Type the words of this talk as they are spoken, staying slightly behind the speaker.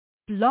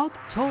Blog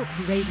Talk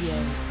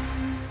Radio.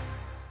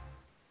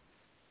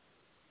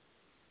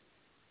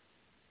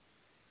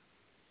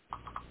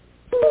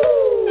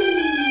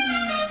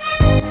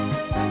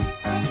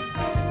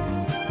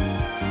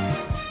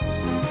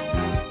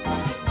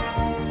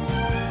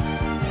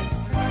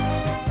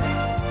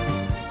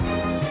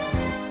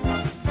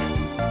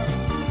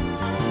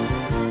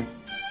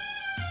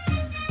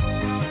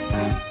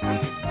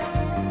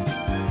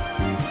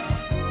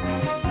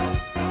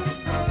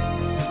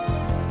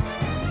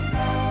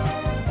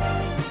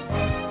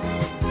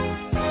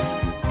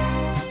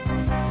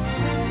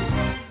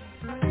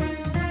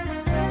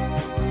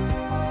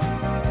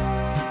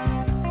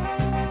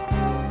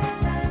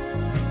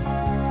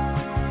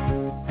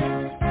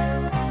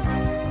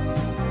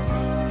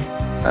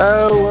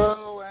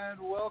 Hello and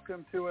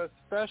welcome to a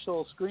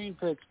special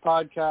ScreenPicks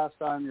podcast.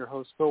 I'm your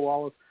host, Phil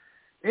Wallace.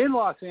 In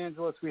Los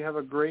Angeles, we have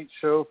a great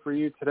show for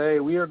you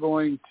today. We are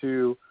going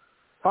to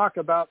talk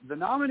about the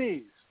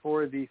nominees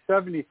for the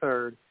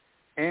 73rd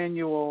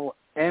Annual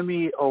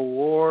Emmy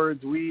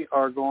Awards. We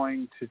are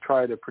going to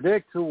try to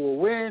predict who will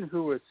win,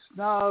 who is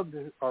snubbed.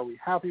 Are we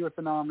happy with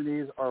the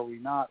nominees? Are we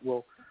not?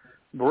 We'll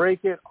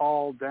break it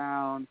all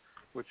down,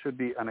 which should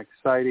be an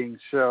exciting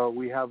show.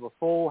 We have a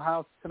full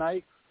house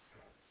tonight.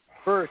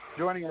 First,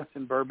 joining us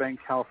in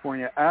Burbank,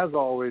 California, as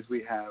always,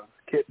 we have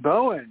Kit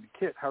Bowen.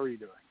 Kit, how are you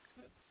doing?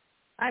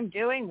 I'm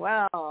doing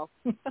well. All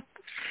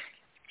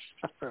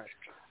right.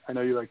 I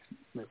know you like to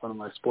make one of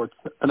my sports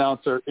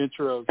announcer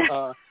intros.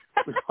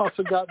 We've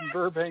also got in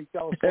Burbank,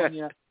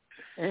 California,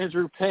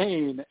 Andrew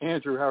Payne.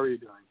 Andrew, how are you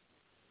doing?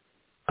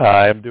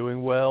 I am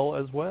doing well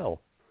as well.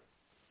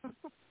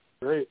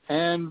 Great.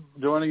 And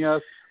joining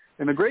us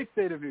in the great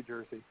state of New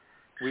Jersey,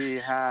 we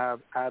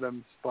have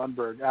Adam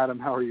Spunberg. Adam,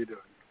 how are you doing?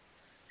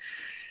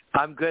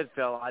 I'm good,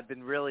 Phil. I've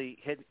been really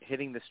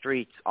hitting the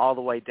streets all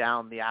the way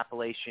down the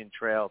Appalachian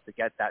Trail to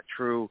get that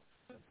true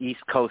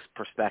East Coast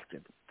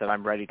perspective that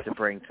I'm ready to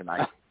bring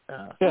tonight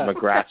from a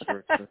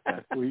grassroots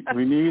perspective.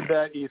 We need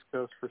that East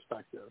Coast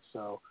perspective,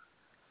 so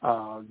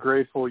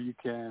grateful you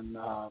can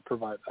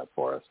provide that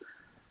for us.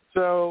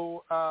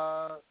 So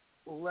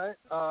let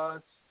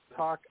us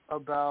talk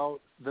about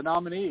the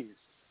nominees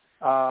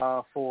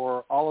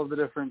for all of the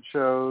different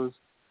shows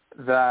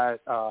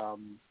that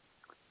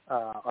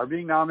are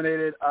being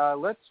nominated.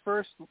 Let's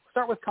first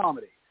start with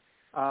comedy.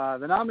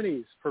 The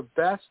nominees for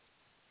Best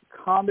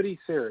Comedy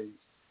Series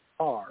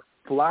are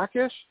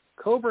Blackish,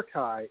 Cobra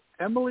Kai,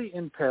 Emily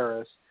in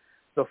Paris,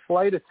 The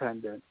Flight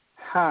Attendant,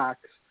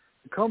 Hacks,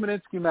 The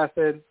Kominsky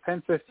Method,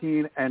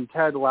 10/15, and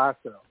Ted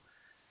Lasso.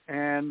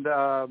 And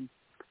a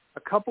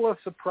couple of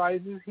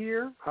surprises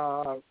here.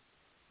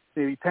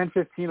 Maybe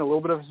 10/15, a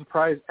little bit of a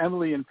surprise.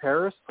 Emily in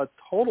Paris, a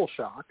total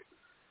shock.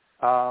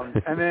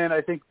 And then I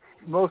think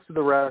most of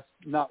the rest,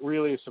 not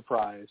really a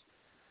surprise.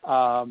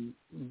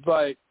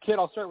 But, Kit,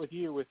 I'll start with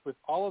you. With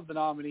all of the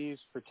nominees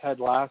for Ted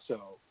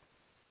Lasso,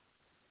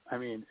 I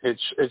mean, it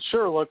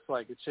sure looks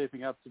like it's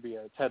shaping up to be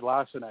a Ted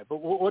Lasso night. But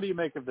what do you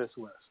make of this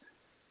list?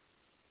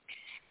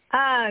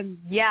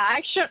 Yeah,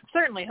 I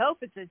certainly hope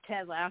it's a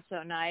Ted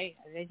Lasso night.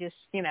 I just,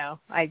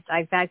 I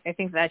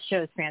think that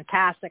show is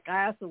fantastic.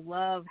 I also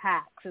love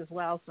Hacks as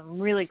well, so I'm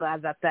really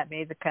glad that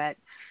made the cut.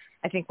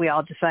 I think we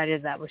all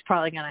decided that was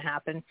probably going to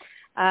happen.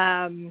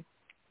 The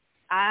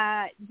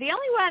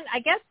only one, I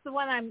guess the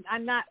one I'm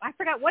not, I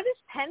forgot, what is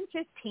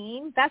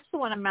 10/15? That's the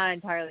one I'm not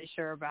entirely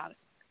sure about.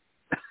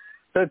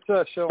 That's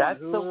a show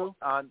That's on Hulu. the one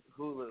on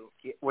Hulu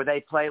where they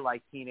play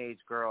like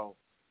teenage girls.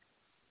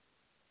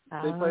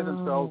 They play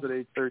themselves at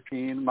age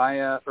 13.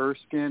 Maya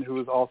Erskine, who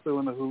is also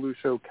in the Hulu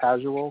show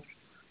Casual,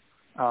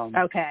 is in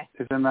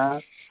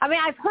that. I mean,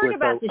 I've heard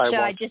about the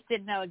show. I just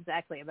didn't know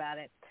exactly about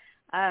it.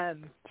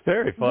 It's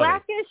very funny.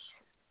 Blackish,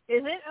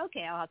 is it?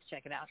 Okay, I'll have to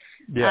check it out.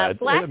 Yeah,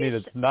 Blackish,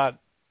 it's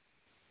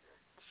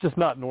just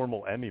not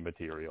normal Emmy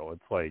material.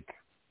 It's like,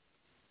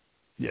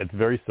 it's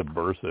very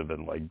subversive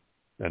and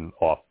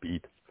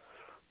offbeat.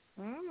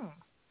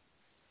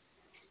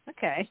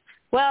 Okay.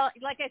 Well,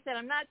 like I said,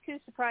 I'm not too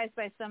surprised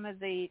by some of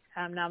the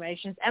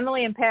nominations.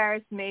 Emily in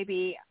Paris,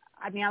 maybe.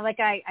 I mean, I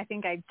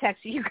think I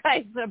texted you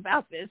guys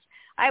about this.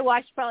 I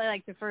watched probably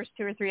like the first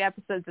 2 or 3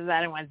 episodes of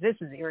that and went,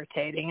 this is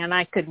irritating, and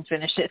I couldn't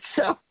finish it.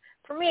 So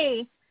for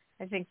me,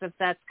 I think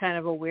that's kind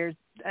of a weird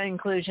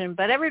inclusion.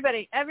 But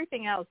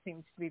everything else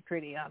seems to be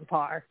pretty on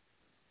par.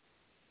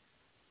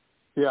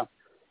 Yeah.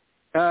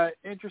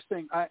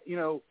 Interesting.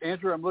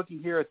 Andrew, I'm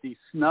looking here at the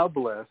snub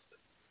list,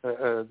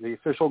 the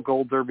official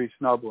Gold Derby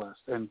snub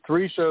list, and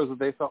 3 shows that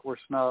they thought were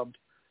snubbed.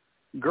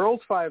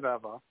 Girls 5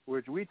 Eva,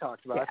 which we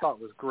talked about, I thought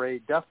was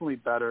great. Definitely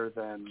better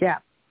than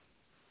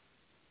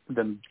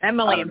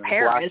Emily in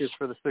Paris. Blackish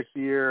for the 6th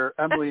year.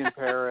 Emily in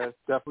Paris,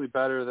 definitely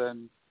better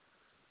than,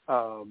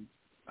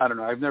 I don't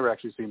know. I've never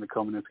actually seen the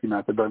Kominsky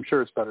Method, but I'm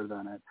sure it's better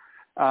than it.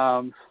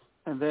 And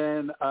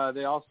then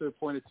they also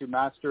pointed to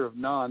Master of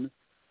None,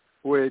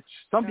 which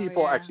some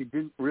people actually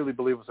didn't really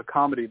believe was a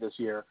comedy this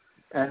year.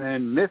 And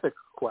then Mythic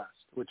Quest,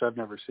 which I've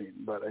never seen,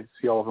 but I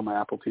see all of them on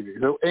Apple TV.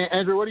 So,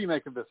 Andrew, what do you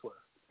make of this list?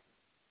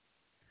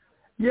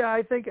 Yeah,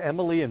 I think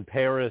Emily in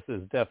Paris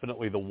is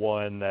definitely the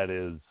one that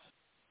is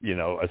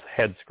a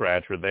head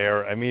scratcher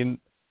there. I mean,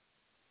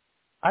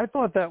 I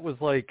thought that was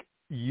like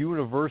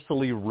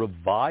universally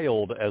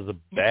reviled as a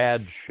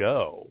bad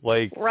show.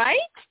 Like, right?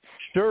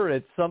 Sure,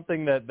 it's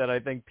something that I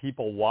think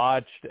people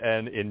watched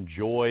and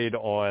enjoyed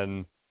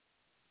on,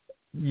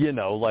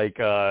 like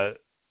the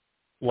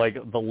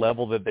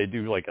level that they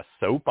do like a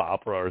soap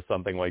opera or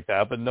something like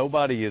that. But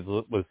nobody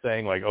was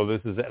saying like, oh, this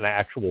is an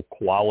actual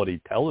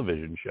quality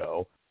television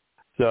show.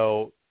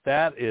 So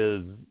that's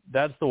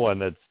the one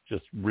that's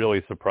just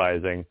really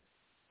surprising.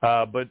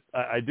 But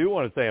I do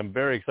want to say I'm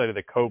very excited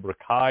that Cobra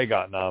Kai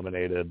got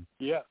nominated.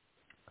 Yeah.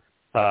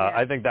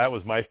 I think that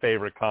was my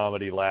favorite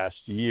comedy last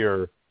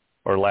year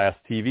or last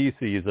TV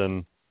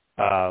season.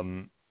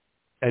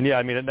 And yeah,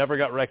 I mean, it never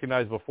got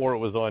recognized before. It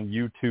was on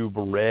YouTube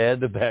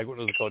Red, back when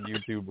it was called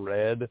YouTube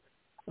Red.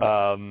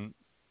 And,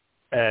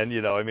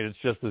 I mean, it's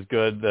just as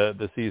good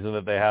the season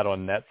that they had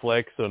on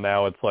Netflix. So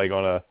now it's like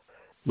on a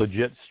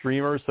legit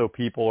streamer. So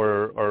people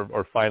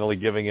are finally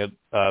giving it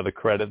the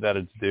credit that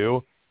it's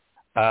due.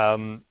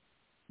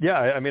 Yeah,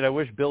 I mean, I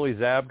wish Billy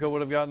Zabka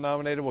would have gotten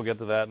nominated. We'll get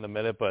to that in a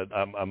minute, but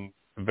I'm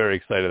very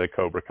excited that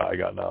Cobra Kai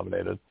got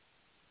nominated.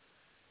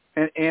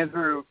 And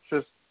Andrew,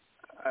 just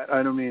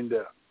I don't mean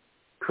to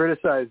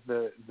criticize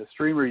the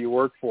streamer you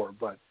work for,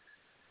 but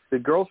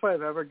did Girls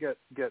 5 ever get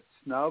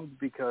snubbed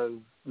because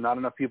not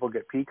enough people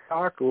get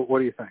Peacock? What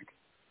do you think?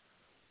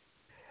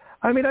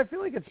 I mean, I feel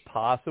like it's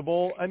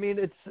possible. I mean,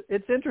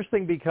 it's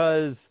interesting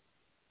because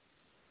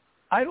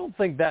I don't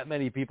think that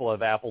many people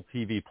have Apple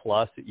TV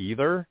Plus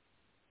either.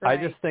 Right.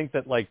 I just think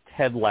that like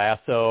Ted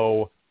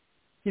Lasso,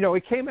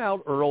 it came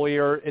out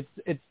earlier.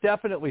 It's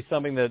definitely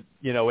something that,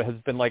 it has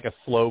been like a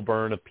slow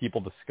burn of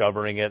people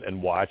discovering it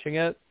and watching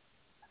it.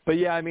 But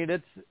yeah, I mean,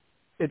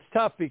 it's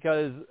tough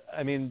because,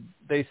 I mean,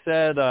 they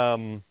said,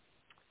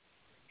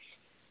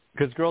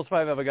 because Girls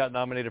 5 ever got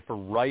nominated for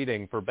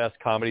writing, for Best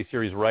Comedy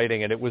Series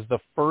Writing, and it was the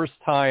first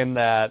time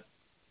that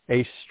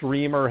a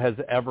streamer has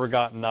ever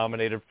gotten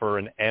nominated for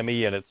an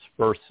Emmy in its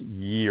first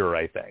year,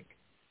 I think.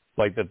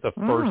 Like the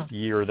first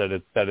year that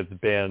it's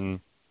been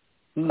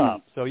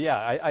up. So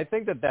yeah, I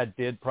think that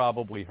did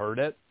probably hurt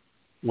it.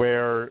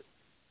 Where,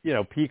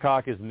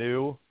 Peacock is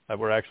new.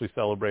 We're actually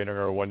celebrating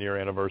our 1-year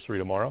anniversary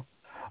tomorrow.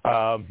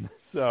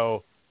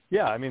 So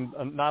yeah, I mean,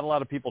 not a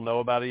lot of people know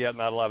about it yet.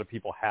 Not a lot of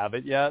people have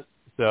it yet.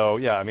 So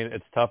yeah, I mean,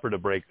 it's tougher to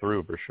break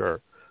through for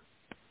sure.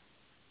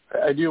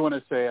 I do want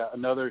to say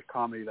another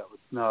comedy that was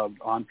snubbed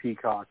on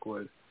Peacock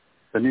was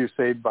the new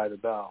Saved by the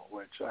Bell,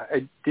 which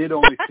I did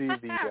only see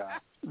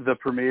the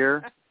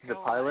premiere, the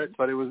pilot,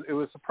 but it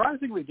was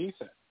surprisingly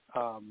decent,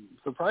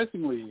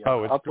 surprisingly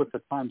up with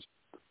the times.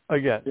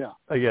 Again,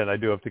 I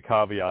do have to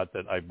caveat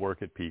that I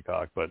work at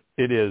Peacock, but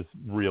it is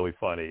really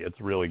funny. It's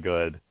really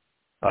good.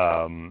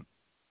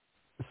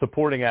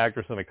 Supporting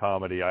actress in a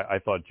comedy, I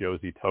thought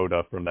Josie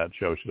Toda from that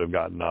show should have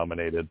gotten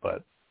nominated,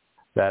 but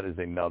that is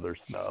another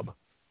snub.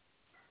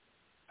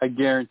 I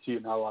guarantee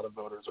you not a lot of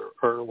voters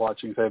are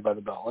watching Saved by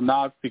the Bell, and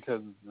not because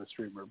of the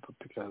streamer, but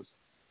because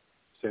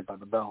Saved by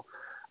the Bell.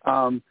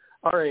 All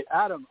right,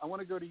 Adam, I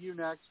want to go to you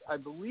next. I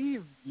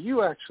believe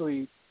you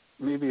actually,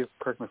 maybe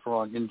correct me if I'm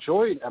wrong,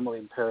 enjoyed Emily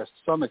in Paris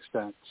to some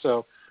extent.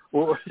 So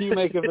what do you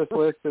make of this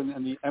list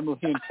and the Emily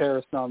in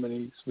Paris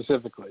nominee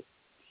specifically?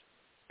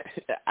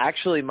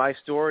 Actually, my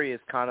story is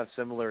kind of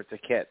similar to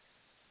Kit.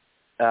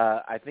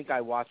 I think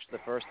I watched the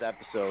first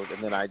episode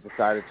and then I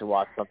decided to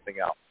watch something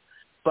else.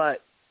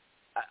 But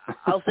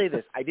I'll say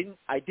this: I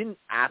didn't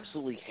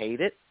absolutely hate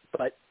it,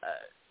 but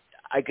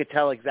I could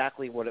tell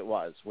exactly what it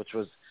was, which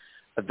was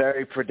a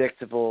very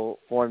predictable,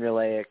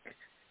 formulaic,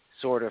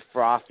 sort of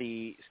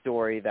frothy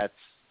story that's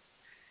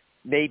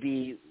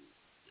maybe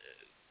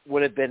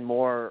would have been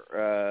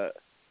more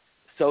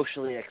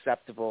socially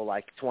acceptable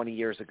like 20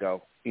 years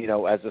ago,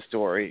 as a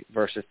story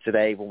versus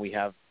today when we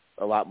have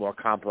a lot more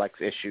complex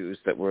issues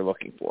that we're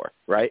looking for,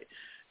 right?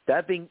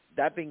 That being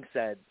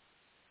said,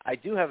 I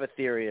do have a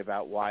theory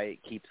about why it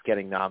keeps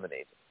getting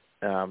nominated.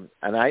 And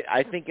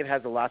I think it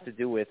has a lot to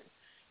do with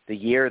the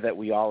year that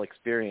we all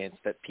experienced,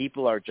 that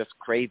people are just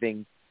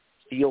craving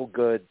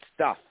feel-good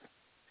stuff.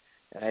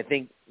 And I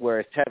think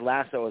whereas Ted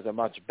Lasso is a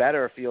much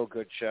better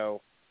feel-good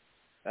show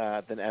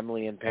than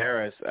Emily in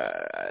Paris,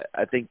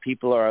 I think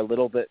people are a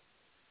little bit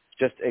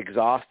just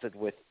exhausted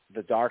with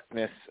the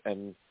darkness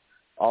and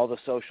all the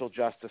social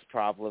justice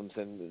problems.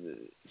 And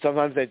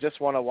sometimes they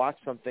just want to watch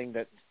something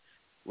that's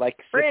like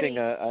sipping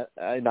a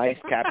nice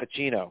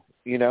cappuccino,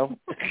 And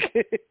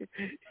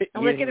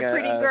look at a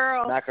pretty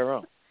girl.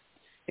 Macaron.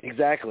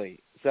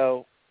 Exactly.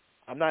 So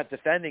I'm not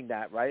defending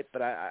that, right?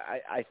 But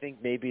I think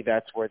maybe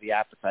that's where the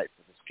appetite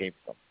for this came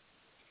from.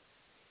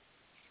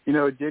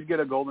 It did get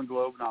a Golden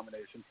Globe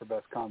nomination for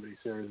Best Comedy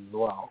Series as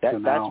well. That's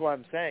what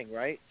I'm saying,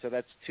 right? So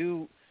that's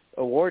 2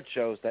 award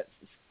shows that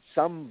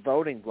some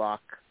voting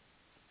bloc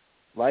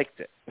liked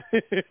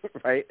it,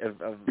 right,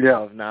 of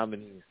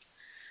nominees.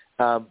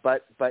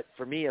 But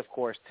for me, of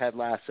course, Ted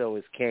Lasso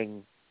is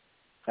king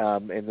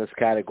in this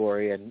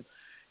category. And,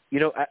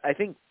 I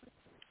think,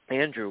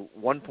 Andrew,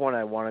 one point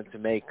I wanted to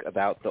make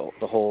about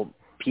the whole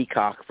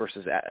Peacock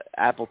versus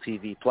Apple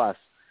TV Plus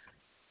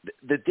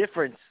the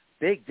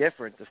big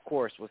difference, of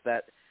course, was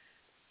that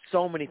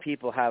so many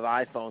people have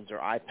iPhones or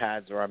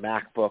iPads or a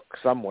MacBook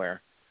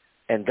somewhere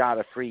and got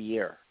a free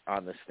year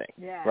on this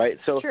thing, right?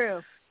 So,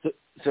 true.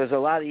 So it's a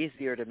lot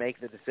easier to make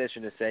the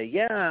decision to say,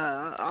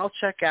 yeah, I'll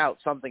check out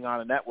something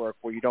on a network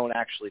where you don't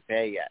actually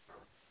pay yet.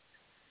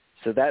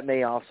 So that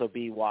may also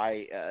be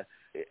why,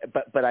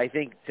 but I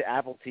think to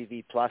Apple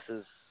TV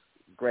Plus's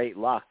great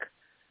luck,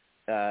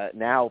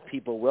 now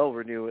people will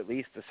renew at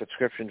least the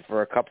subscription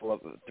for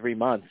 3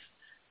 months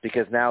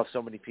because now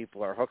so many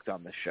people are hooked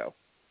on this show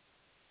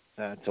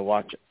to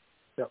watch it.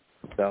 Yep.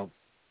 So.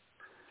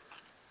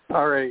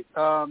 All right.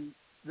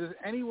 Does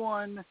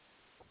anyone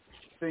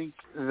think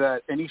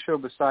that any show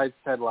besides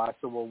Ted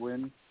Lasso will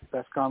win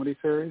Best Comedy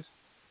Series?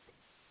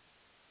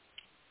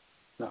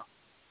 No.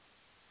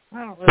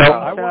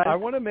 I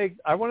want to make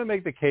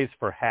the case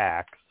for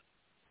Hacks.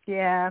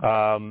 Yeah.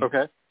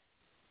 Okay.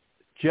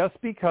 Just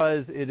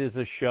because it is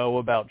a show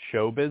about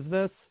show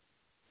business,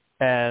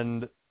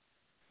 and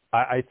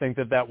I think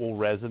that will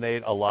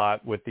resonate a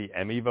lot with the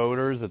Emmy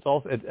voters. It's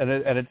also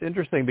it's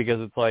interesting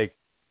because it's like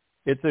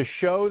it's a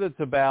show that's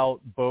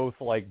about both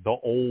like the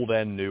old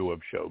and new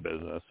of show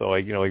business. So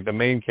like like the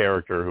main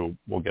character, who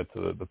we'll get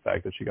to the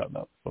fact that she got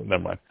no,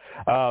 never mind.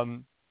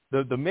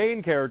 The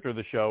main character of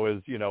the show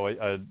is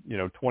a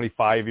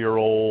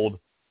 25-year-old.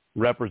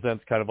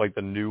 Represents kind of like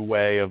the new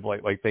way of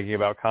like thinking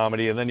about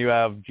comedy, and then you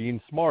have Gene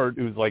Smart,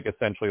 who's like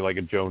essentially like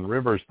a Joan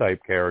Rivers type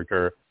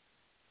character,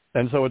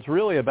 and so it's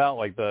really about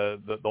like the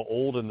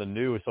old and the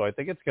new. So I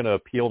think it's going to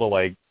appeal to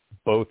like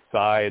both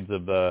sides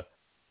of the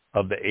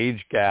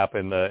age gap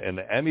in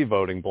the Emmy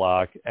voting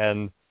block,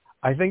 and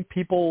I think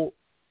people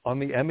on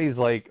the Emmys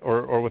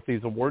or with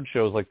these award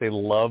shows they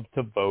love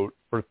to vote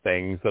for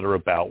things that are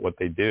about what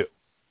they do.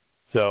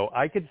 So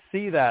I could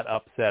see that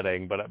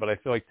upsetting, but I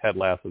feel like Ted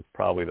Lasso is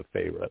probably the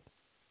favorite.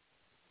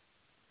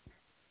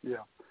 Yeah.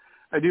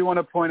 I do want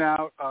to point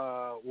out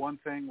one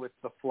thing with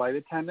the flight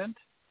attendant,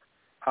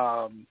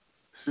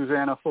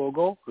 Susanna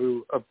Fogel,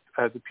 who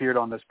has appeared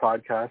on this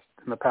podcast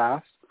in the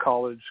past,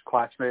 college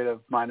classmate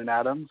of mine and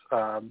Adam's,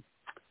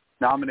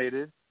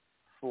 nominated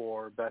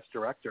for Best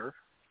Director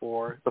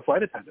for The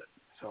Flight Attendant.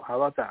 So how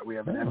about that? We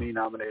have an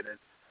Emmy-nominated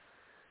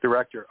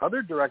director.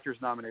 Other directors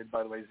nominated,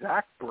 by the way,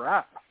 Zach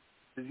Braff.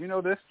 Did you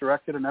know this?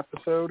 Directed an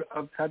episode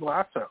of Ted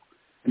Lasso.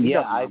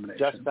 Yeah, I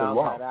just found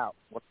that out.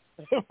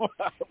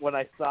 When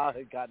I saw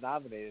it got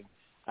nominated,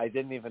 I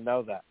didn't even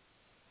know that.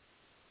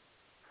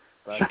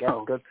 But I guess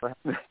good for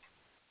him.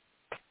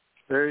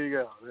 There you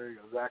go.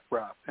 Zach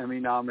Braff,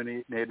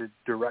 Emmy-nominated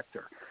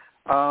director.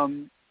 All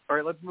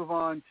right, let's move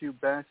on to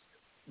Best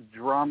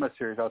Drama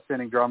Series,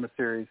 Outstanding Drama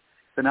Series.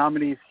 The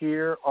nominees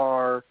here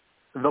are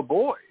The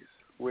Boys,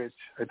 which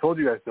I told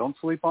you guys, don't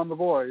sleep on The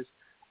Boys.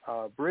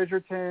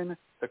 Bridgerton,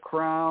 The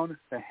Crown,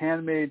 The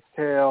Handmaid's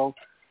Tale,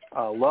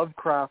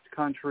 Lovecraft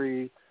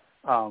Country,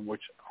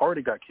 which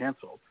already got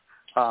canceled,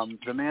 The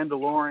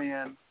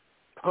Mandalorian,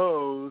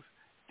 Pose,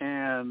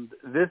 and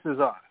This Is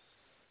Us,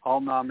 all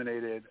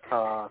nominated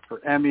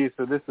for Emmy.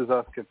 So This Is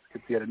Us gets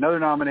yet another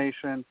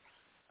nomination.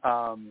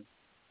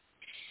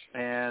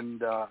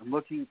 And I'm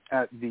looking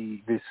at the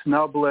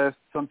snub list.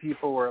 Some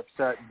people were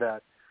upset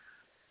that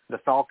The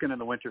Falcon and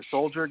the Winter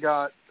Soldier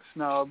got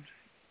snubbed.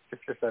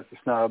 If that's a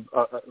snub,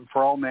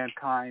 For All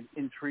Mankind,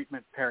 In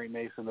Treatment, Perry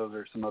Mason, those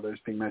are some others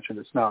being mentioned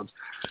as snubs.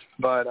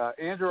 But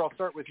Andrew, I'll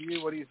start with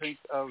you. What do you think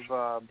of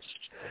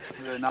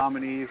the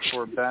nominees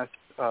for Best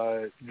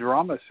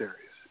Drama Series?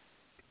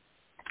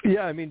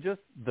 Yeah, I mean,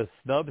 just the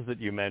snubs that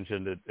you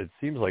mentioned, it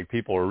seems like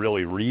people are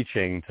really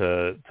reaching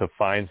to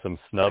find some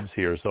snubs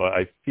here. So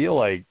I feel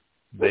like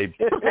they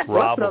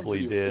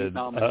probably did.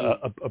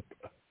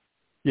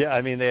 Yeah,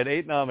 I mean, they had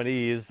 8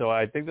 nominees, so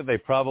I think that they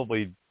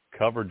probably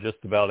covered just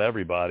about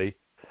everybody.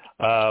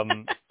 Yeah,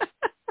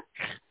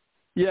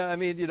 I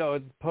mean,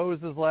 it's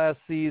Pose's last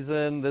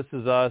season. This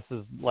Is Us'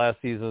 last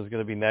season is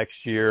going to be next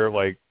year.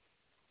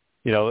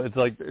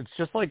 It's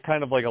just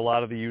kind of like a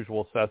lot of the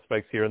usual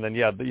suspects here. And then,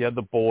 you had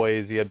The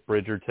Boys, you had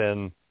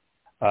Bridgerton.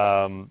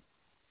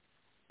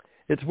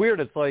 It's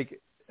weird. It's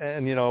like,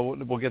 and,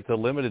 we'll get to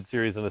limited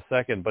series in a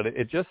second, but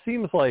it just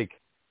seems like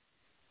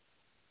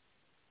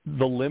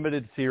the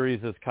limited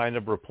series has kind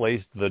of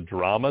replaced the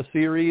drama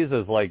series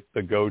as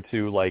the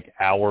go-to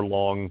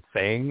hour-long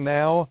thing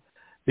now,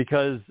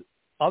 because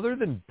other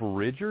than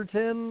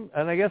Bridgerton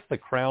and I guess The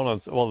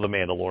Crown, The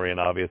Mandalorian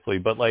obviously,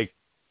 but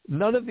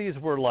none of these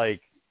were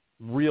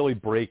really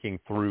breaking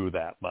through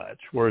that much.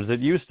 Whereas it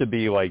used to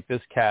be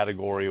this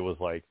category was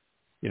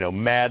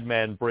Mad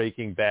Men,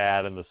 Breaking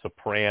Bad, and The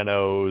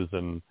Sopranos,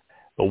 and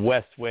The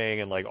West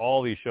Wing, and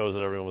all these shows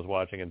that everyone was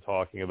watching and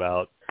talking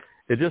about.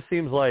 It just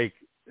seems like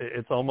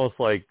it's almost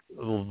like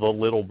the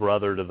little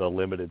brother to the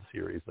limited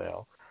series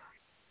now.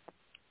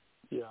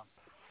 Yeah,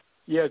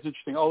 it's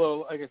interesting.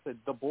 Although, like I said,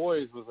 The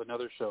Boys was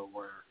another show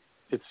where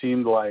it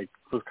seemed like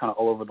it was kind of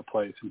all over the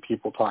place and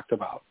people talked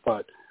about.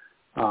 But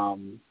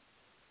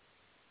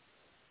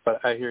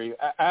I hear you.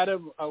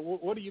 Adam,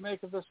 what do you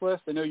make of this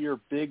list? I know you're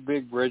a big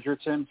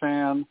Bridgerton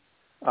fan.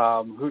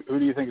 Who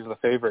do you think is the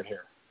favorite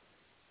here?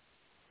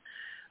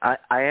 I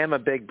am a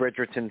big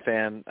Bridgerton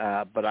fan,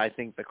 but I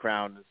think The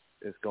Crown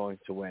is going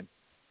to win.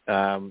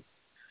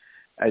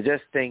 I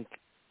just think,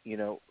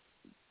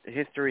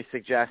 history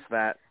suggests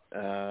that,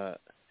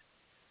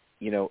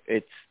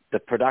 it's the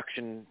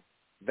production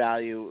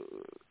value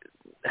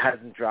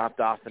hasn't dropped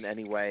off in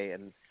any way.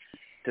 And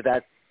to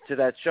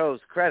that show's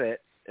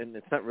credit, and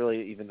it's not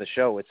really even the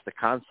show, it's the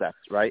concept,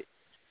 right?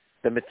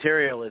 The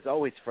material is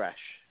always fresh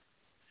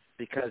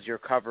because you're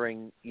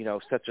covering,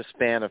 such a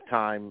span of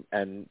time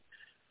and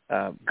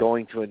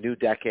going to a new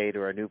decade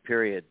or a new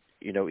period,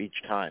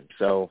 each time.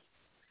 So,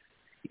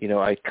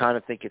 I kind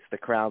of think it's the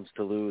Crown's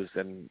to lose,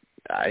 and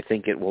I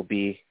think it will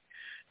be,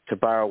 to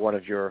borrow one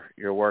of your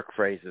work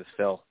phrases,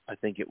 Phil, I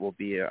think it will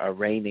be a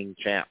reigning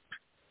champ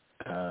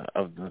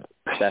of the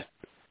best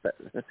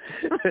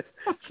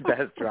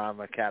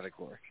drama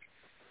category.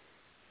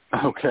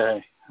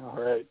 Okay. All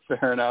right.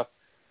 Fair enough.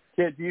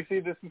 Kit, do you see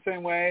this the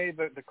same way,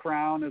 the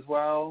Crown as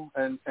well?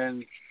 And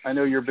I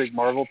know you're a big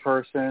Marvel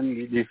person.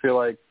 Do you feel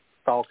like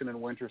Falcon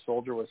and Winter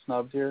Soldier was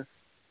snubbed here?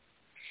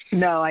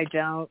 No, I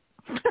don't.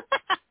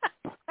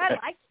 I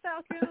liked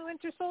Falcon and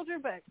Winter Soldier,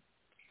 but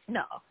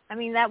no. I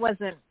mean, that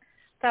wasn't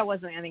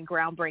any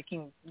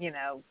groundbreaking,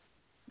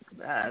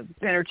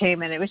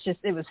 entertainment.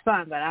 It was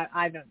fun, but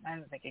I don't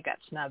think it got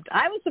snubbed.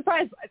 I was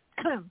surprised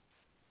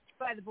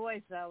by The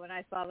Boys, though. When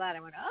I saw that, I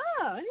went,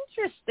 oh,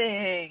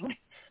 interesting.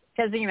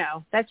 Because,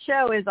 that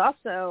show is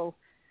also,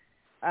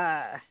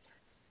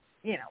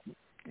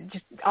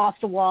 just off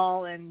the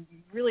wall and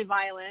really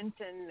violent.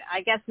 And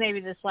I guess maybe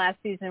this last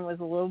season was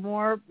a little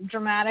more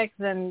dramatic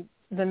than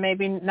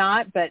maybe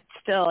not, but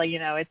still,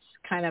 it's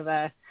kind of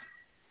a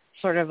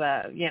sort of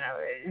a,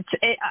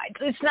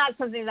 it's not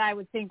something that I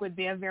would think would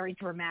be a very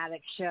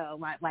dramatic show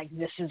like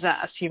This Is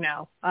Us,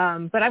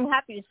 but I'm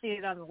happy to see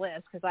it on the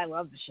list because I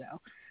love the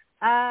show.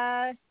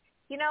 I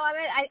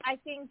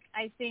think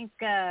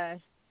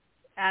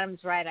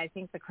Adam's right. I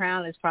think The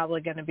Crown is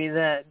probably going to be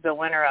the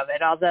winner of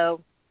it.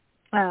 Although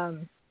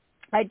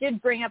I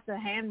did bring up The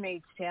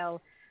Handmaid's Tale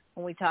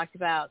when we talked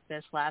about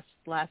this last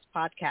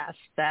podcast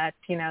that,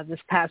 this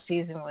past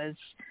season was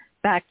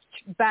back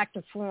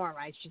to form,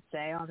 I should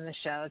say, on the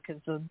show,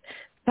 because the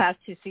past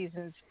two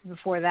seasons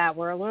before that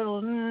were a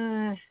little,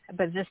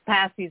 but this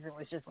past season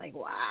was just like,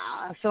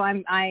 wow. So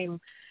I'm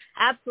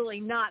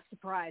absolutely not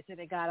surprised that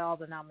it got all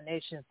the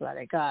nominations that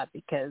it got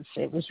because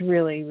it was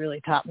really,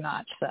 really top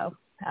notch. So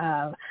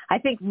I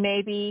think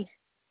maybe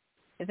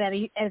if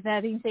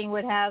anything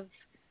would have,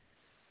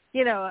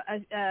 to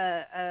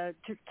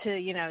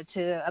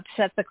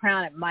upset The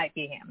Crown, it might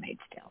be Handmaid's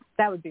Tale.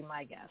 That would be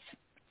my guess.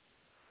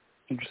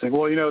 Interesting.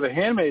 Well, The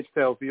Handmaid's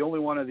Tale is the only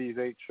one of these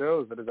 8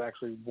 shows that has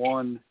actually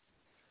won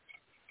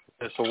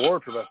this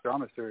award for Best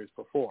Drama Series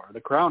before. The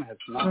Crown has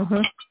not.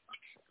 Mm-hmm.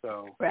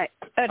 So right.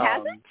 Oh, it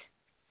hasn't?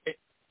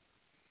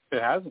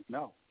 It hasn't,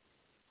 no.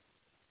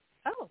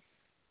 Oh.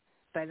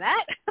 By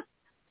that?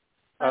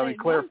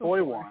 Claire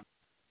Foy won.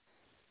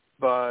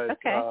 But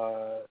okay.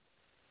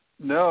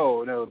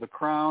 No, The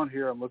Crown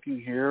here, I'm looking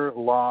here,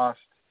 lost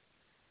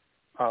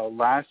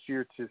last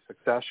year to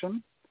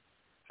Succession.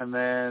 And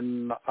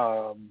then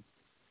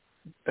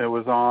it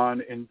was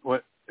on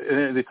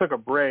they took a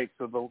break,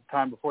 so the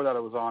time before that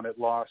it was on, it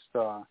lost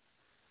the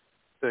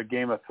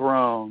Game of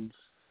Thrones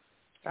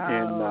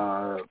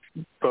in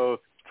both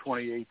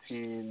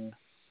 2018.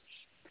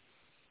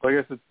 Well, I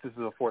guess this is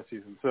the 4th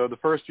season. So the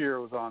first year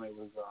it was on,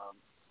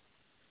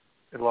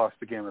 it lost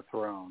the Game of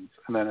Thrones,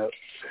 and then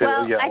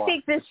I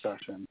think this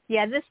Succession.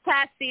 Yeah, this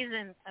past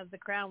season of The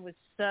Crown was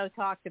so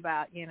talked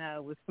about,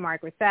 with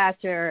Margaret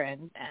Thatcher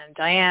and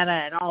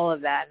Diana and all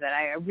of that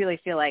I really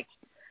feel like,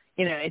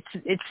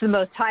 it's the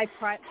most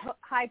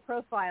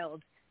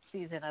high-profiled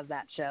season of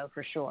that show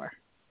for sure.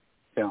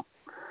 Yeah.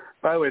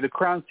 By the way, The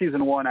Crown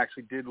season 1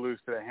 actually did lose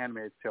to The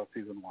Handmaid's Tale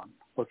season 1.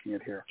 Looking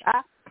at here,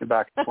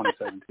 back in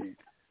 2017.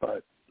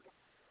 But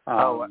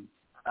I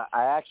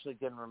actually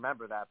didn't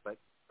remember that, but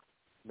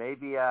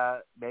maybe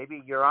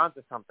you're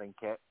onto something,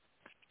 Kit.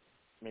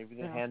 Maybe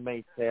The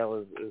Handmaid's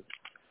Tale is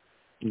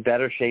in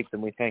better shape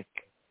than we think.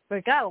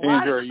 We got a lot.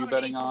 Andrew, are you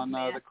betting on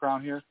The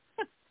Crown here?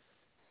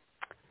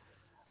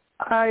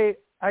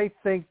 I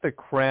think The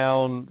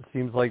Crown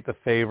seems like the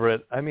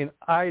favorite. I mean,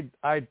 I'd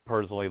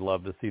personally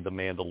love to see The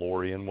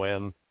Mandalorian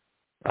win.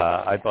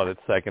 I thought its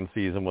second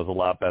season was a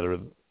lot better.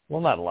 Well,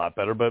 not a lot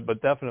better,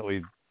 but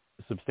definitely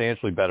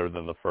substantially better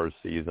than the first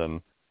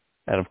season.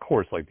 And of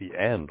course, the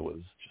end was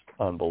just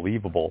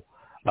unbelievable.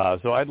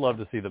 So I'd love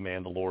to see The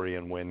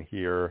Mandalorian win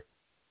here.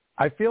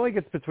 I feel like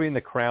it's between The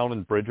Crown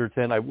and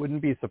Bridgerton. I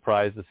wouldn't be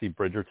surprised to see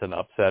Bridgerton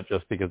upset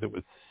just because it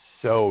was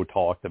so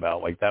talked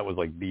about. That was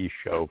the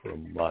show for a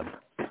month.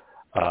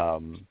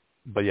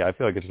 But yeah, I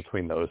feel like it's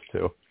between those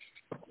two.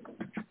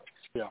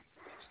 Yeah.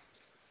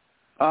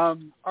 All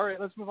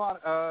right, let's move on.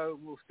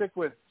 We'll stick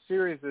with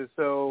series.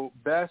 So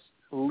best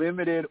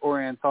limited or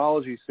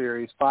anthology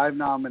series, 5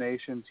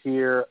 nominations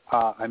here.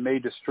 I May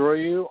Destroy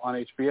You on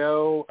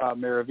HBO,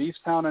 Mare of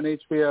Eastown on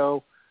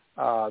HBO,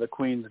 The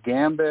Queen's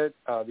Gambit,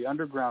 The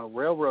Underground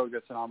Railroad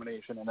gets a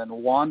nomination, and then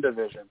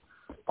WandaVision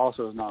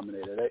also is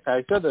nominated.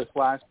 I said this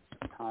last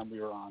time we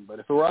were on. But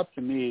if it were up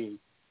to me,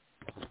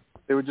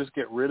 they would just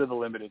get rid of the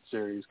limited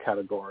series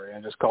category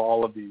and just call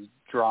all of these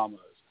dramas,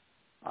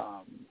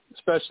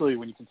 especially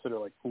when you consider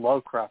like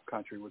Lovecraft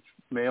Country, which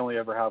may only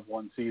ever have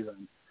one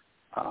season.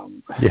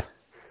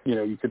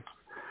 You could,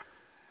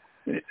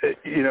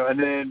 and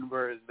then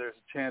whereas there's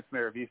a chance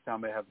Mare of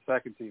Eastown may have the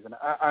second season.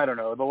 I don't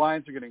know. The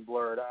lines are getting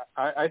blurred.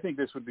 I think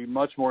this would be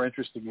much more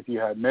interesting if you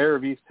had Mare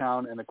of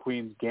Eastown and the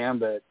Queen's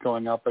Gambit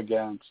going up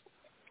against,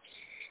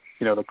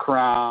 The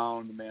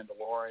Crown, The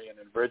Mandalorian,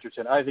 and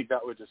Bridgerton. I think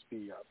that would just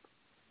be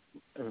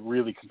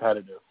really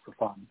competitive for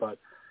fun. But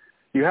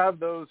you have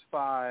those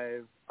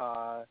five.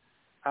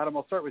 Adam,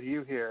 I'll start with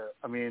you here.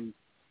 I mean,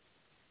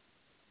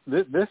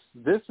 this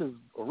is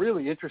a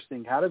really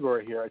interesting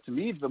category here. To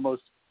me,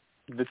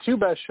 the two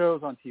best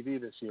shows on TV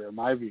this year, in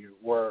my view,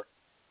 were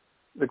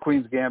The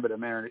Queen's Gambit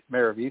and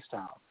Mare of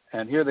Easttown.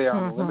 And here they are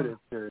in the limited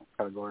series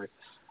category.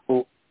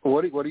 Well,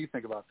 what do you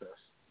think about this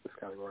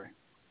category?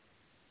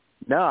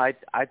 No,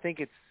 I think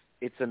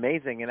it's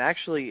amazing, and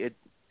actually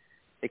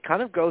it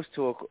kind of goes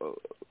to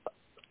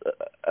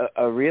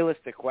a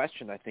realistic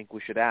question I think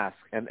we should ask,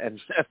 and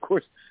of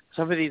course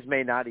some of these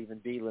may not even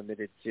be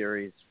limited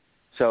series,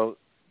 so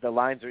the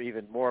lines are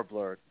even more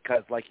blurred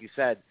because, like you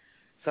said,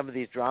 some of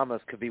these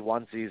dramas could be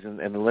one season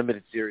and the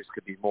limited series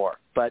could be more.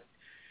 But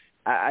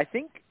I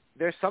think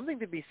there's something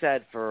to be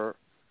said for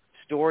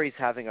stories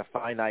having a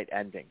finite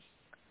ending.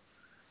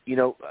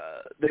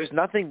 There's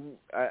nothing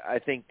I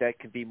think that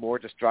can be more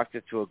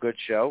destructive to a good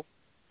show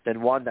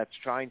than one that's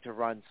trying to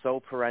run so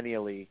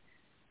perennially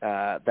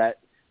that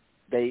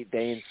they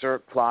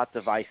insert plot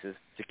devices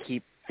to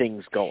keep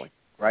things going,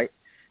 right?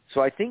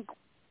 So I think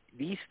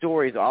these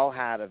stories all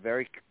had a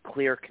very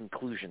clear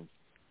conclusion,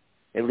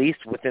 at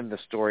least within the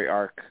story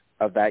arc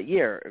of that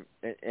year,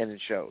 and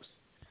it shows.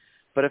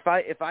 But if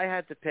I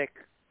had to pick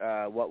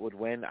what would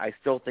win, I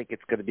still think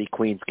it's going to be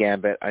Queen's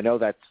Gambit. I know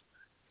that's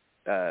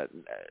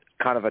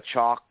kind of a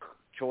chalk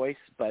choice,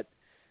 but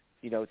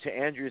to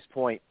Andrew's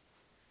point,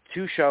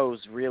 two shows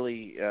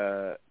really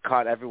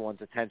caught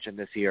everyone's attention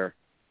this year.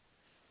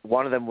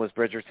 One of them was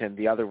Bridgerton,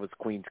 the other was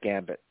Queen's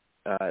Gambit,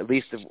 at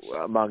least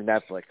among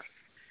Netflix.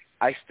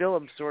 I still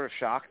am sort of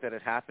shocked that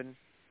it happened.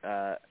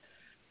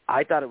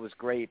 I thought it was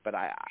great, but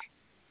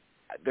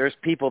there's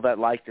people that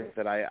liked it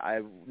that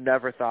I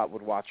never thought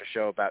would watch a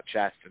show about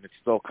chess, and it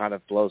still kind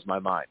of blows my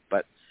mind.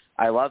 But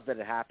I love that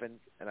it happened,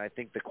 and I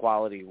think the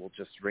quality will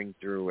just ring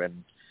through,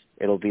 and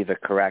it'll be the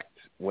correct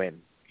win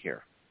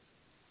here.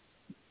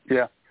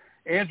 Yeah.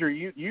 Andrew,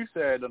 you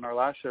said on our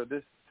last show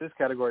this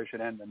category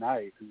should end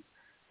tonight,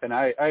 and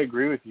I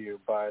agree with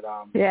you. But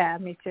yeah,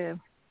 me too.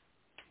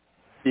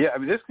 Yeah, I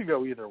mean, this could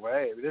go either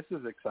way. I mean, this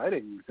is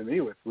exciting to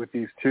me with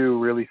these two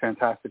really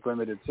fantastic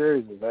limited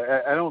series.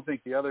 I don't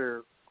think the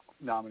other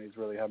nominees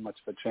really have much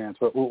of a chance.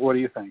 What do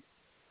you think?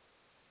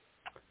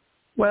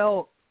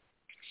 Well,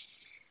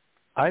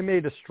 I May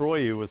Destroy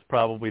You was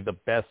probably the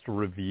best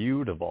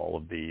reviewed of all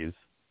of these.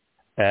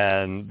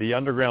 And the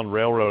Underground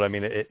Railroad, I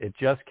mean, it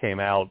just came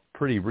out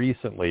pretty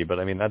recently, but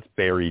I mean, that's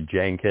Barry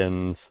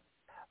Jenkins.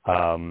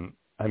 I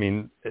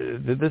mean,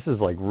 this is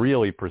like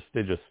really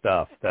prestigious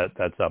stuff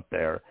that's up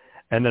there.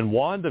 And then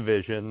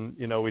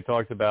WandaVision, we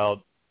talked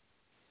about,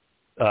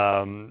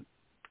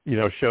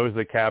 shows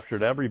that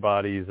captured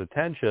everybody's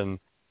attention.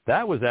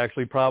 That was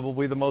actually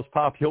probably the most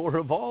popular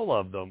of all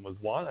of them.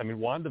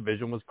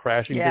 WandaVision was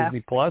crashing Disney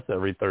Plus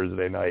every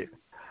Thursday night.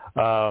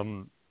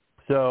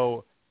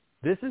 So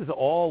this is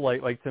all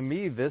like to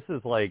me, this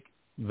is like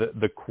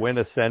the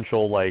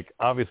quintessential, like,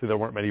 obviously there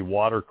weren't many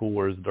water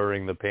coolers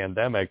during the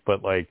pandemic,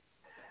 but like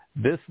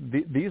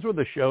these were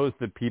the shows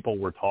that people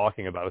were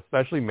talking about,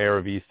 especially Mare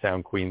of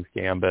Easttown, Queen's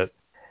Gambit,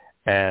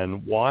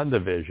 and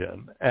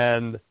WandaVision.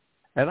 And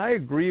I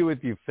agree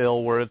with you,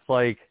 Phil, where it's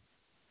like,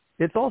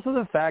 it's also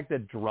the fact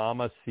that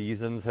drama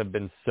seasons have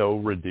been so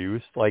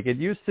reduced. Like, it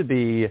used to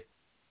be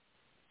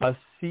a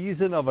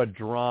season of a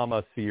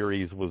drama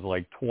series was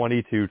like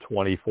 22,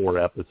 24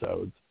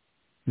 episodes.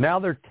 Now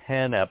they're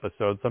 10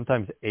 episodes,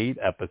 sometimes 8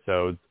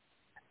 episodes.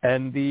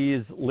 And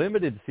these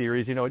limited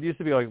series, it used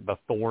to be like the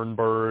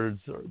Thornbirds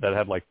that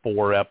had like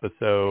 4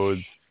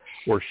 episodes,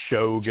 or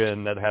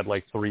Shogun that had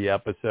like 3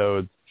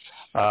 episodes.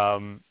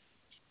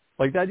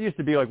 Like that used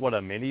to be like what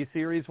a mini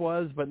series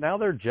was, but now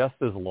they're just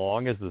as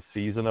long as the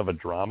season of a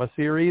drama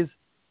series.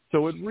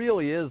 So it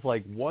really is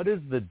like, what is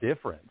the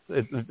difference?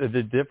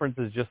 The difference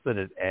is just that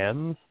it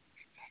ends.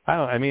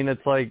 But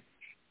it's like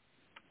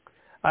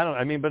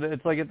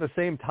at the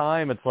same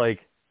time, it's like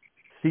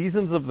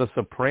seasons of The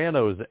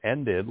Sopranos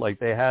ended. Like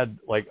they had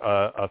like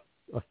a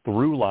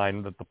through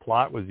line that the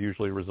plot was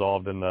usually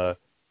resolved in the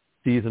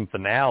season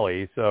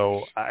finale.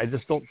 So I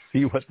just don't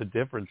see what the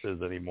difference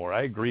is anymore.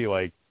 I agree.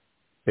 Like,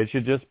 it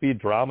should just be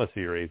drama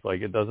series.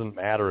 Like, it doesn't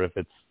matter if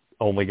it's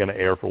only going to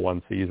air for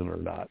one season or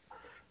not.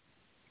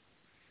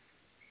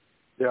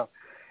 Yeah.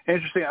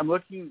 Interesting. I'm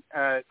looking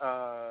at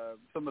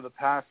some of the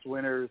past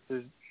winners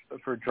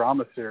for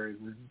drama series.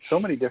 There's so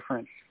many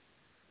different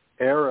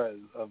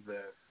eras of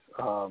this.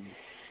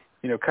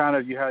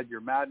 You had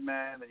your Mad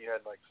Men, then you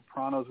had like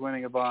Sopranos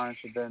winning a bunch,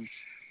 and then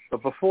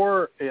But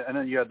before, and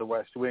then you had The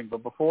West Wing,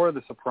 but before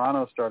The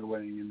Sopranos started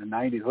winning in the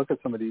 90s, look at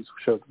some of these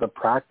shows. The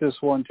Practice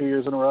won 2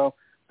 years in a row.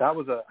 That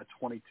was a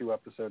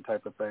 22-episode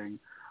type of thing.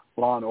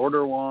 Law and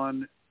Order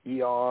won,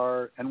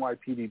 ER,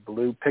 NYPD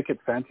Blue, Picket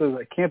Fences.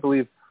 I can't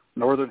believe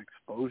Northern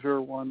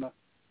Exposure won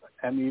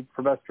Emmy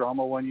for Best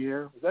Drama 1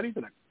 year. Was that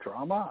even a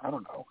drama? I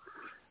don't know.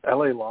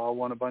 LA Law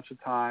won a bunch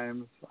of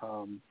times,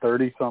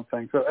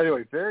 30-something. So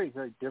anyway, very,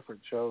 very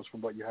different shows from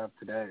what you have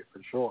today,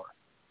 for sure.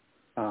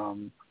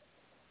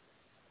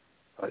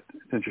 But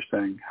it's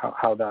interesting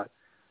how that.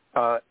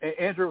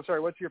 Andrew, sorry,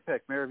 what's your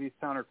pick? Mare of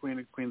Eastown or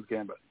Queen's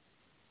Gambit?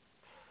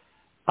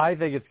 I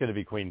think it's going to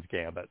be Queen's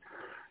Gambit.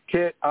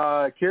 Kit,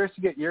 curious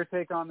to get your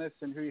take on this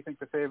and who you think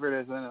the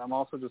favorite is. And I'm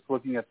also just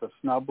looking at the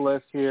snub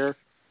list here.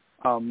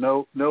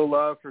 No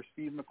love for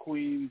Steve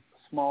McQueen's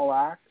Small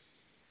Axe,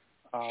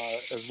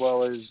 as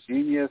well as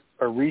Genius,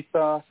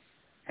 Aretha,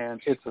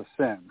 and It's a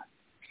Sin.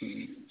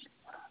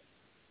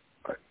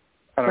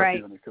 I don't know if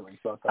you have any feelings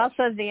about that.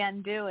 Also The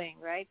Undoing,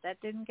 right? That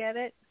didn't get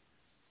it?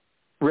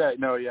 Right,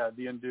 no, yeah,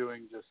 The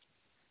Undoing just,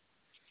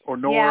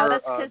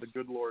 The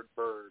Good Lord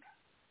Bird.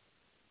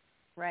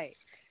 Right.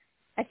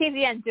 I think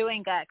The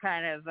Undoing got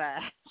kind of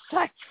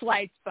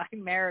sideswiped by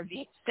Mare of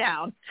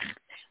Eastown,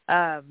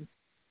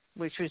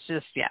 which was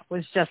just,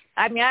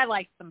 I mean, I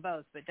liked them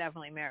both, but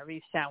definitely Mare of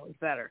Eastown was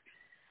better.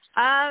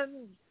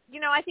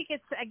 I think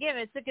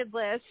it's a good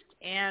list,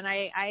 and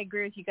I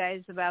agree with you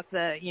guys about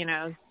the,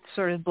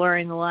 sort of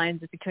blurring the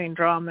lines between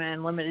drama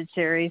and limited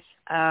series,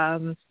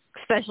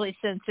 especially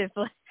since if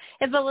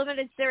a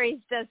limited series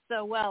does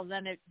so well,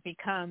 then it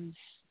becomes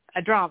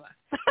a drama.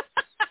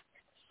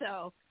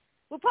 So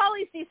we'll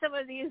probably see some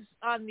of these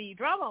on the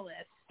drama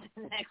list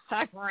next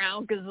time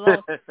around because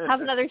we'll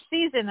have another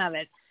season of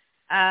it.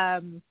 I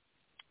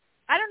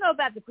don't know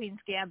about the Queen's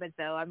Gambit,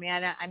 though. I mean,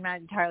 I'm not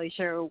entirely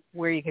sure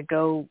where you could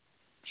go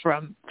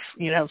from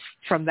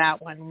that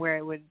one,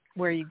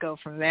 where you go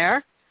from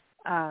there.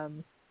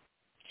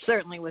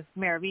 Certainly with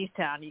Mare of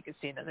Easttown, you could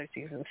see another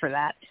season for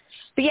that.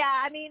 But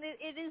yeah, I mean,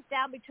 it is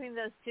down between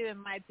those two, in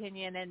my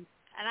opinion, and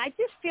I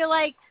just feel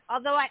like,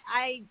 although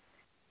I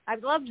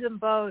loved them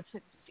both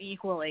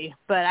equally,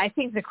 but I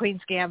think the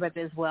Queen's Gambit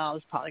as well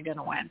is probably going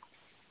to win.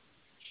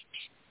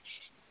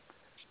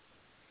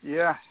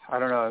 Yeah, I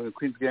don't know. The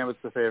Queen's Gambit's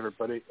the favorite,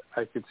 but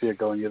I could see it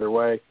going either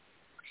way.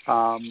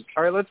 All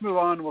right, let's move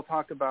on. We'll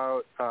talk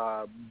about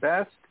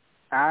Best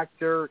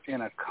Actor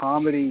in a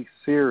Comedy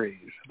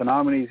Series. The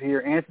nominees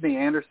here: Anthony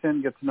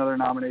Anderson gets another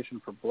nomination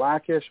for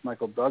Blackish.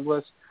 Michael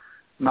Douglas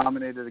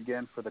nominated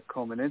again for The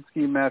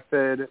Kominsky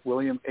Method.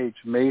 William H.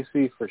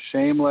 Macy for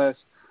Shameless.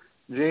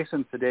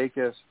 Jason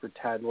Sudeikis for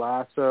Ted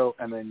Lasso.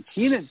 And then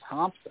Kenan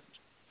Thompson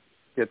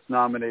gets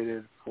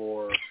nominated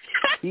for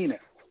Kenan.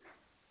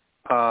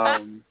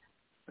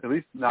 At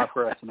least not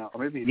for SNL.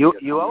 Or maybe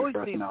you always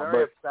seem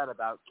very upset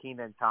about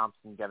Kenan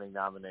Thompson getting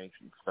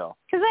nominations, Phil.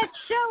 Because that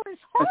show is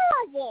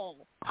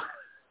horrible.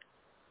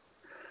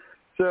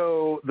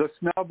 So the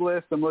snub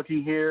list, I'm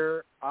looking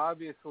here.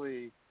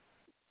 Obviously,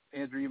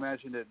 Andrew, you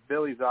mentioned it.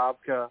 Billy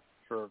Zabka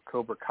for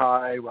Cobra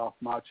Kai. Ralph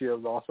Macchio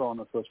is also on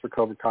this list for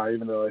Cobra Kai,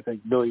 even though I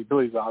think Billy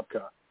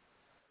Zabka,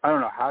 I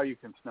don't know how you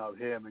can snub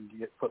him and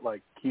put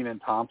like Kenan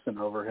Thompson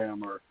over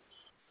him, or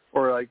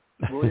like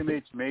William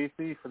H.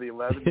 Macy for the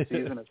 11th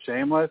season of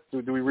Shameless.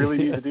 Do we really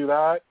need to do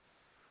that?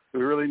 Do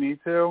we really need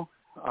to?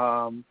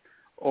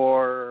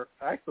 Or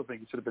I still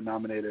think he should have been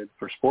nominated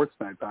for Sports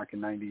Night back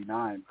in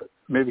 '99, but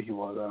maybe he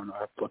was. I don't know. I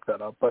have to look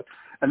that up.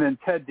 And then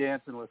Ted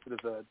Danson listed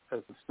as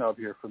a snub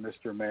here for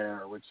Mr.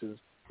 Mayor, which is,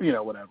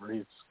 whatever.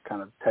 He's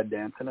kind of Ted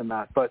Danson in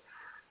that. But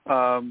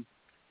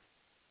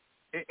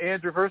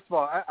Andrew, first of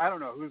all, I don't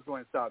know who's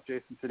going to stop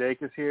Jason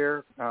Sudeikis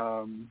here,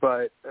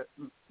 but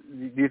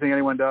do you think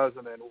anyone does?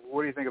 And then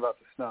what do you think about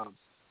the snubs?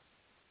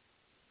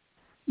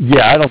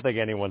 Yeah, I don't think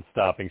anyone's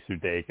stopping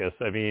Sudeikis.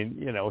 I mean,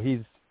 he's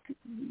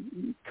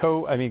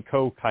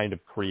kind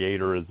of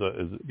creator is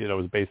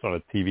based on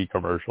a TV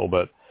commercial,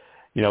 but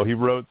he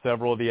wrote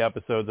several of the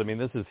episodes. I mean,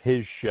 this is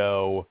his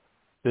show.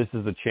 This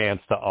is a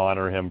chance to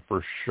honor him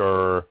for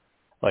sure.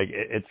 Like,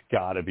 it's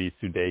got to be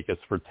Sudeikis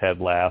for Ted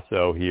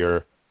Lasso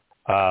here.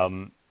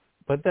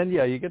 But then,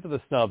 you get to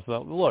the snubs.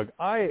 Now, look,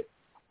 I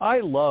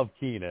love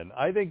Kenan.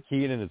 I think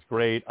Kenan is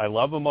great. I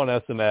love him on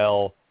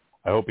SNL.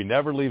 I hope he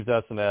never leaves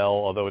SNL,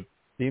 although it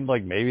seemed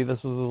like maybe this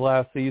was his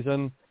last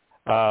season.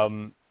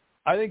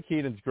 I think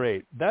Kenan's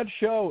great. That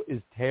show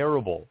is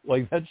terrible.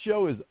 Like, that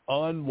show is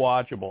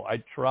unwatchable.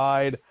 I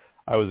tried.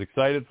 I was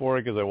excited for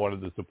it because I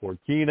wanted to support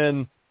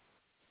Kenan.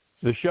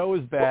 The show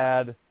is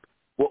bad.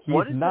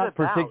 What is not it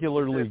about?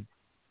 particularly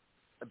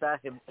about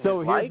him.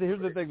 So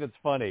here's the thing that's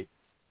funny.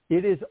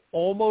 It is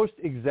almost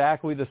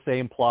exactly the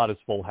same plot as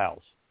Full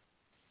House.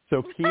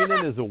 So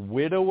Kenan is a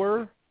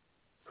widower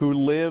who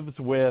lives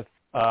with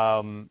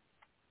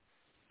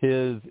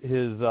his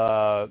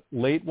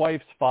late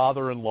wife's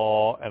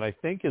father-in-law and I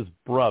think his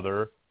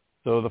brother.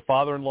 So the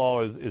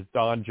father-in-law is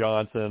Don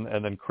Johnson,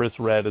 and then Chris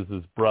Redd is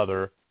his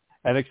brother.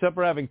 And except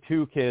for having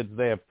 2 kids,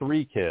 they have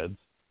 3 kids.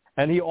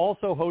 And he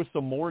also hosts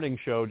a morning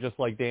show just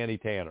like Danny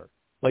Tanner.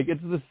 Like,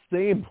 it's the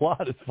same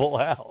plot as Full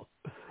House.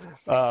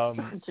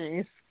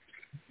 Jeez.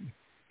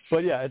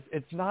 But yeah,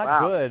 it's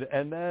not good.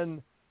 And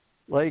then,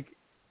 like,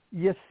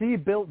 you see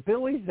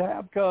Billy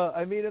Zabka.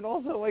 I mean, and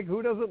also, like,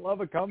 who doesn't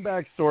love a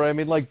comeback story? I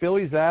mean, like,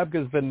 Billy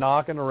Zabka's been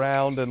knocking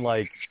around in,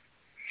 like,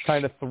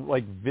 kind of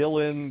like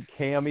villain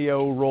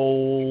cameo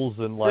roles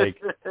and,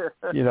 like,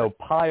 you know,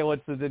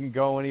 pilots that didn't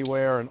go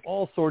anywhere and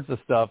all sorts of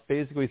stuff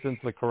basically since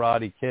the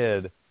Karate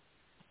Kid.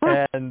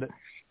 And,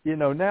 you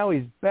know, now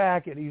he's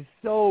back and he's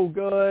so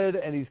good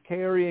and he's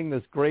carrying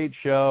this great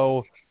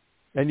show.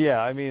 And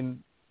yeah, I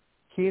mean,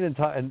 Keenan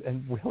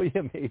and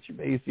William H.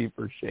 Macy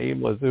for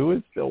Shameless. Who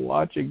is still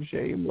watching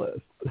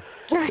Shameless?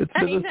 It's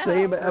been the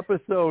same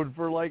episode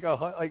for like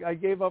I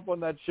gave up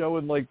on that show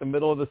in like the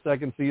middle of the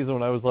second season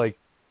when I was like,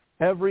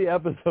 every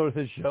episode of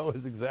the show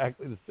is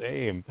exactly the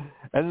same,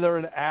 and they're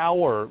an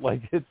hour.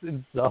 Like, it's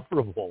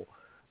insufferable.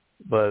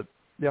 But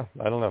yeah,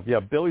 I don't know. Yeah,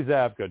 Billy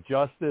Zabka.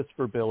 Justice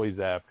for Billy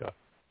Zabka.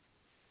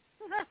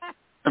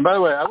 And by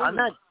the way, I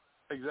wasn't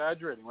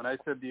exaggerating when I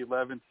said the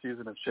 11th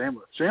season of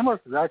Shameless. Shameless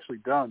has actually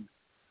done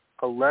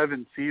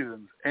 11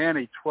 seasons and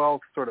a 12th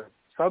sort of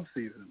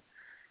sub-season.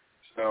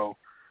 So,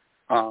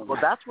 well,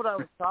 that's what I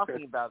was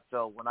talking about,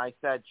 Phil, when I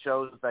said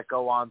shows that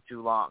go on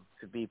too long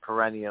to be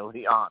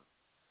perennially on.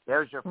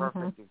 There's your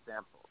perfect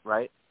example,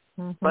 right?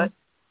 Mm-hmm. But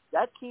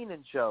that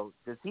Keenan show,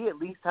 does he at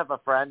least have a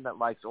friend that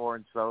likes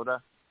orange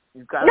soda?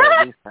 You've got to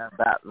at least have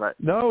that, right?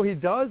 No, he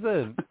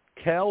doesn't.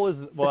 Kel is,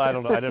 well, I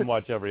don't know. I didn't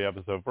watch every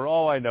episode. For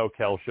all I know,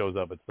 Kel shows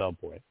up at some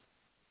point.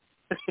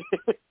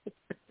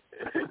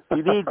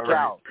 You need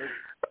Kel.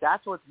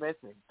 That's what's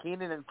missing.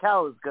 Keenan and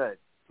Kel is good,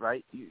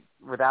 right?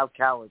 Without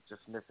Kel, it's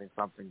just missing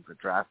something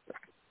drastic.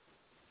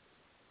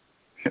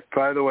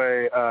 By the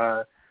way,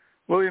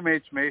 William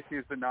H. Macy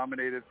has been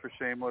nominated for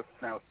Shameless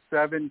now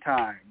 7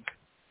 times.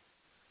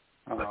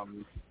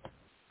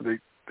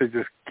 They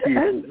just keep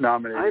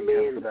nominating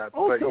him for that.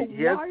 Also, but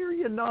why are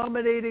you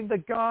nominating the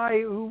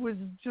guy who was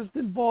just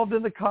involved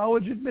in the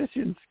college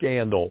admissions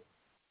scandal?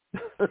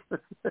 Well,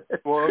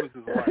 it was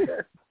his wife.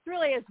 It's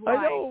really his wife.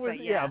 I know it was,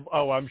 but yeah.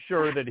 Oh, I'm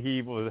sure that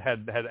he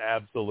had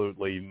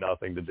absolutely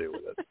nothing to do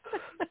with it.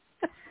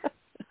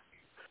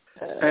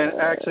 And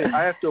actually,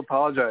 I have to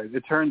apologize.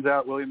 It turns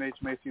out William H.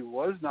 Macy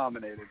was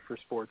nominated for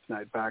Sports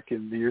Night back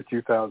in the year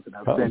 2000,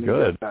 Outstanding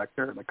Guest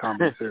Actor in a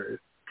comedy series.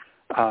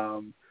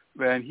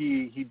 And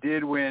he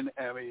did win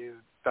Emmys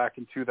back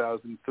in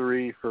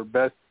 2003 for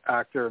Best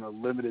Actor in a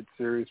Limited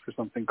Series for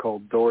something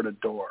called Door to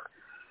Door.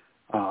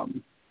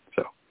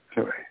 So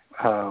anyway,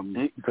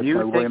 that's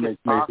my William H.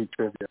 Macy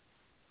trivia.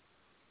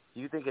 Do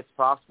you think it's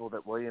possible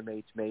that William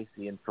H.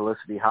 Macy and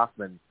Felicity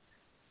Huffman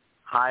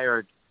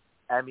hired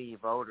Emmy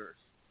voters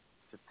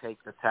to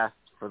take the test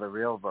for the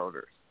real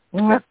voters?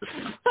 What?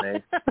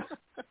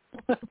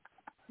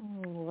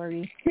 Oh,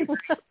 Lordy.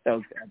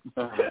 Okay.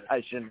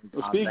 I shouldn't.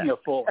 Well, speaking of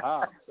Full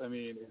House, I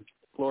mean,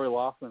 Lori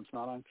Loughlin's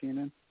not on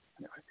Keenan.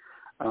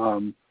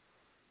 Anyway,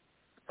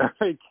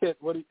 hey, Kit,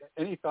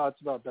 any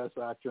thoughts about Best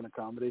Actor in a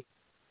Comedy?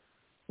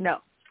 No,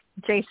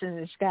 Jason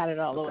has got it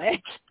all the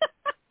way.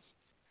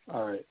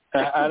 All right,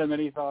 Adam,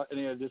 any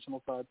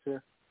additional thoughts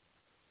here?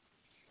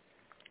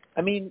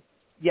 I mean,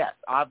 yes,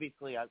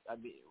 obviously, I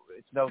mean,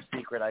 it's no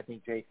secret. I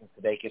think Jason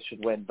Sudeikis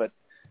should win, but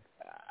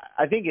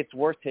I think it's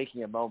worth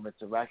taking a moment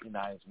to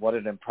recognize what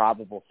an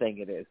improbable thing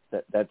it is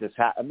that this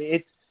happened. I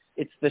mean,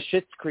 it's the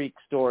Schitt's Creek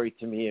story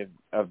to me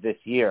of this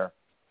year,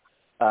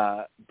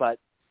 but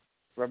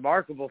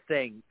remarkable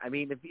thing. I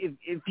mean,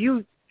 if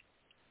you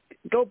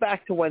go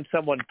back to when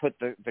someone put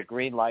the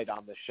green light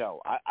on the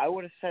show, I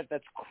would have said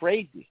that's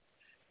crazy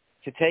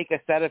to take a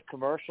set of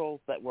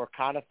commercials that were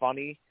kind of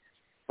funny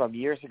from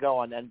years ago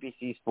on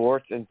NBC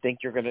Sports and think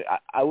you're going to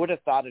 – I would have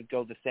thought it'd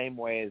go the same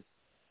way as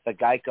the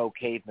Geico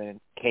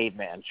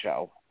caveman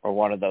show or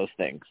one of those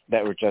things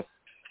that were just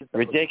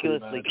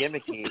ridiculously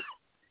gimmicky.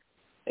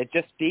 It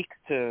just speaks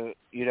to,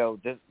 you know,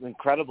 this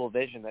incredible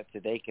vision that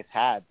Sudeikis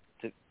had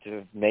to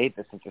have made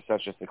this into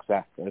such a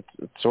success. It's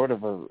sort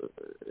of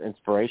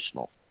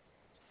inspirational.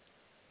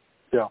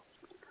 Yeah.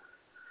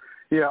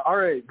 Yeah, all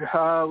right.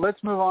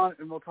 Let's move on,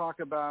 and we'll talk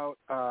about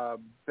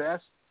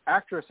Best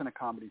Actress in a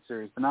Comedy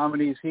Series. The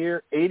nominees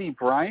here, Aidy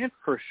Bryant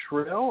for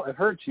Shrill. I've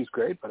heard she's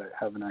great, but I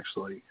haven't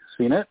actually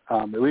seen it.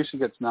 At least she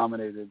gets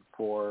nominated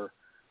for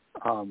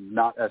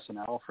not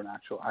SNL, for an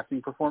actual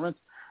acting performance.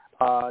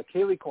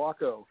 Kaylee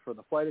Cuoco for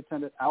The Flight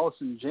Attendant.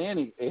 Allison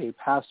Janney, a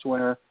past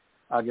winner,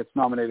 gets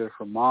nominated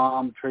for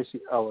Mom. Tracy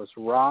Ellis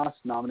Ross,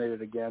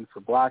 nominated again for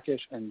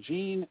Blackish. And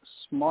Jean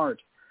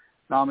Smart,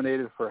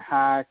 nominated for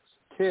Hacks.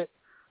 Kit,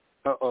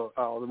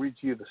 I'll read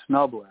to you the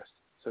snub list.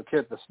 So,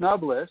 Kit, the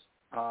snub list,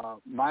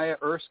 Maya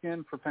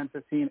Erskine for Pen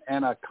 15,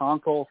 Anna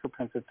Conkle for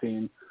Pen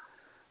 15,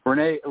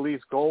 Renee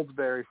Elise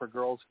Goldsberry for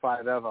Girls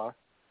 5 Eva.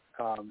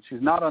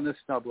 She's not on this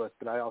snub list,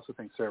 but I also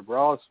think Sarah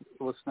Bareilles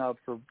was snubbed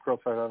for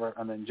Girls 5 Eva,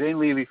 and then Jane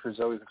Levy for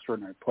Zoe's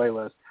Extraordinary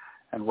Playlist,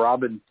 and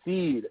Robin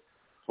Thede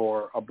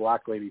for A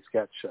Black Lady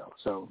Sketch Show.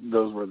 So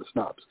those were the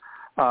snubs.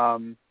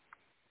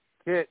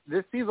 Kit,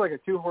 this seems like a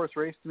two-horse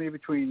race to me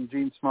between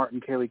Jean Smart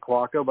and Kaylee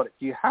Cuoco, but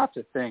you have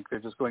to think they're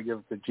just going to give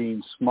it to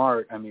Jean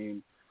Smart. I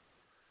mean,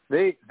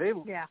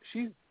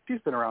 she's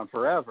been around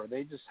forever.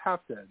 They just have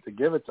to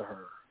give it to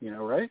her,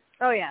 right?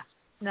 Oh yeah,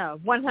 no,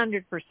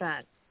 100%.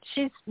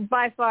 She's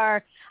by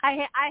far.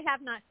 I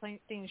have not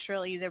seen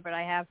Shirley either, but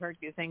I have heard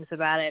good things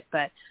about it.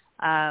 But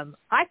I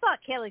thought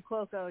Kaylee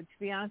Cuoco, to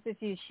be honest with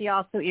you, she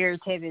also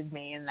irritated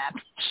me in that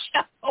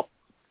show.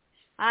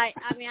 I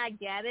mean, I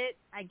get it.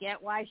 I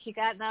get why she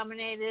got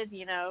nominated,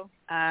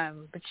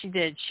 but she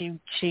did.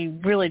 She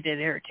really did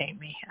irritate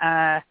me.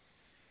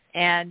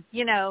 And,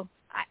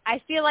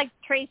 I feel like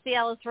Tracy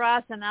Ellis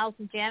Ross and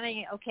Allison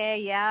Janney, okay,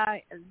 yeah,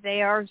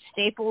 they are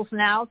staples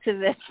now to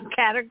this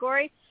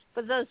category.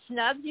 But those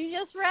snubs you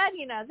just read,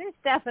 there's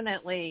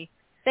definitely,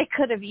 they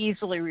could have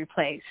easily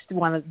replaced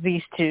one of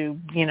these two,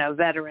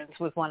 veterans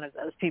with one of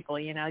those people,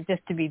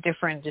 just to be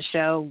different, to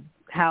show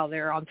how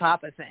they're on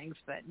top of things.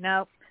 But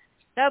nope,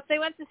 they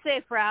went the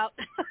safe route.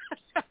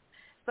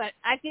 But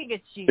I think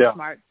it's Jean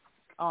Smart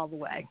all the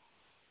way.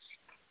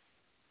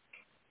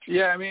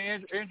 Yeah, I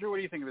mean, Andrew, what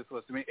do you think of this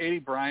list? I mean,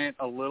 Aidy Bryant,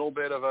 a little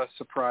bit of a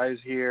surprise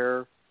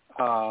here,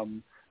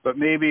 but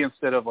maybe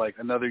instead of like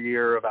another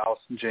year of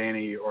Allison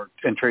Janney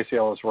and Tracy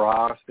Ellis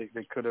Ross, they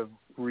could have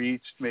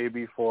reached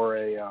maybe for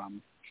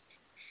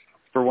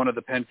for one of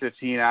the Pen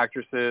 15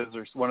 actresses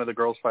or one of the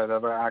Girls 5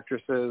 Eva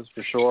actresses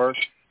for sure.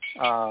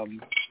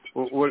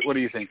 What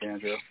do you think,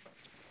 Andrew?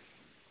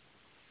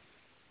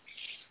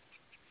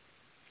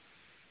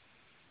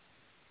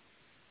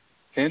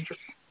 Andrew?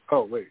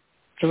 Oh, wait.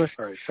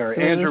 Sorry.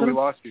 Andrew, we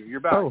lost you. You're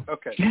back. Oh.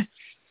 Okay.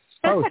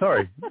 Oh,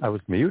 sorry. I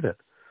was muted.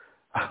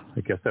 I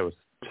guess I was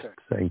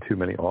saying too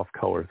many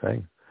off-color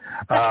things.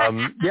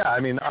 Yeah, I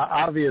mean,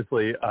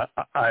 obviously,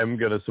 I'm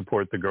going to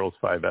support the Girls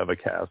 5 Eva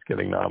cast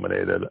getting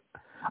nominated.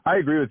 I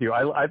agree with you.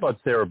 I thought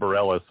Sarah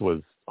Bareilles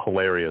was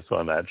hilarious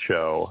on that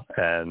show,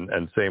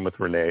 and same with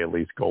Renee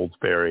Elise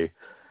Goldsberry.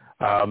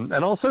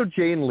 And also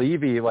Jane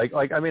Levy.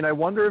 I mean, I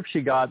wonder if she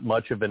got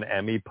much of an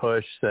Emmy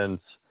push since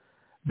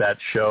that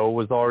show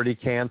was already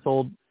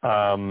canceled.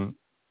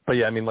 But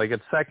yeah, I mean,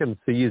 its second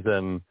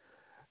season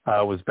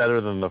was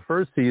better than the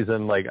first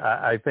season.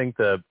 I think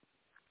that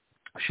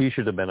she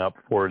should have been up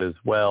for it as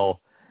well.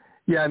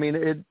 Yeah, I mean,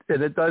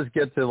 it does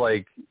get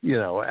to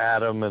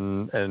Adam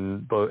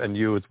and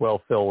you as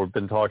well, Phil. We've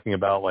been talking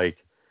about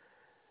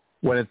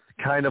when it's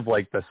kind of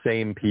the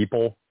same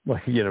people,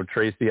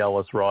 Tracy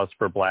Ellis Ross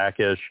for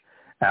Blackish,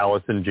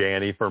 Allison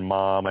Janney for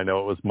Mom. I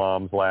know it was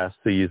Mom's last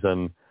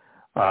season.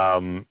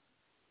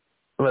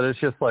 But it's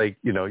just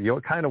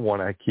you kind of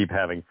want to keep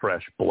having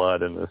fresh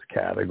blood in this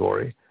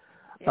category.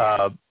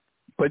 Yeah.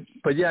 But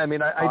yeah, I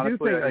mean, I do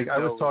think I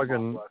was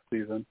talking last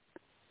season.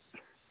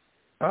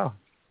 Oh,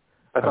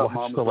 I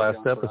watched the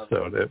last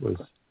episode. It was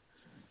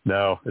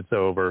it's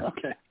over.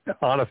 Okay.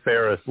 Anna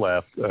Faris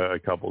left a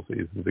couple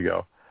seasons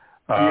ago.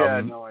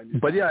 I knew.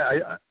 But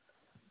yeah,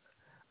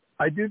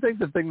 I do think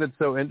the thing that's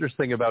so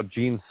interesting about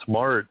Jean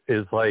Smart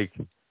is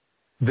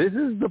this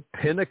is the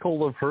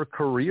pinnacle of her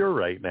career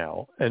right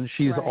now, and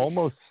she's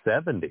almost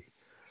 70.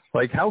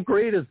 How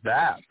great is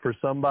that for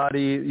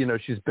somebody,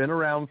 she's been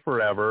around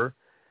forever.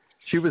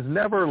 She was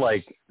never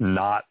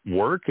not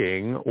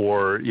working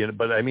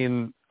but I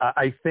mean,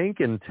 I think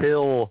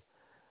until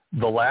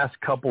the last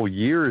couple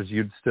years,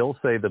 you'd still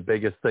say the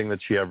biggest thing that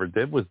she ever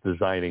did was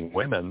designing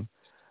women.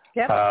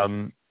 Yep.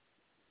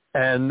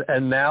 And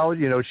now,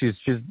 she's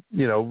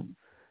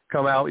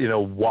come out,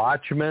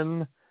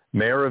 Watchmen,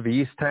 Mare of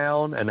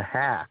Easttown, and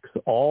Hacks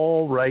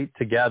all right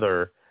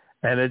together.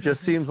 And it just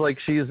seems like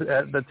she's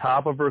at the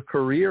top of her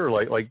career,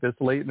 like this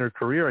late in her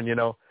career. And,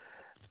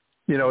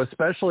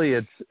 especially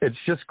it's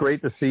just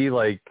great to see,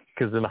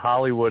 because in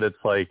Hollywood, it's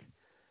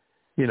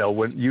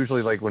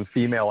when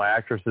female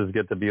actresses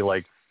get to be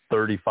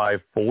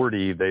 35,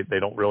 40, they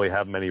don't really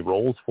have many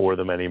roles for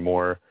them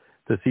anymore.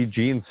 To see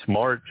Jean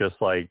Smart just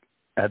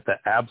at the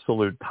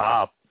absolute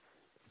top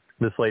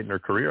this late in her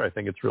career, I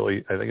think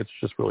it's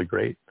just really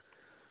great.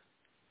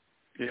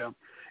 Yeah.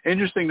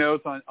 Interesting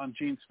notes on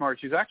Jean Smart.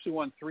 She's actually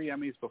won 3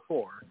 Emmys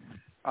before.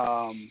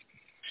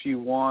 She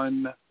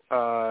won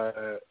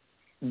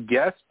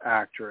Best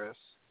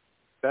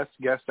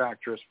Guest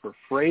Actress for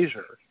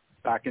Frasier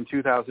back in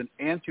 2000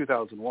 and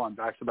 2001,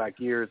 back-to-back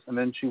years. And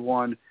then she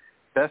won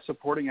Best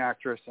Supporting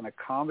Actress in a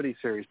Comedy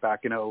Series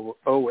back in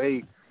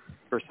 2008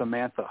 for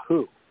Samantha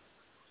Who.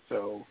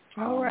 So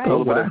a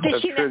little bit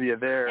of trivia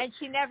there. And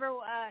she never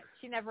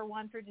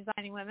won for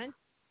Designing Women?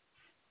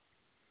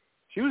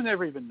 She was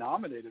never even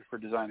nominated for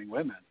Designing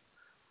Women.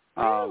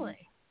 Really?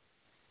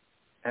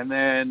 And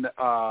then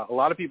a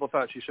lot of people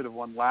thought she should have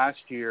won last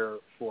year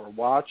for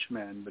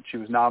Watchmen, but she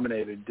was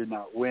nominated, did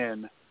not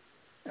win.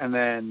 And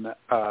then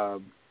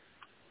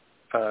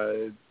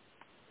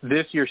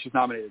this year she's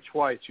nominated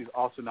twice. She's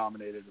also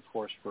nominated, of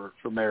course, for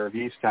Mare of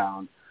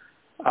Easttown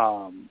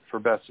for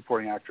Best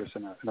Supporting Actress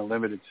in a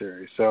limited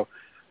series. So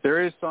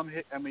there is some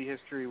Emmy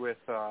history with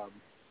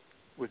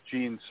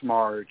Jean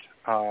Smart.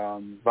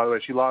 By the way,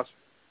 she lost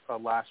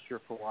last year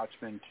for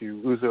Watchmen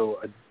to Uzo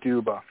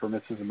Aduba for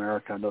Mrs.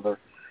 America, another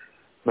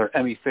their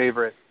Emmy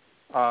favorite.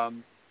 As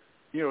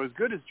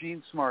good as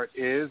Jean Smart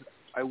is,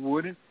 I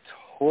wouldn't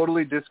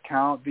totally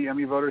discount the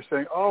Emmy voters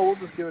saying, "Oh, we'll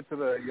just give it to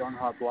the young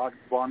hot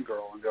blonde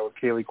girl and go with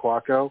Kaylee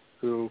Cuoco,"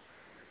 who,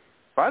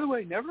 by the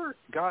way, never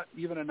got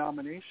even a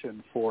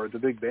nomination for The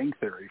Big Bang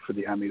Theory for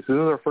the Emmys. This is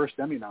her first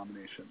Emmy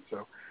nomination,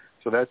 so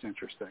that's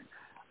interesting.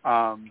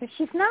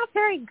 She's not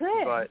very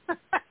good. But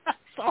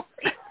sorry.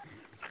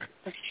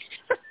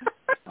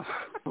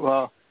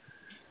 Well,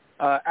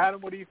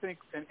 Adam, what do you think?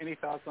 Any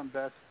thoughts on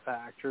Best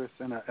Actress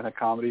in a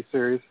comedy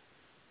series?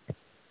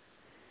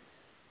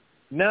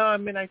 No, I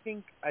mean, I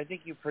think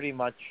you pretty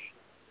much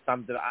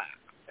summed it.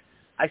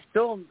 I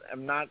still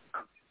am not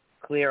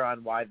clear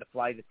on why The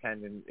Flight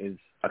Attendant is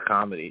a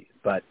comedy,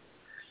 but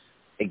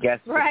I guess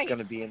it's going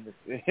to be in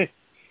this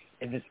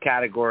in this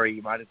category.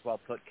 You might as well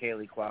put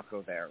Kaylee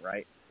Cuoco there,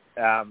 right?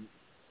 I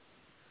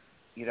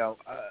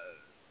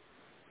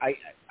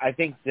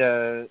think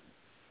the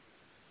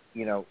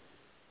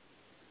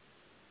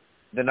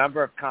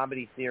number of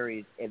comedy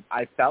series, and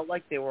I felt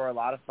like there were a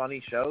lot of funny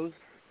shows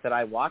that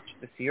I watched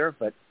this year,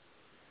 but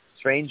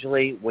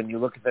strangely, when you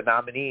look at the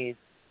nominees,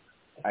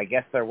 I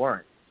guess there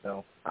weren't.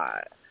 So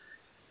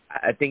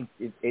I think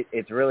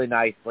it's really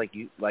nice, like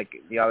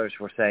the others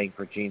were saying,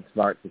 for Jean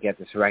Smart to get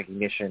this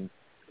recognition.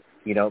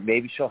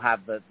 Maybe she'll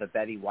have the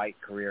Betty White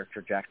career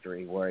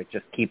trajectory where it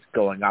just keeps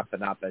going up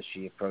and up as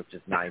she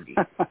approaches 90.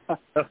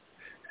 But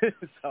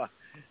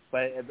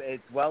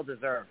it's well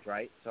deserved,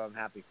 right? So I'm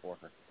happy for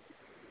her.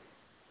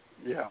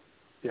 Yeah.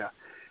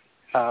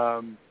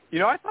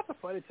 I thought The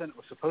Flight Attendant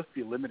was supposed to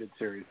be a limited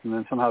series, and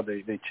then somehow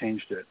they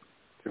changed it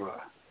to cause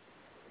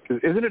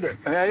isn't it?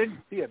 I didn't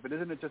see it, but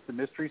isn't it just a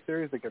mystery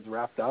series that gets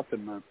wrapped up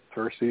in the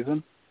first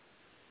season?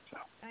 So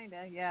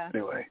kinda, yeah.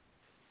 Anyway,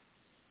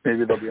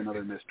 maybe there'll be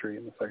another mystery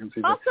in the second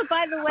season. Also,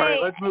 by the way,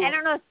 right, I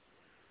don't know.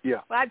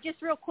 Yeah. Well,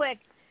 just real quick.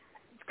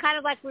 It's kind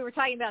of like we were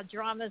talking about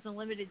dramas and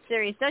limited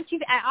series. Don't you?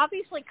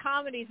 Obviously,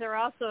 comedies are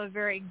also a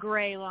very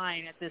gray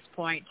line at this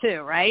point,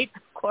 too, right?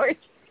 Of course.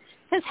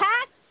 Because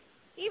Hacks,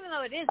 even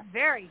though it is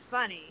very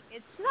funny,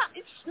 it's not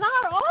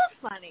all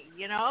funny,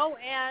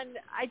 and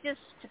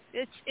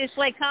it's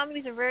like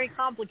comedies are very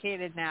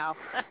complicated now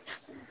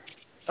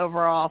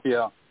overall.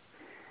 Yeah.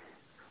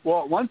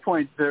 Well, at one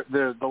point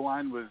the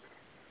line was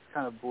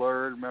kind of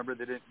blurred. Remember,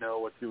 they didn't know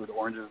what to do with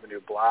Orange is the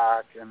New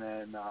Black, and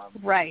then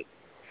right.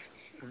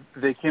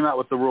 They came out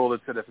with the rule that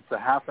said if it's a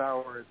half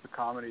hour, it's a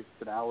comedy. If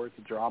it's an hour, it's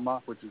a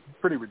drama, which is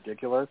pretty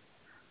ridiculous.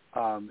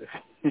 If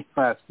you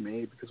ask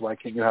me, because why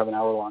can't you have an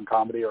hour-long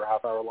comedy or a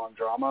half-hour-long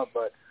drama?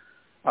 But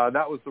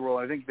that was the rule.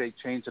 I think they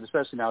changed it,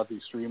 especially now that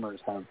these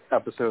streamers have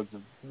episodes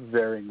of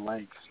varying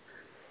lengths.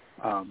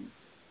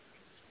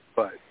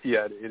 But,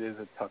 yeah, it is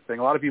a tough thing.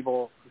 A lot of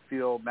people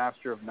feel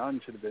Master of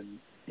None should have been,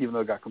 even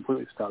though it got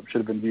completely stopped, should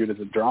have been viewed as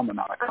a drama,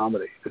 not a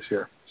comedy this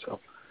year. So,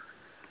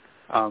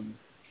 all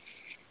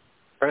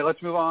right,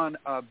 let's move on.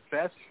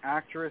 Best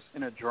Actress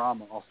in a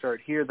Drama. I'll start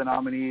here. The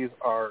nominees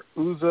are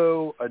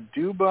Uzo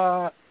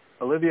Aduba,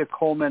 Olivia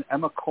Colman,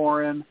 Emma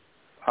Corrin,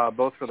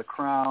 both for The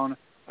Crown.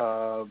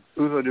 Uzo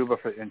Aduba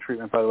in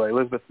Treatment, by the way.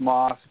 Elizabeth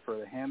Moss for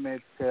The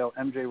Handmaid's Tale.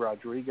 MJ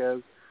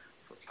Rodriguez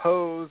for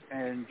Pose.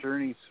 And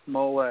Jurnee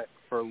Smollett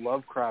for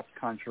Lovecraft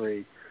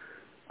Country.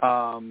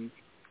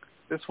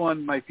 This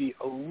one might be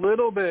a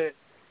little bit...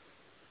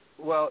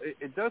 Well,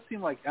 it does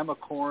seem like Emma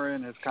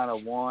Corrin has kind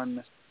of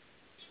won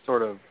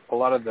sort of a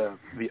lot of the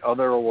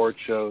other award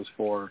shows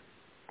for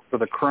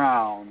The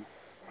Crown,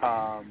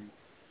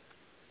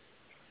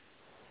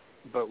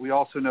 but we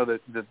also know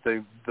that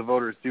the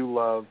voters do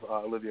love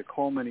Olivia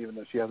Colman, even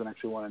though she hasn't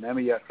actually won an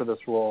Emmy yet for this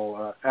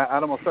role.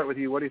 Adam, I'll start with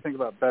you. What do you think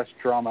about Best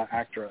Drama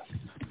Actress?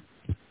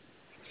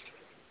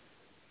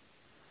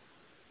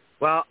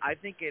 Well, I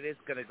think it is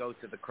going to go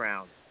to The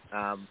Crown,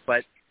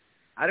 but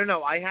I don't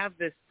know. I have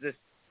this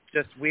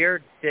just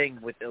weird thing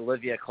with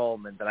Olivia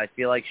Colman that I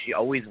feel like she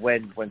always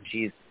wins when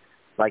she's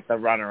like the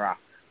runner-up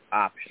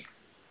option.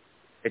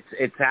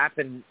 It's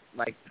happened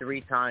like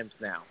 3 times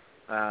now,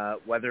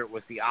 whether it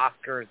was the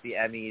Oscars, the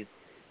Emmys,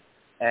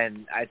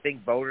 and I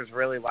think voters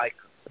really like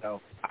her.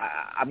 So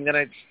I'm going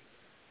to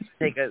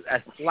take a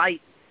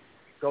slight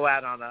go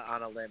out on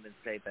a limb and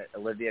say that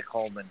Olivia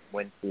Colman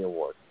wins the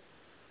award.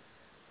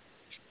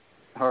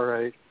 All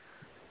right.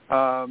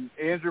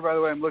 Andrew, by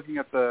the way, I'm looking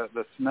at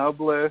the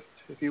snub list,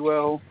 if you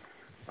will.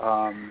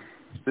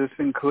 This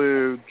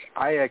includes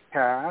Aya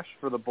Cash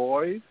for The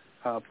Boys,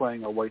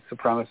 playing a white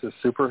supremacist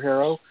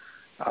superhero.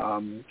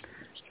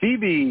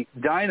 Phoebe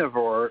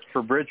Dynevor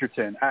for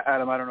Bridgerton.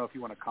 Adam, I don't know if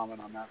you want to comment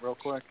on that real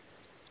quick.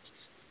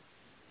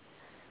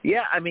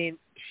 Yeah, I mean,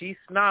 she's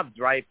snubbed,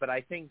 right? But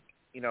I think,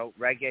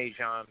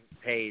 Regé-Jean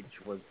Page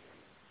was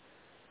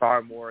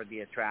far more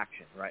the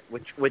attraction, right?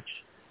 Which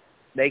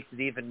makes it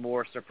even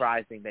more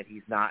surprising that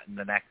he's not in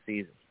the next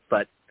season.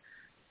 But,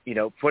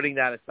 putting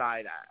that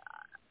aside,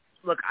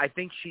 look, I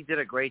think she did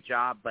a great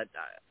job, but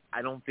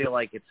I don't feel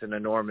like it's an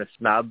enormous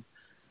snub.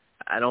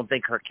 I don't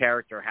think her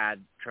character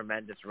had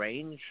tremendous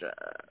range.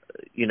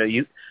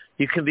 You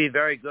can be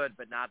very good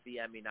but not be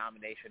Emmy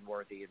nomination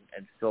worthy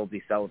and still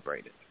be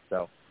celebrated.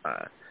 So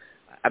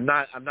I'm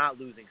not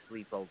losing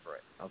sleep over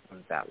it. I'll put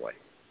it that way.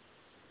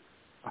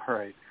 All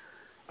right.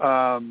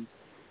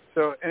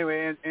 So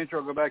anyway, Andrew,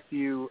 I'll go back to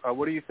you.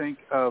 What do you think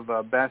of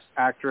Best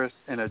Actress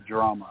in a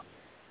Drama?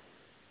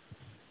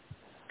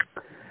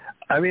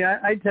 I mean,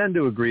 I tend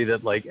to agree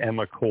that, like,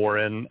 Emma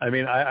Corrin. I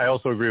mean, I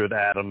also agree with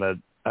Adam that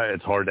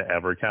it's hard to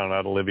ever count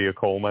out Olivia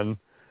Colman.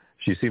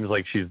 She seems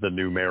like she's the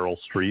new Meryl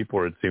Streep,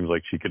 where it seems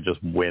like she could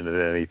just win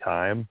at any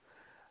time.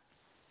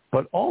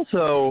 But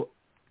also,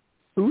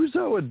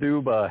 Uzo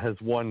Aduba has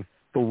won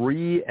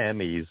 3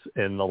 Emmys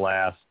in the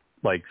last,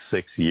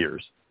 6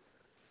 years.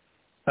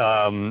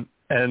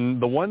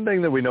 And the one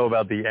thing that we know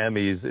about the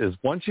Emmys is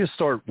once you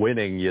start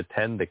winning, you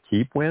tend to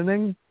keep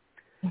winning.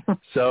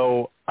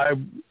 So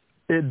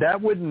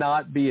that would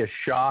not be a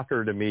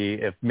shocker to me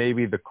if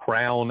maybe the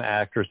Crown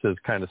actresses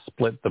kind of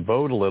split the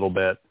vote a little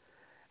bit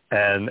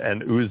and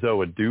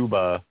Uzo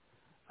Aduba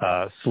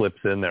slips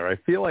in there. I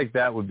feel like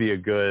that would be a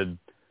good,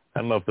 I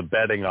don't know if the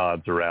betting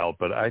odds are out,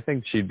 but I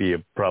think she'd be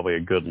probably a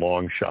good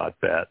long shot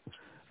bet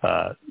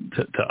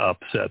to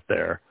upset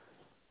there.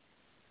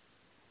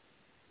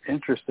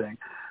 Interesting.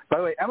 By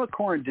the way, Emma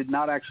Corrin did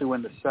not actually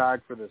win the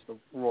SAG for this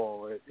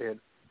role. It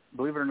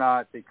believe it or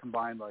not, they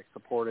combined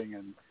supporting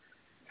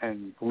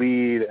and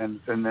lead, and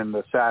then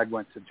the SAG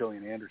went to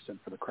Gillian Anderson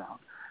for The Crown.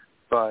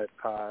 But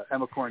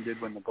Emma Corrin did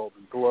win the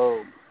Golden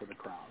Globe for The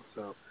Crown.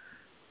 So,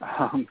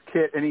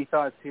 Kit, any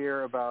thoughts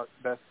here about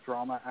Best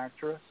Drama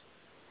Actress?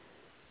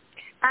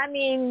 I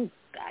mean,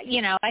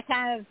 I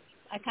kind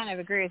of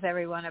agree with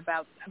everyone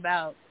about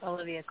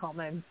Olivia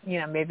Colman,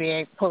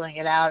 maybe pulling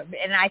it out.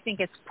 And I think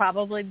it's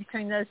probably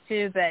between those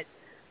two. But,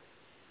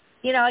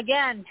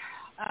 again,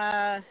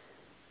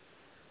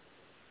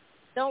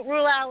 don't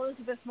rule out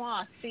Elizabeth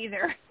Moss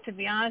either, to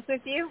be honest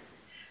with you.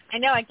 I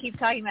know I keep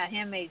talking about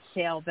Handmaid's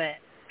Tale, but,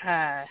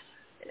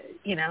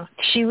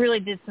 she really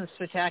did some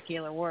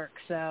spectacular work.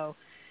 So,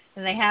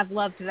 and they have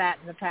loved that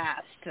in the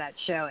past, that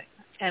showing.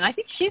 And I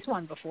think she's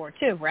won before,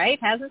 too, right?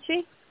 Hasn't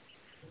she?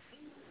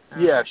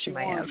 Yeah, she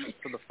won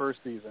for the first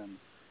season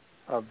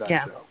of that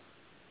show.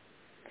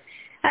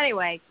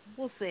 Anyway,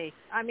 we'll see.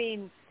 I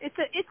mean, it's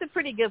a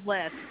pretty good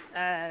list,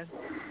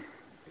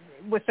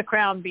 with The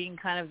Crown being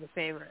kind of the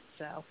favorite.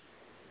 So,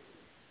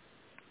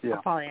 yeah,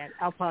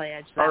 I'll probably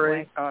edge that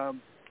way. All right,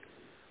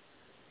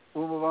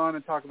 we'll move on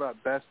and talk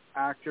about Best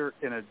Actor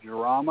in a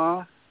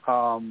Drama.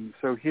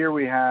 So here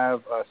we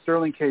have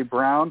Sterling K.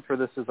 Brown for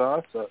This Is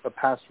Us, a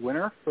past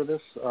winner for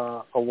this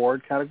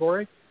award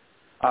category.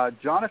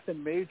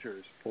 Jonathan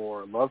Majors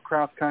for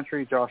Lovecraft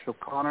Country, Josh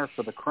O'Connor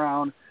for The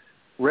Crown,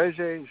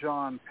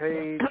 Regé-Jean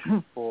Page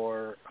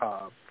for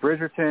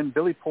Bridgerton,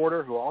 Billy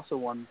Porter, who also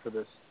won for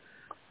this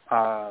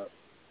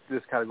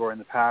category in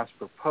the past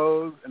for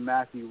Pose, and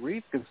Matthew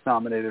Rhys gets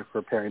nominated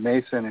for Perry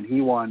Mason, and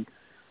he won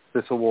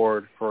this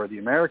award for The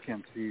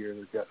Americans a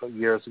few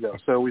years ago.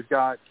 So we've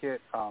got,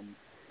 Kit,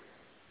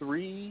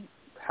 3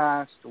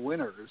 past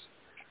winners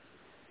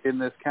in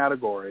this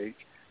category.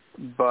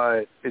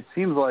 But it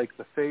seems like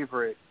the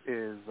favorite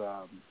is,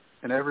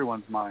 in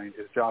everyone's mind,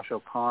 is Josh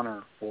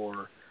O'Connor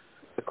for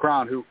The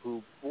Crown,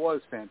 who was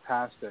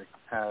fantastic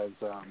as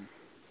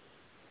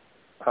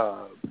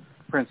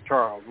Prince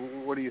Charles.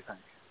 What do you think?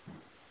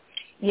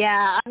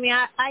 Yeah, I mean,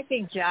 I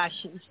think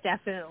Josh is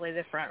definitely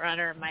the front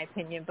runner in my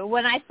opinion. But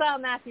when I saw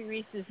Matthew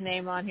Rhys's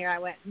name on here, I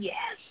went, yes,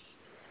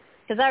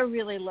 because I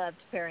really loved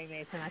Perry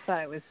Mason. I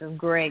thought it was a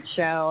great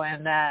show,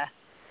 and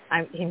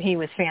he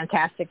was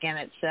fantastic in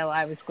it, so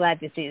I was glad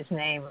to see his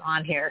name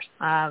on here.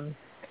 And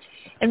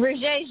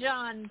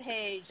Regé-Jean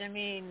Page, I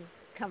mean,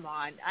 come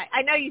on.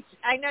 I know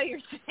you're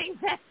saying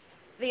that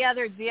the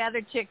other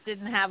chick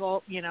didn't have a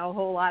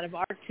whole lot of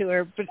arc to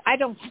her, but I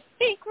don't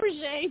think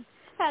Regé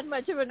had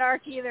much of an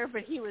arc either.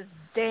 But he was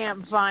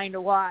damn fine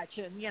to watch,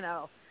 and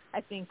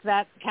I think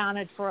that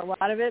counted for a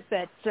lot of it.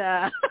 But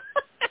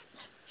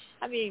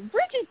I mean,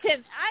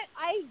 Bridgerton,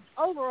 I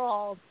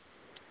overall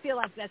feel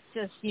like that's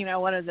just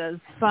one of those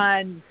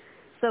fun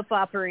soap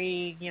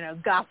opera-y,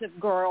 gossip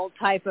girl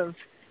type of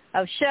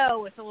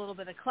show with a little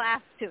bit of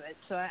class to it.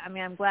 So I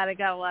mean, I'm glad it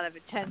got a lot of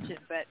attention,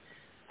 but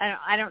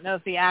I don't know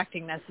if the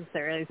acting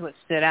necessarily is what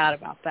stood out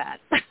about that.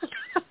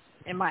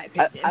 In my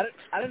opinion,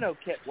 I don't know,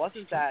 Kit.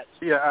 Wasn't that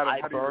Adam,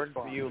 I burned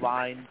for you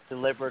line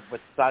delivered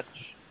with such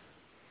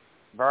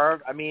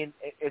verve? I mean,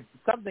 it's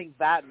something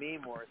that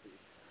meme-worthy.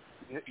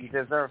 You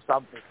deserve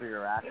something for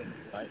your acting,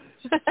 right?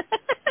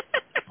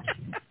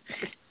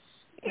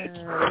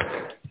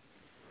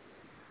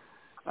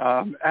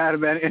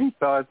 Adam, any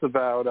thoughts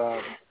about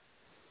a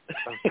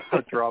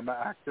drama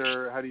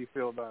actor? How do you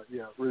feel about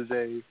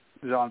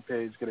Regé-Jean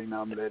Page getting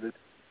nominated?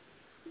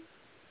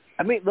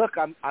 I mean, look,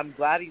 I'm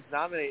glad he's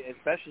nominated,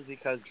 especially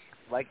because,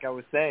 like I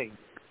was saying,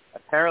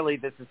 apparently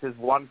this is his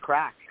one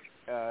crack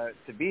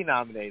to be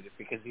nominated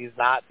because he's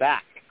not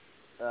back.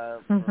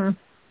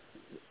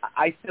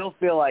 I still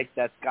feel like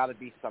that's got to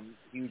be some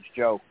huge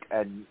joke,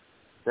 and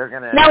they're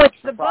gonna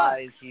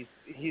surprise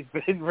he's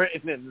been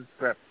written in the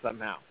script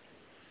somehow.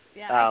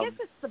 Yeah, I guess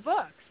it's the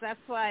books. That's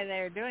why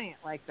they're doing it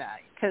like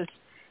that. Because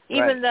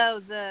even though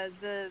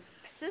the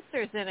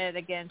sister's in it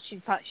again,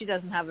 she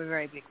doesn't have a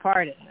very big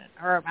part in it,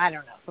 or I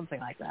don't know, something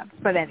like that.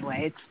 But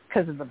anyway, it's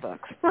because of the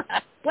books.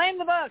 Blame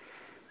the books.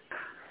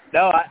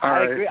 No,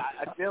 I agree.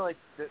 I feel like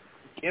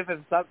give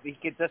him something, he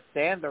could just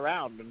stand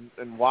around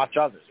and watch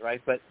others,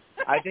 right? But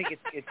I think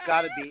it's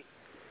got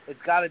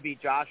to be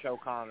Josh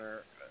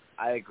O'Connor.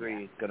 I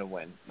agree, he's going to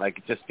win. Like,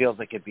 it just feels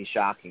like it'd be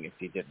shocking if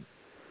he didn't.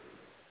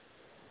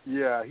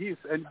 Yeah,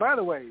 and by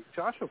the way,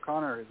 Josh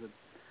O'Connor is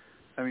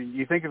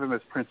you think of him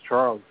as Prince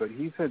Charles, but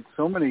he's had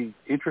so many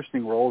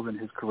interesting roles in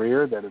his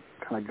career that it's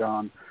kind of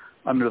gone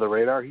under the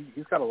radar.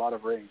 He's got a lot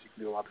of range. He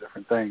can do a lot of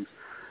different things.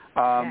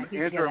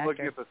 Andrew, I'm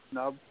looking at the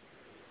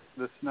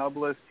snub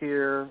list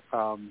here.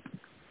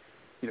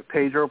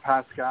 Pedro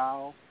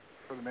Pascal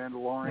for The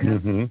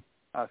Mandalorian.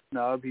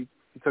 Snub. He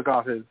took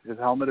off his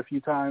helmet a few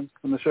times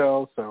in the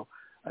show, so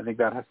I think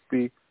that has to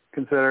be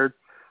considered.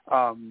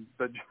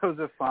 But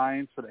Joseph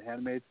Fiennes for The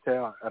Handmaid's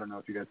Tale, I don't know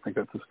if you guys think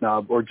that's a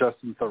snub, or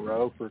Justin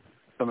Theroux for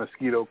The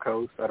Mosquito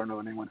Coast. I don't know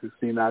anyone who's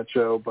seen that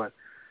show, but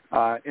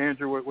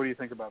Andrew, what do you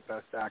think about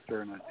Best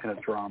Actor in a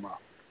drama?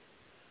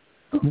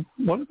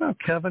 What about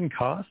Kevin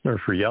Costner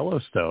for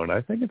Yellowstone?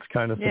 I think it's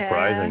kind of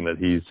surprising that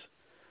he's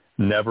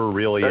never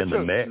really in the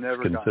mix,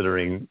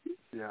 considering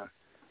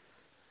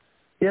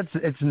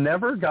it's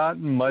never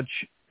gotten much.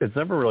 It's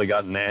never really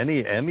gotten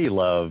any Emmy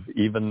love,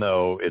 even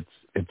though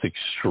it's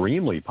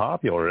extremely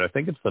popular. I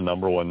think it's the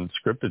number one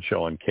scripted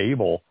show on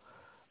cable.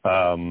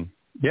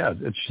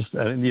 It's just,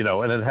 and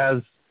it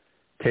has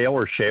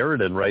Taylor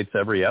Sheridan writes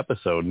every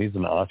episode, and he's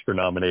an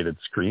Oscar-nominated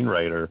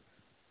screenwriter,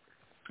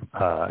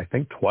 I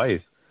think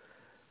twice.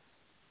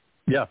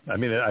 Yeah,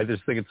 I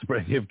just think it's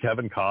surprising. You have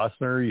Kevin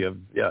Costner.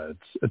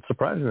 It's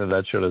surprising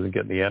that show doesn't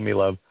get any Emmy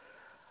love.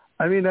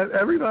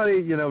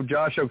 Everybody,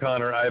 Josh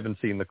O'Connor, I haven't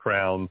seen The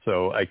Crown,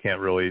 so I can't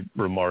really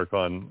remark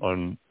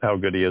on how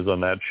good he is on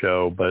that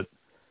show. But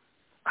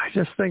I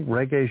just think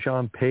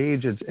Regé-Jean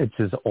Page, it's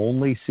his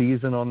only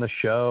season on the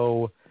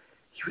show.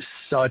 He was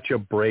such a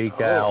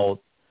breakout.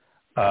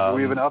 Do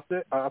we have an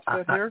upset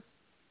here?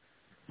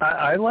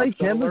 I like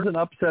him as an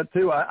upset,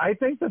 too. I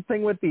think the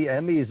thing with the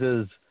Emmys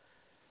is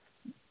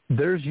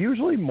there's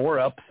usually more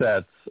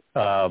upsets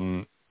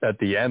at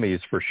the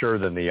Emmys, for sure,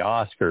 than the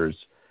Oscars.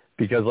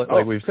 Because,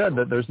 like we've said,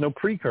 that there's no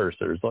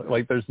precursors.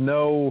 Like there's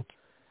nothing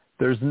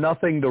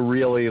to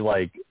really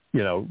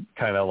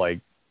kind of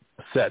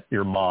set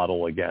your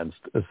model against,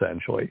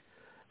 essentially.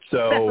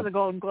 So except for the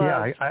Golden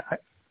Globes.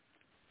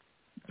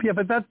 Yeah,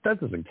 but that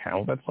doesn't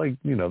count. That's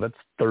that's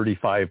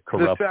 35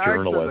 corrupt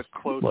journalists.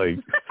 Right?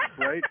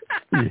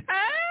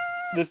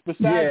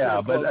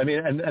 But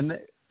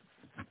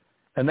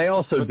and they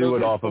also but do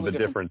it off of a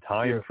different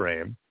time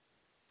frame.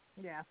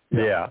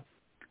 Yeah.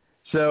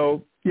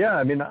 So,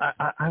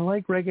 I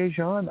like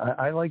Regé-Jean.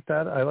 I like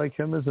that. I like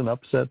him as an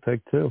upset pick,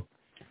 too.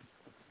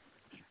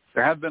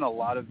 There have been a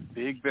lot of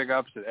big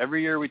upsets.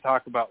 Every year we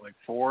talk about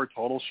 4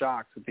 total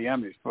shocks at the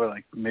Emmys, or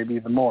maybe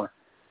even more.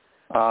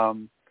 All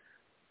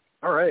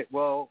right.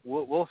 Well,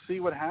 we'll see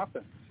what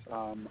happens.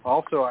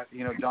 Also,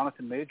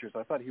 Jonathan Majors,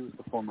 I thought he was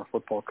the former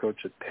football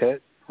coach at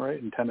Pitt, right,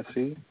 in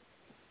Tennessee.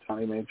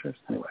 Johnny Majors.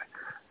 Anyway,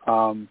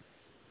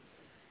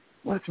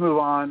 let's move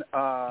on.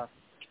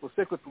 We'll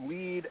stick with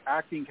lead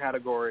acting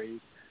categories.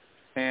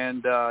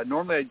 And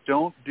normally I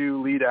don't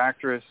do lead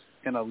actress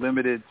in a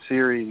limited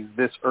series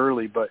this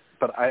early, but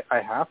I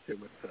have to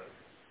with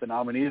the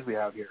nominees we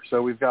have here.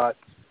 So we've got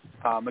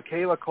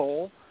Michaela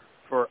Cole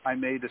for I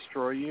May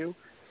Destroy You,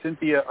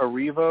 Cynthia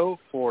Erivo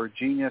for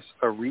Genius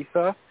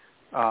Aretha,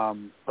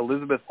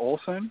 Elizabeth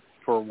Olsen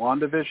for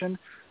WandaVision,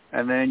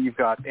 and then you've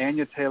got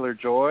Anya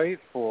Taylor-Joy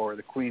for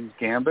The Queen's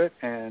Gambit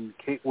and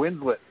Kate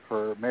Winslet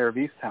for Mare of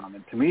Easttown.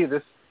 And to me,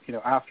 this,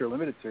 after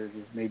limited series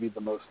is maybe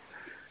the most,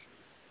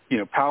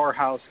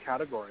 powerhouse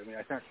category.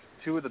 I think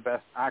 2 of the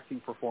best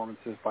acting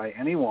performances by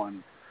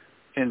anyone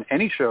in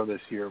any show this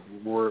year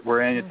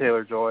were Anya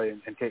Taylor-Joy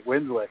and Kate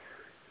Winslet.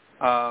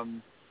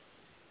 And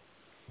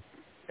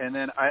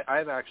then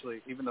I've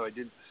actually, even though I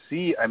didn't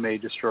see I May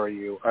Destroy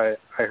You, I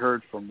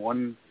heard from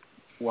one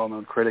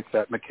well-known critic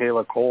that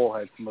Michaela Cole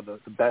had some of the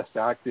best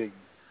acting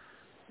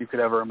you could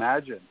ever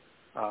imagine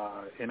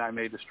in I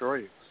May Destroy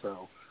You.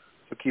 So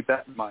keep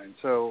that in mind.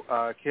 So,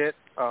 Kit,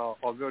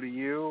 I'll go to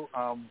you.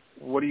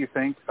 What do you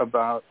think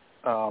about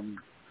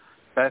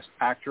Best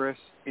Actress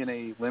in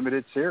a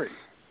limited series?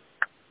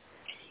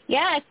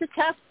 Yeah, it's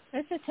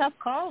a tough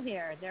call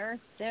here.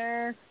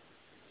 They're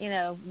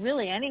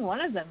really any one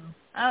of them,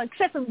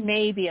 except for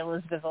maybe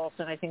Elizabeth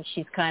Olsen. I think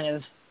she's kind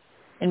of,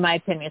 in my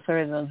opinion,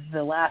 sort of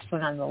the last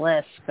one on the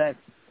list. But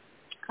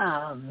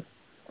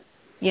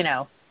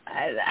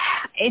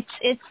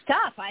it's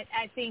tough.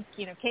 I think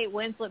Kate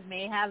Winslet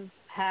may have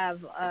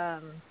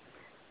a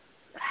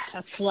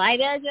slight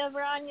edge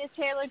over Anya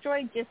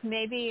Taylor-Joy, just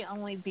maybe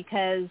only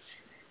because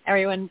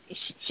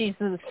she's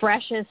the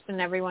freshest and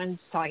everyone's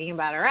talking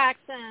about her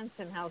accents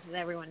and how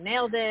everyone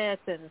nailed it,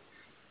 and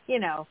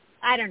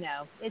I don't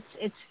know.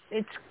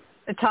 It's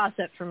a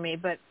toss-up for me,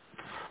 but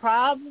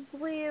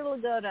probably it'll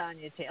go to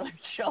Anya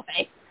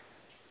Taylor-Joy.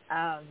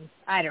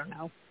 I don't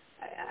know.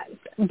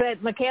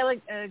 But Michaela,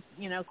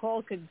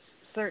 Cole could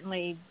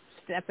certainly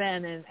step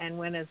in and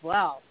win as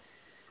well.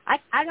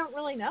 I don't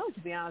really know, to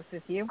be honest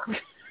with you.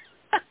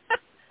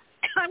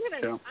 I'm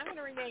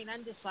gonna remain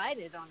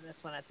undecided on this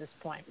one at this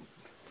point.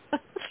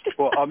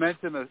 Well, I'll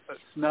mention a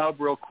snub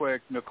real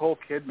quick. Nicole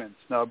Kidman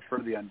snubbed for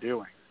The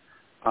Undoing,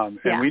 and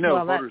we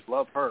know voters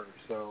love her.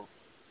 So,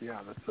 yeah,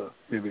 that's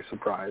maybe a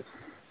surprise.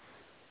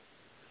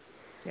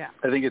 Yeah,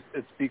 I think it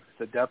speaks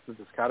to the depth of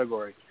this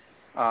category.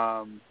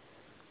 Adam,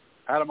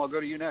 I'll go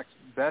to you next.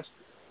 Best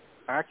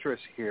actress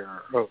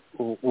here.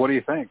 What do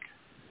you think?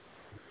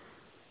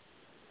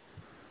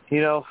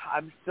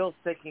 I'm still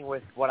sticking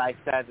with what I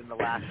said in the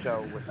last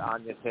show with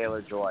Anya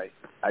Taylor-Joy.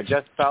 I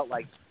just felt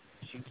like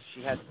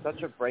she had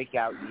such a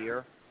breakout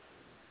year.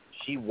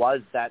 She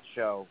was that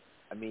show.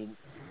 I mean,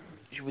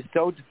 she was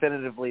so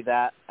definitively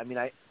that. I mean,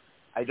 I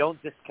don't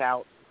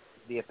discount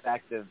the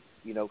effect of,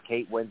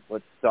 Kate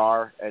Winslet's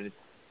star, and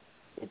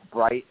it's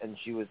bright, and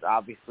she was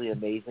obviously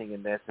amazing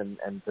in this and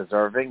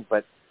deserving,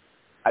 but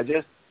I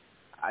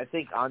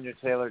think Anya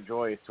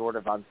Taylor-Joy is sort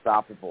of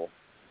unstoppable,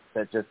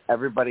 that just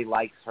everybody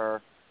likes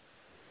her.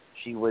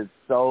 She was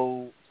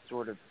so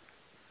sort of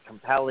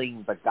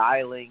compelling,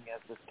 beguiling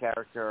as this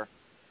character.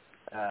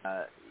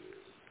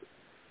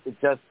 It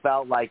just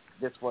felt like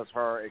this was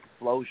her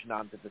explosion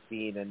onto the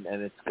scene, and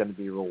it's going to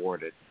be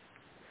rewarded.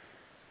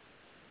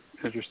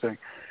 Interesting.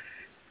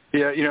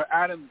 Yeah,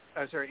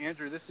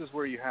 Andrew, this is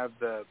where you have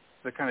the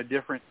kind of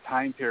different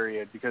time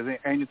period, because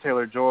Anya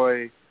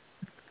Taylor-Joy,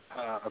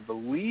 I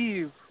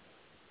believe,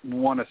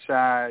 won a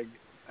SAG,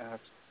 I have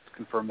to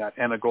confirm that,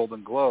 and a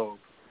Golden Globe,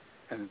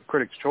 and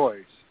Critics'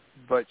 Choice,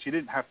 but she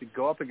didn't have to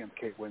go up against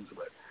Kate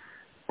Winslet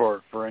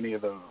for any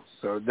of those.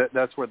 So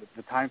that's where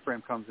the time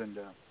frame comes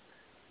into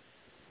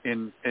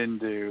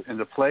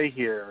play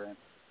here.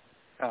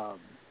 And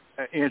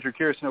Andrew,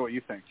 curious to know what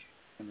you think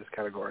in this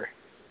category.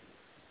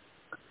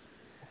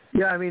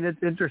 Yeah, I mean,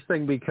 it's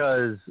interesting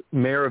because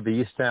Mare of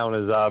Eastown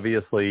is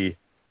obviously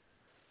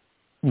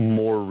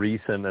more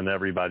recent in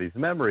everybody's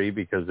memory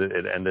because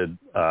it ended,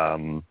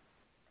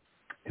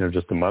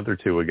 just a month or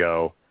two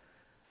ago.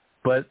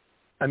 But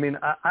I mean,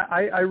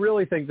 I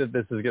really think that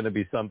this is going to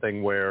be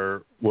something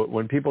where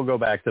when people go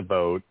back to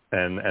vote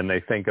and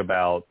they think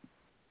about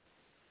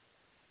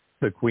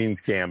the Queen's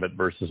Gambit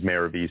versus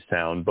Mare of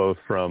Eastown, both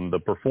from the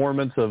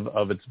performance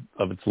of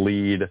its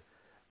lead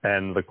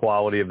and the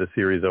quality of the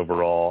series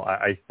overall,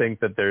 I think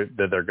that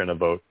they're going to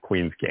vote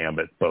Queen's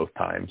Gambit both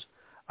times.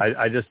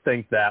 I just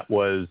think that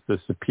was the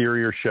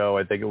superior show.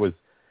 I think it was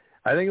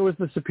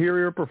the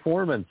superior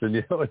performance,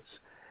 and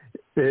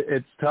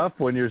it's tough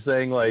when you're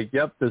saying like,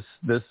 yep,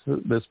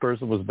 this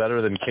person was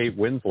better than Kate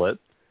Winslet,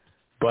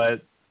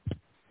 but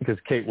because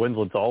Kate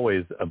Winslet's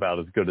always about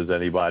as good as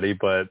anybody,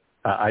 but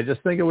I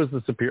just think it was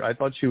the superior. I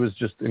thought she was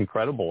just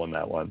incredible in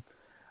that one.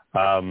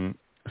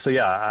 So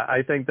yeah,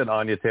 I think that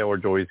Anya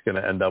Taylor-Joy is going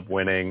to end up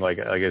winning. Like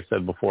I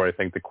said before, I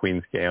think the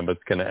Queen's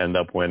Gambit's going to end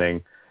up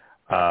winning.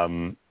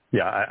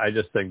 I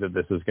just think that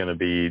this is going to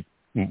be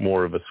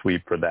more of a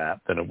sweep for that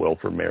than it will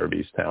for Mare of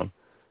Easttown.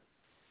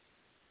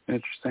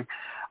 Interesting.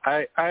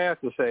 I have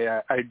to say,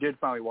 I did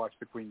finally watch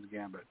the Queen's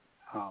Gambit.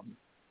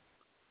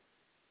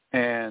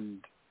 And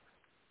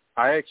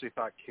I actually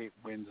thought Kate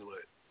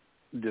Winslet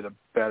did a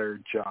better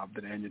job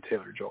than Anya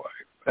Taylor-Joy.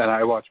 And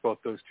I watched both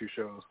those two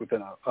shows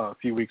within a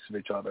few weeks of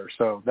each other.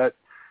 So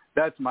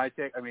that's my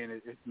take. I mean,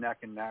 it's neck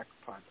and neck.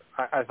 But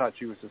I thought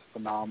she was just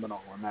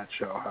phenomenal in that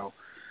show, how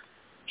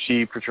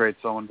she portrayed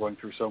someone going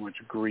through so much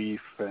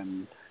grief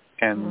and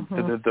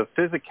the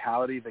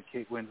physicality that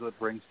Kate Winslet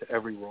brings to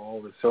every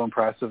role is so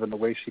impressive, and the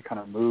way she kind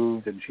of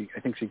moved, and I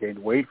think she gained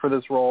weight for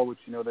this role, which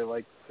they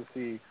like to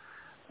see.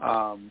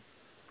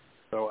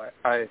 So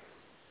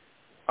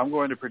I'm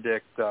going to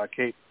predict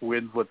Kate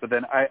Winslet, but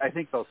then I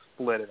think they'll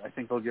split it. I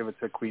think they'll give it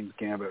to Queen's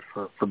Gambit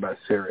for Best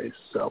Series.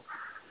 So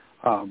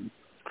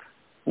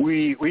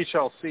we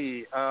shall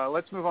see.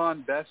 Let's move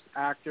on. Best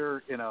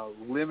Actor in a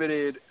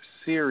Limited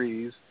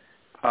Series.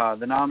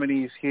 The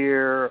nominees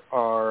here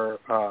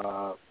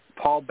are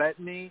Paul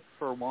Bettany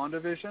for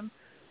WandaVision,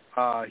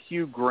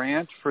 Hugh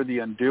Grant for The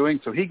Undoing,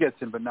 so he gets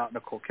in, but not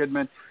Nicole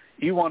Kidman.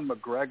 Ewan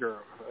McGregor,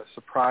 a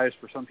surprise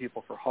for some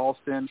people, for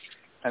Halston.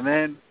 And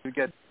then we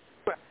get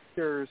two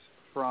actors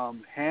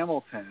from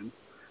Hamilton,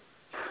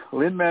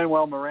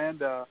 Lin-Manuel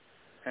Miranda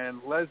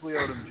and Leslie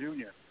Odom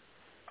Jr.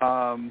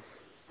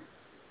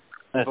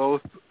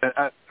 Both,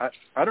 I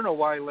don't know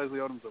why Leslie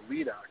Odom's the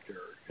lead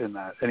actor in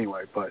that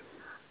anyway, but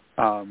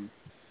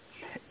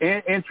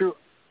Andrew,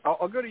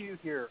 I'll go to you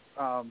here.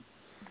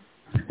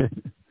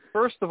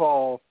 First of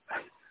all,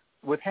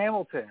 with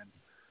Hamilton,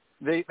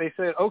 they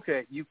said,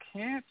 okay, you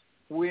can't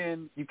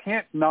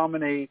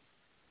nominate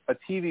a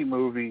TV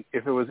movie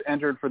if it was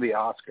entered for the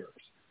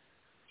Oscars.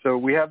 So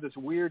we have this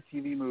weird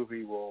TV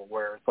movie rule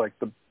where it's like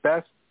the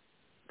best,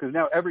 because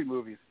now every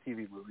movie is a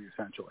TV movie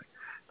essentially,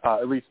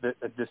 at least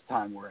at this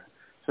time we're in.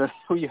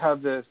 So you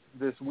have this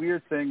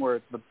weird thing where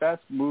it's the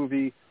best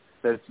movie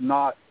that's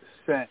not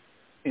sent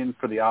in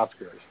for the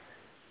Oscars,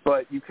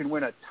 but you can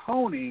win a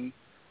Tony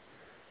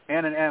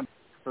and an Emmy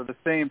for the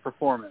same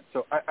performance.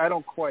 So I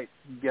don't quite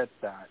get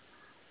that.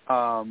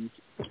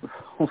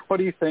 What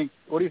do you think?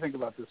 What do you think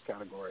about this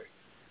category?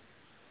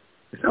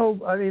 So,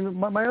 I mean,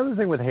 my other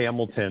thing with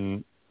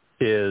Hamilton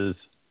is,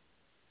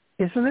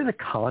 isn't it a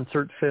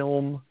concert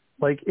film?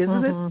 Like,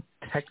 isn't it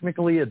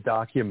technically a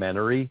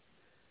documentary?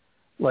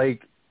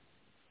 Like,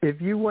 if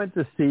you went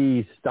to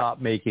see Stop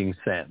Making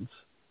Sense,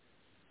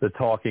 the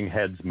Talking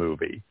Heads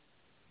movie,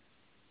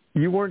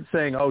 you weren't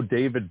saying, oh,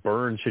 David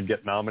Byrne should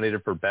get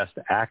nominated for Best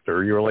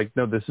Actor. You were like,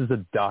 no, this is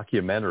a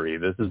documentary.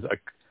 This is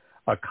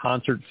a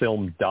concert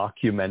film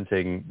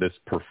documenting this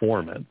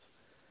performance.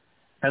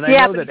 And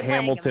I know that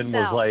Hamilton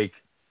was like,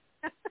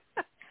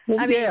 well,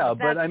 I mean, yeah,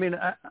 but I mean,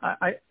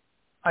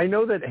 I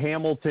know that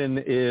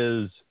Hamilton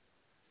is,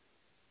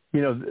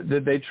 you know,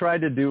 they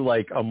tried to do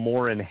like a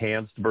more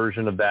enhanced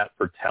version of that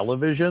for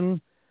television,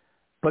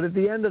 but at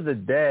the end of the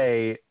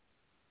day,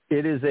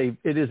 it is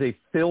a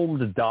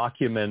filmed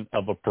document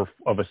of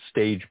a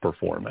stage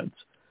performance.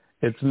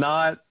 It's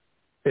not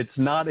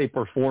a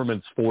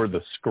performance for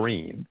the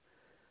screen.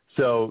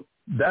 So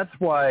that's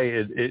why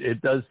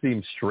it does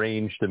seem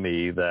strange to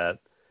me that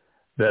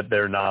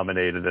they're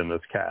nominated in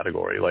this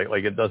category.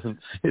 Like it doesn't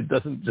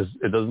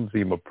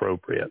seem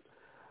appropriate.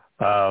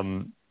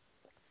 So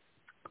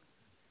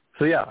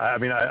yeah, I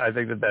mean, I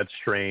think that that's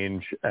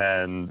strange.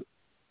 And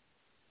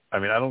I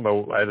mean, I don't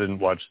know. I didn't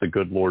watch The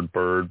Good Lord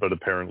Bird, but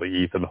apparently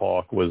Ethan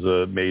Hawke was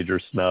a major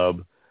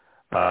snub.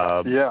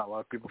 Yeah, a lot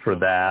of people for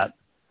that.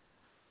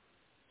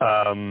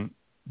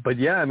 But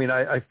yeah, I mean,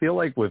 I feel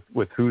like with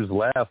who's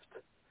left,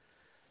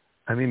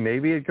 I mean,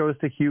 maybe it goes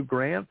to Hugh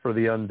Grant for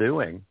The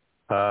Undoing.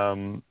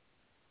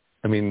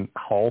 I mean,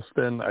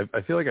 Halston,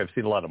 I feel like I've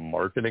seen a lot of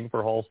marketing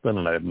for Halston,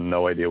 and I have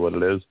no idea what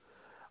it is.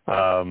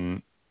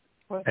 And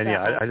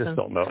yeah, I just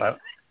don't know.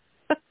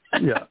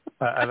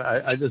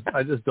 I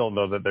just don't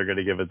know that they're going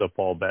to give it to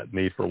Paul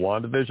Bettany for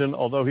WandaVision,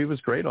 although he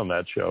was great on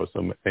that show,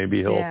 so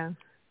maybe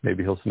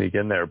he'll sneak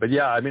in there. But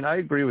yeah, I mean, I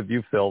agree with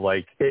you, Phil.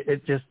 Like,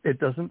 it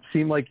doesn't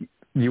seem like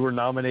you were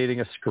nominating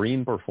a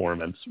screen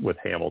performance with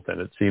Hamilton.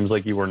 It seems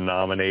like you were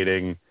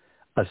nominating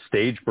a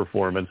stage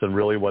performance, and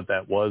really what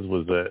that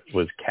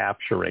was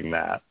capturing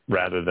that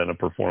rather than a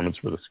performance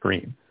for the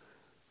screen.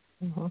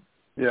 Mm-hmm.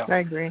 Yeah, I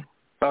agree.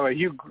 By the way,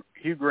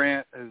 Hugh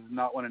Grant has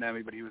not won an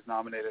Emmy, but he was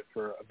nominated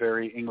for A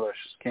Very English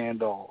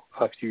Scandal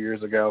a few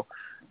years ago.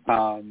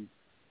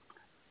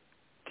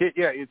 Kit,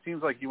 yeah, it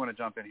seems like you want to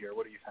jump in here.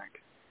 What do you think?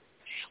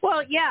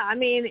 Well, yeah, I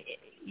mean,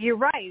 you're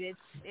right.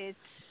 It's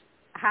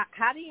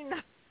how do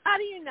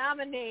you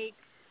nominate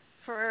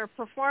for a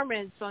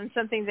performance on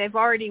something they've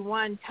already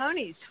won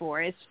Tonys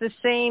for? It's the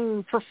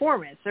same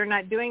performance. They're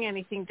not doing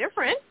anything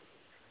different.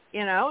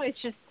 You know, it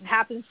just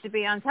happens to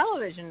be on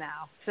television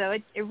now. So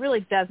it really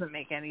doesn't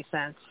make any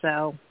sense.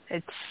 So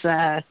it's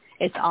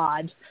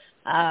odd.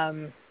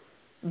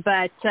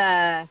 But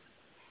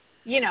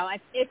you know,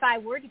 if I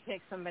were to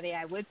pick somebody,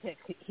 I would pick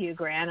Hugh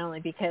Grant, only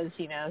because,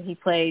 you know, he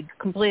played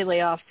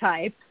completely off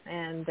type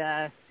and,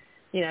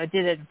 you know,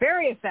 did it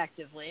very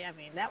effectively. I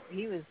mean,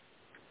 he was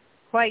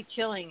quite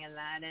chilling in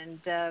that.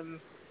 And,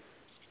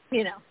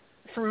 you know,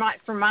 for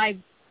my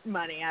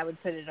money, I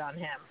would put it on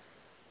him.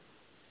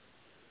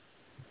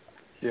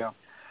 Yeah.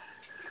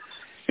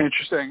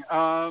 Interesting.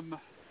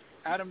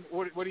 Adam,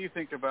 what do you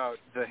think about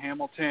the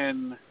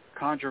Hamilton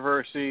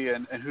controversy,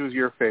 and who's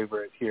your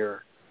favorite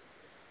here?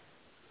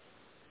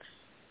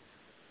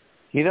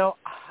 You know,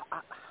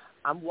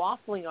 I'm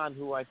waffling on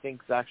who I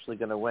think is actually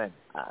going to win.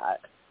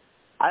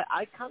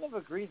 I kind of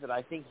agree that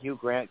I think Hugh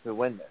Grant could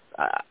win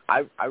this.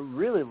 I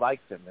really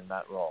liked him in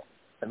that role.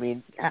 I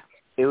mean,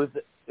 it was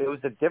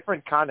a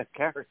different kind of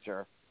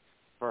character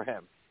for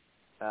him,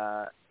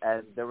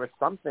 and there was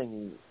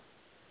something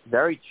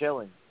very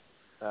chilling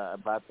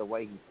about the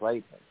way he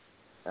played him.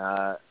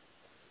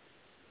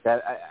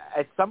 That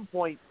at some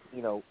point,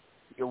 you know,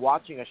 you're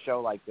watching a show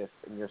like this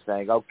and you're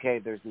saying, okay,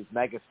 there's these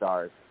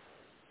megastars.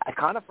 I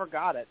kind of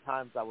forgot at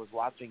times I was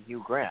watching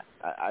Hugh Grant.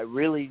 I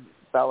really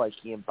felt like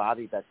he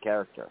embodied that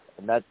character,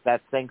 and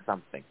that's saying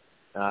something.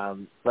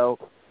 So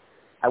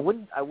I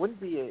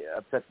wouldn't be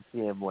upset to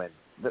see him win.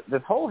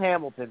 This whole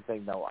Hamilton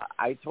thing, though,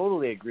 I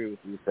totally agree with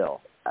you,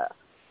 Phil.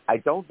 I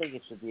don't think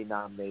it should be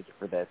nominated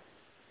for this.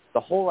 The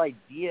whole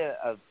idea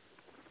of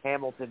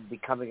Hamilton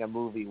becoming a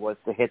movie was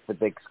to hit the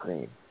big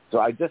screen. So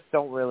I just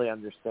don't really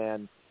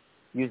understand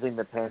using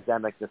the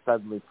pandemic to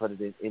suddenly put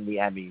it in the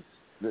Emmys.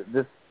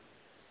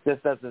 This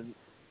doesn't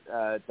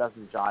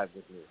jive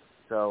with me.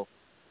 So,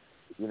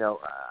 you know,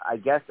 I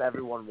guess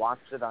everyone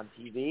watched it on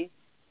TV,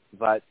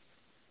 but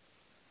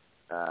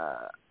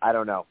I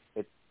don't know.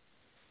 It's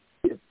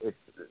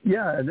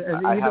yeah, and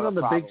even on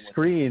the big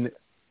screen,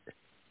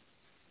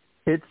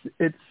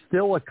 it's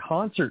still a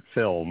concert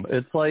film.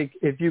 It's like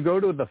if you go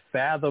to the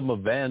Fathom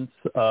events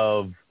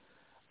of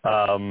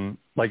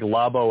like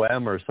La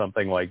Boheme or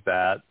something like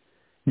that,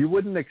 you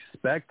wouldn't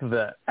expect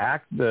the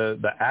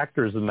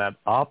actors in that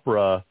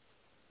opera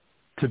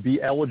to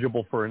be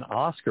eligible for an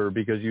Oscar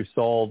because you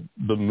saw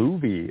the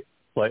movie,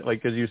 like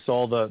because you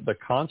saw the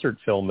concert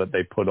film that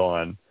they put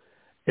on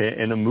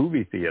in a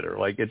movie theater.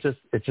 Like it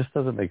just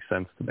doesn't make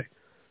sense to me.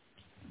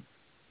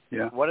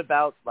 Yeah. What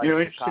about like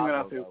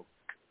Chicago? Chicago,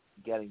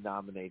 getting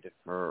nominated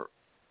for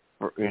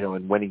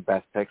and winning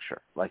Best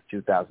Picture, like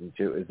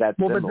 2002. Is that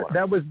similar? Well,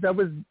 that was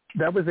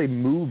a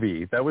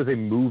movie. That was a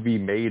movie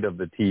made of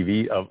the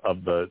TV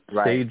of the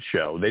stage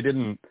show. They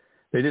didn't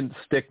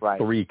stick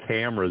 3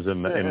 cameras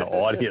in the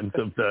audience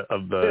of the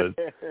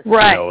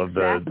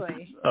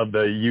of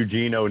the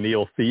Eugene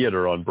O'Neill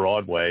Theater on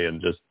Broadway and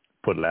just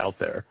put it out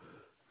there.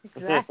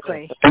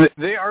 Exactly. And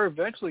they are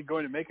eventually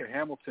going to make a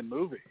Hamilton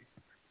movie.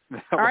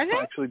 That Are will they?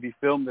 actually be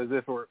filmed as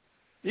if we're.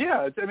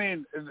 Yeah, I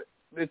mean,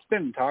 it's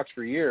been in talks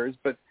for years,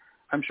 but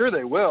I'm sure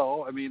they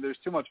will. I mean, there's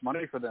too much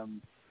money for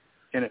them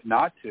in it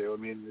not to. I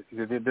mean,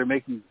 they're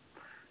making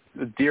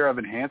the Dear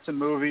Evan Hansen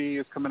movie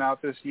is coming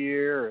out this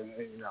year, and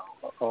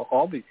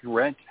all the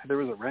Rent. There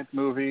was a Rent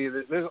movie.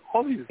 There's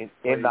all these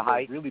in the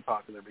Heights, really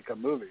popular become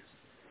movies.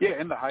 Yeah,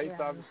 In the Heights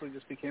obviously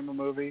just became a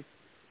movie.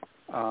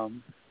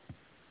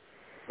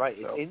 Right.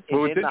 So. In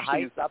the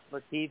Heights up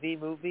for TV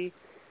movie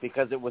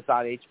because it was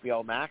on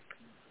HBO Max.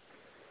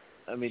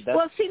 I mean, that's,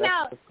 the thing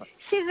about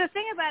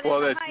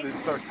it. Heights,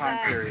 it's our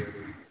time period.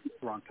 It's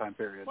the wrong time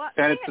period, well,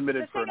 and it's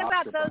submitted for an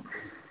Oscar.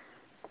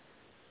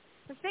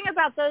 The thing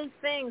about those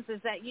things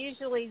is that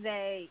usually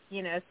they,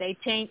 if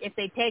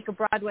they take a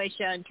Broadway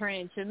show and turn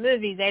it into a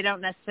movie, they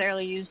don't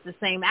necessarily use the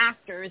same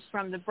actors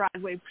from the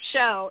Broadway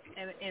show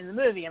in the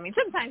movie. I mean,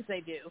 sometimes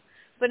they do,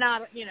 but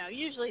not.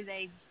 Usually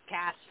they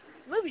cast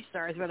movie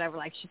stars, whatever,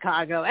 like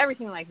Chicago,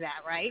 everything like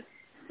that, right?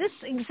 This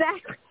is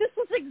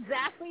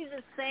exactly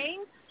the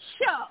same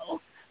show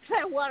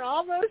that won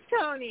all those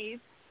Tonys,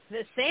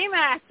 the same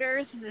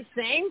actors, the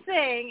same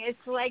thing. It's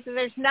like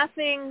there's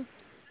nothing.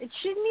 It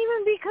shouldn't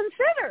even be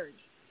considered.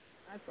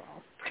 That's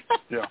all.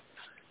 Yeah.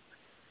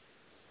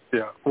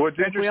 Yeah. What's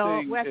interesting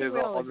is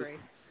I'll just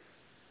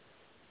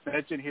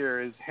mention here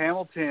is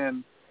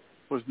Hamilton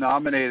was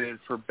nominated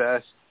for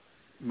Best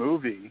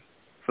Movie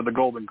for the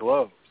Golden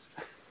Globes,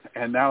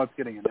 and now it's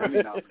getting an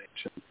Emmy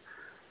nomination.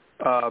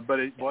 But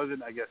it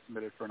wasn't, I guess,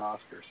 submitted for an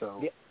Oscar.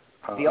 So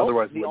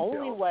otherwise, the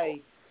only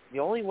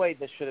way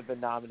this should have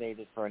been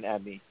nominated for an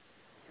Emmy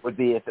would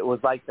be if it was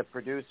like the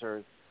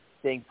producers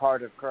being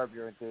part of Curb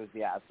Your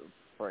Enthusiasm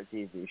for a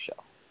TV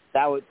show.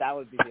 That would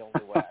be the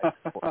only way I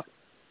support it.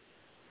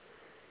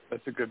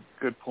 That's a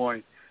good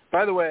point.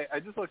 By the way, I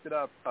just looked it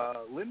up.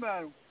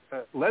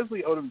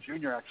 Leslie Odom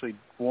Jr. actually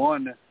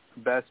won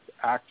Best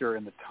Actor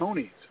in the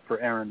Tonys for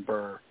Aaron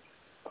Burr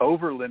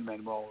over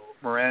Lin-Manuel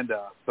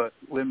Miranda, but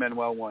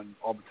Lin-Manuel won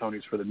all the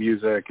Tonys for the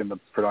music and the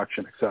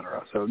production, et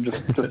cetera. So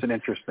just an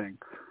interesting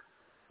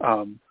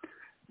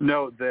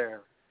note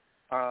there.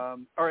 All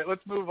right,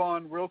 let's move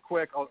on real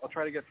quick. I'll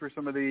try to get through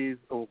some of these.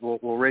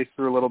 We'll race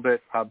through a little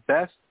bit.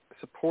 Best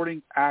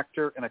Supporting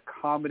Actor in a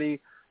Comedy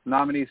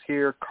nominees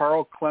here.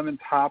 Carl Clemens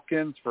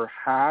Hopkins for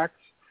Hacks.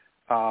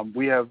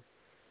 We have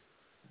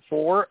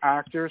 4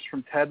 actors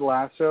from Ted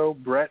Lasso: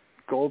 Brett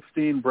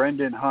Goldstein,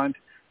 Brendan Hunt,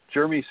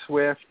 Jeremy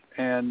Swift,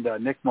 and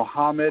Nick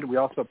Mohammed. We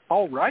also have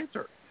Paul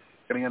Reiser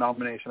getting a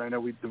nomination. I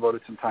know we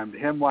devoted some time to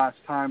him last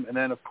time. And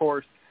then, of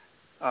course,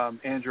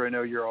 Andrew, I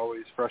know you're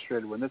always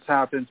frustrated when this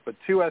happens, but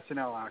 2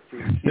 SNL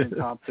actors, Kenan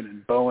Thompson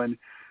and Bowen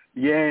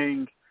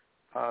Yang.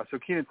 So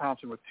Kenan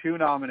Thompson with 2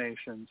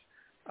 nominations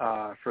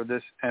for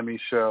this Emmy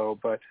show.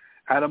 But,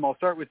 Adam, I'll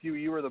start with you.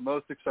 You were the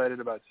most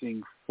excited about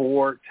seeing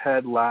 4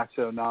 Ted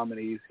Lasso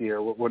nominees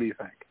here. What do you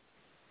think?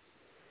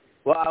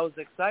 Well, I was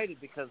excited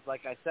because,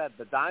 like I said,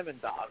 the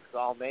Diamond Dogs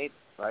all made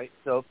it, right?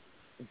 So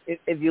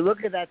if you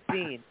look at that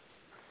scene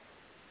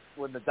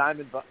when the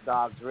Diamond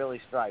Dogs really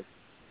strike,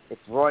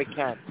 it's Roy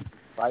Kent,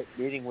 right,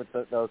 meeting with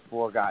those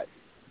 4 guys.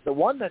 The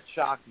one that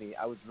shocked me,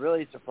 I was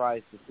really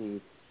surprised to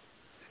see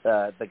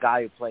the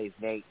guy who plays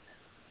Nate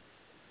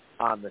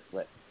on this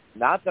list.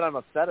 Not that I'm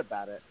upset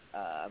about it.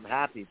 I'm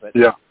happy, but,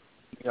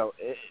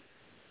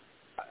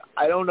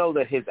 I don't know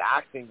that his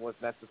acting was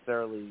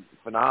necessarily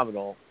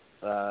phenomenal.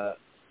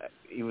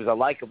 He was a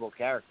likable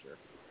character,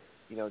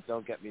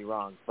 don't get me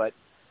wrong. But,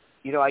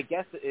 I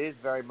guess it is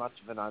very much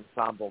of an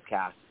ensemble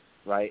cast,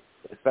 right,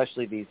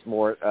 especially these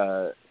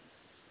more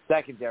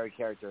secondary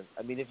characters.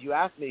 I mean, if you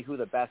ask me who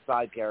the best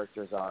side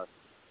characters are,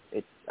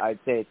 I'd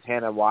say it's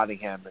Hannah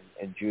Waddingham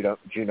and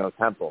Juno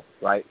Temple,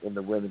 right, in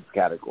the women's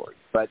category.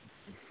 But,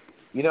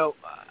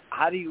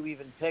 how do you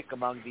even pick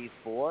among these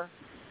 4?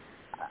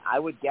 I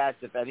would guess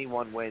if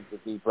anyone wins,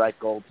 it'd be Brett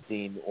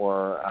Goldstein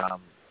or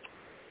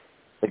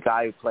the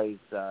guy who plays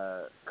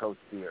Coach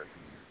Beard.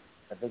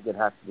 I think it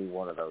has to be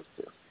one of those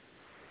 2.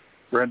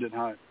 Brendan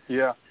Hunt.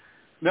 Yeah.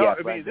 No, yeah,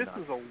 I mean, this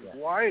is a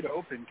wide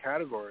open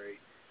category.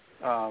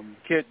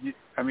 Kit,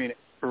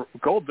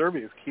 Gold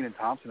Derby is Kenan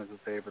Thompson as a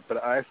favorite, but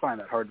I find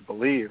that hard to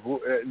believe.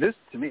 This,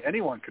 to me,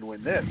 anyone could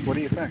win this. What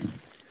do you think?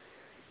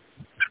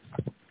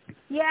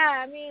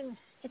 Yeah, I mean,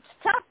 it's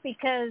tough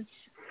because,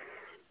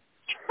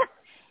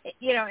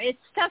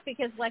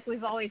 like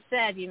we've always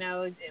said,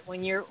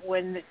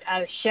 when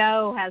a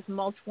show has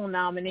multiple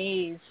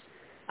nominees,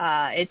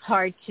 it's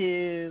hard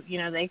to,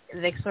 they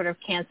sort of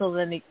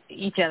cancel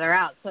each other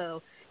out.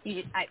 So,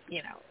 I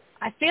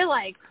feel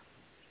like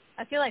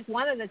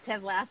one of the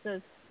Ted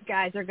Lasso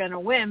guys are going to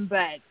win,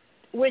 but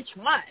which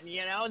one.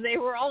 They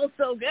were all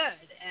so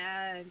good,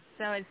 and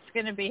so it's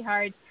going to be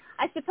hard.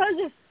 I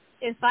suppose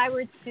if I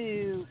were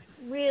to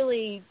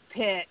really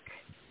pick,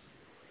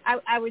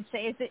 I would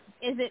say, is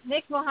it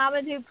Nick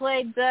Mohammed who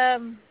played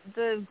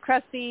the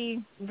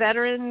crusty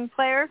veteran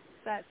player?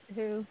 Is that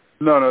who?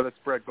 No, that's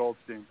Brett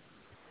Goldstein.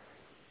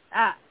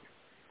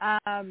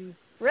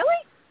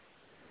 Really?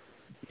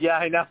 Yeah,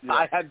 I know. Yeah.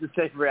 I had the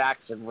same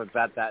reaction with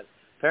that.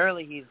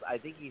 Apparently I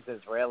think he's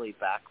Israeli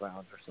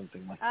background or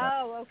something like that.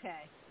 Oh,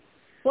 okay.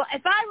 Well,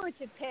 if I were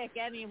to pick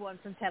anyone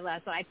from Ted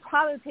Lasso, I'd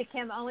probably pick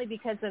him only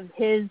because of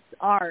his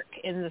arc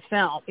in the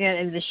film,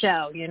 in the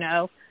show,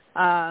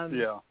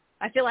 Yeah.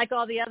 I feel like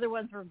all the other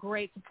ones were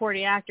great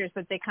supporting actors,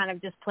 but they kind of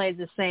just played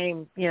the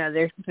same,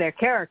 their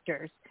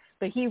characters.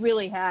 But he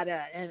really had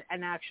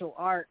an actual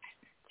arc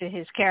to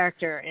his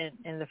character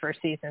in the first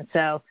season.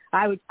 So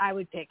I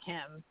would pick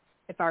him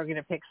if I were going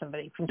to pick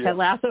somebody from Ted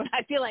Lasso.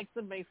 I feel like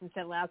somebody from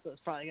Ted Lasso is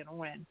probably going to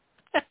win.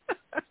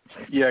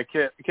 Yeah,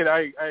 Kit,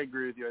 I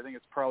agree with you. I think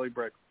it's probably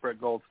Brett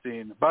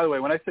Goldstein. By the way,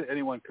 when I said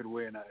anyone could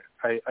win,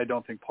 I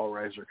don't think Paul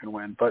Reiser can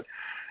win. But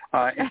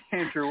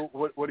Andrew,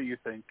 what do you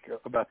think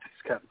about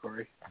this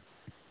category?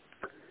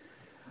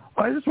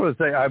 I just want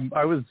to say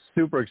I was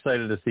super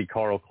excited to see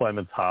Carl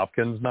Clements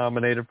Hopkins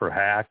nominated for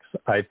Hacks.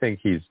 I think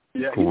he's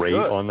great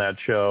on that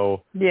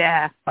show.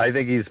 Yeah. I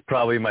think he's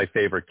probably my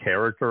favorite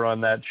character on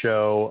that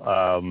show.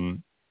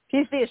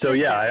 He's the assistant, so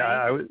yeah,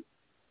 right?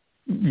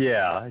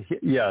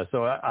 Yeah.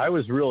 So I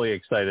was really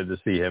excited to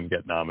see him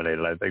get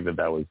nominated. I think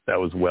that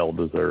was well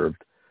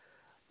deserved.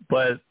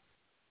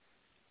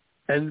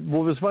 And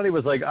what was funny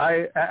was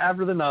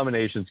after the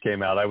nominations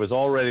came out, I was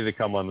all ready to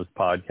come on this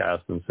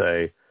podcast and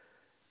say,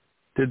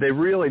 did they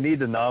really need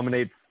to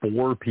nominate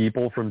 4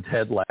 people from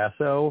Ted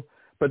Lasso?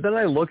 But then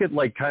I look at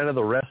kind of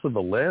the rest of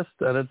the list,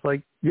 and it's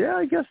yeah,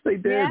 I guess they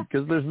did,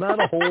 because there's not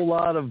a whole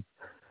lot of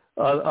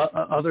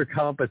other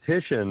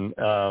competition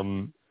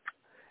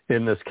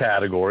in this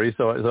category.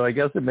 So I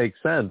guess it makes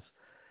sense.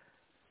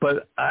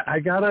 But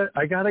I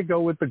gotta go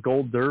with the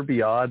Gold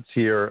Derby odds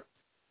here.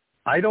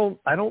 I don't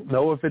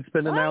know if it's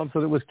been announced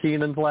that it was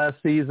Keenan's last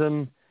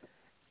season.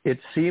 It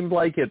seemed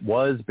like it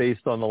was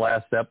based on the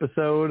last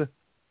episode.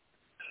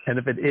 And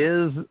if it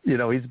is,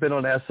 he's been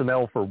on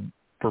SNL for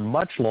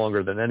much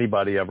longer than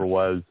anybody ever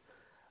was.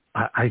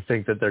 I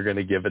think that they're going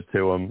to give it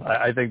to him.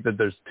 I think that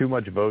there's too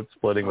much vote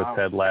splitting with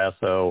Ted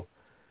Lasso.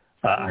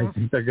 I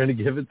think they're going to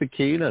give it to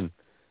Keenan.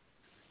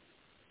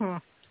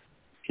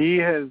 He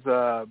has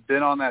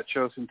been on that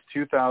show since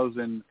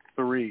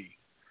 2003.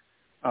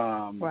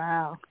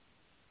 Wow.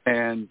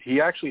 And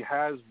he actually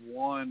has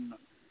won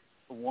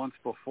once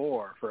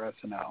before for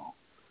SNL,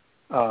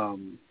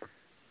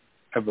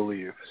 I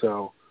believe.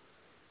 So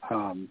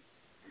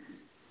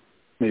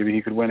maybe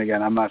he could win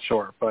again. I'm not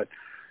sure. But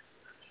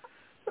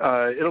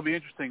it'll be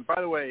interesting.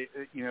 By the way,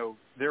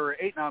 there were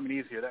 8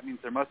 nominees here. That means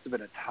there must have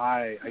been a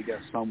tie, I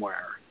guess,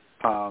 somewhere,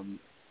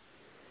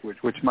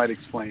 which might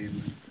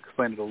explain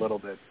it a little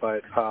bit.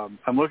 But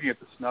I'm looking at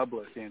the snub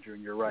list, Andrew,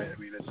 and you're right. I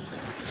mean,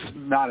 it's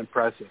not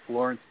impressive.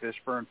 Lawrence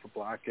Fishburne for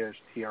Blackish,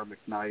 T.R.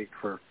 McKnight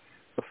for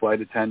The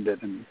Flight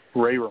Attendant, and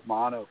Ray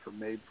Romano for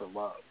Made for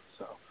Love.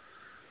 So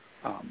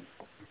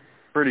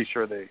pretty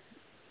sure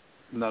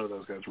none of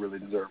those guys really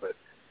deserve it.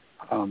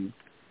 All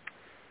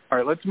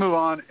right, let's move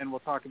on, and we'll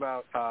talk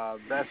about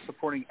Best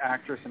Supporting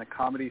Actress in a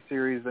Comedy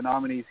Series. The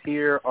nominees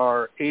here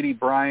are Aidy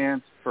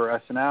Bryant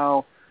for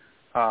SNL.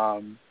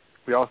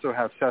 We also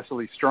have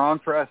Cecily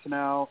Strong for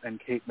SNL and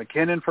Kate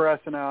McKinnon for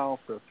SNL,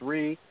 so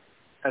 3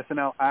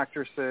 SNL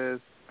actresses.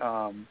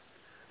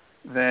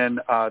 Then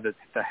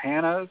the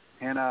Hannah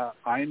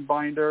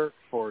Einbinder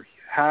for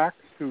Hacks,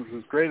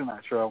 who's great in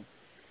that show,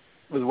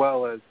 as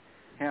well as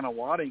Hannah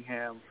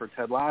Waddingham for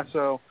Ted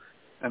Lasso.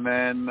 And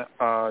then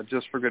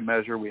just for good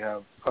measure, we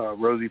have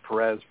Rosie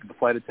Perez for The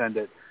Flight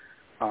Attendant.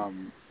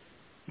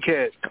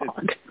 Kit,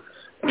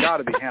 it's got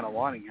to be Hannah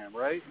Waddingham,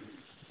 right?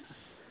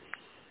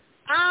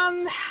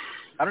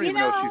 I don't even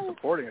know if she's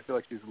supporting. I feel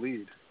like she's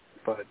lead,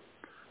 but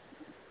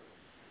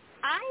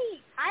I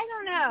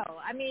don't know.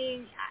 I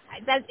mean,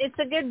 that's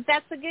a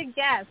good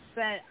guess,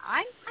 but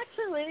I'm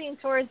actually leaning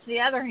towards the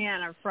other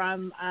Hannah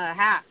from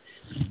Hacks.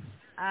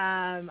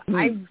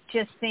 I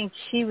just think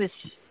she was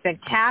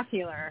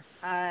spectacular,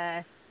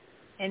 and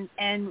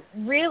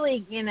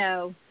really,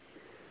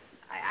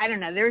 I don't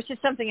know. There was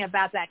just something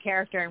about that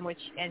character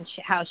and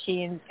how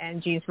she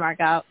and Gene Smart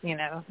got,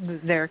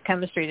 their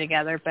chemistry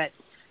together. But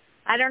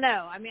I don't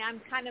know. I mean, I'm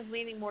kind of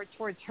leaning more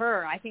towards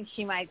her. I think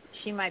she might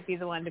be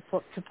the one to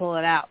pull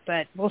it out,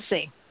 but we'll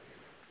see.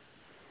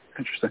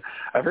 Interesting.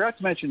 I forgot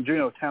to mention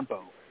Juno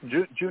Temple.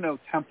 Juno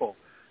Temple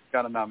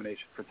got a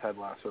nomination for Ted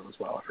Lasso as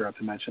well. I forgot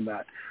to mention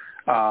that.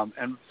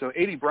 And so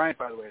Aidy Bryant,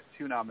 by the way, has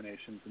 2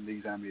 nominations in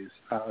these Emmys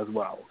as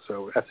well.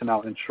 So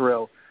SNL and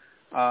Shrill.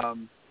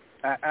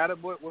 Adam,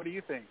 what do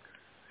you think?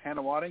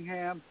 Hannah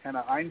Waddingham,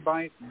 Hannah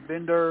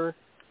Einbinder,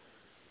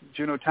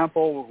 Juno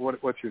Temple.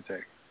 What's your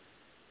take?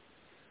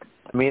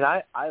 I mean,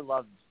 I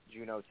love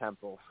Juno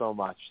Temple so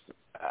much.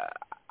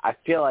 I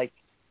feel like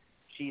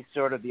she's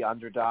sort of the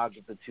underdog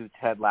of the two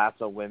Ted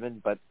Lasso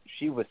women, but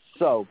she was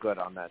so good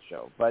on that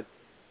show. But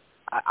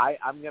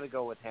I'm going to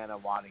go with Hannah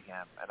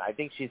Waddingham, and I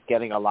think she's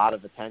getting a lot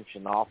of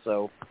attention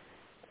also,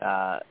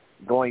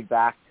 going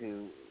back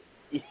to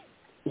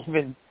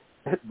even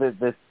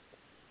this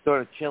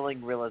sort of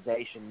chilling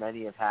realization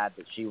many have had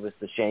that she was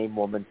the shame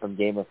woman from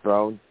Game of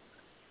Thrones.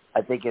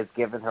 I think has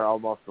given her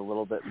almost a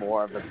little bit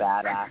more of a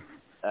badass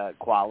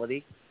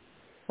quality.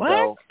 What?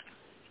 So,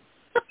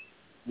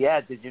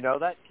 yeah, did you know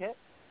that, Kit?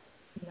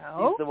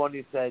 No. He's the one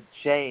who said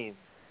shame,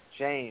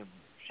 shame,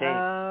 shame.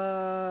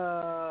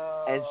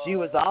 Oh. And she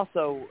was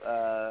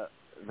also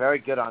very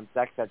good on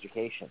Sex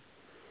Education,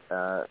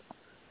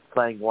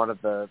 playing one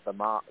of the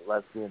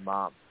lesbian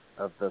moms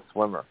of the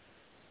swimmer.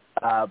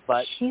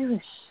 But she was...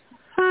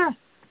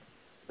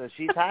 So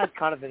she's had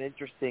kind of an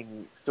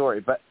interesting story,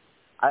 but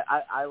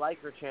I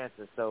like her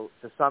chances. So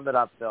to sum it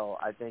up, Phil,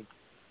 I think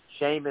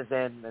Shame is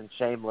in and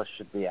Shameless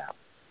should be out.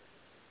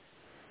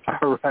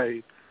 All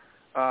right.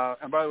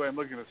 And by the way, I'm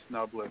looking at a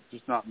snub list.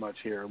 There's not much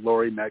here.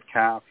 Laurie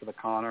Metcalf for the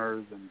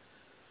Connors and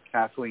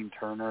Kathleen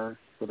Turner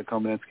for the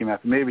Kominsky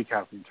method. Maybe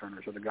Kathleen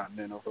Turner should have gotten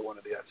in over one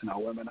of the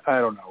SNL women. I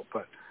don't know.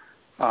 But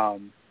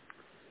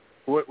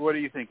what do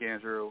you think,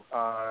 Andrew?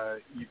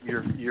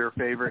 Your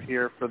favorite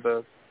here for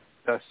the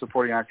best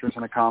supporting actress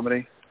in a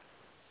comedy?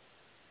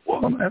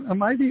 Well,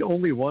 am I the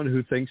only one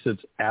who thinks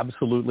it's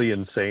absolutely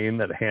insane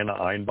that Hannah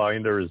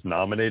Einbinder is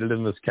nominated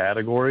in this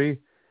category?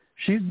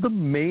 She's the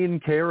main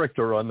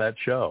character on that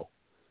show.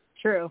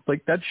 True.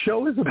 Like, that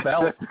show is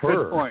about her.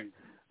 Good point.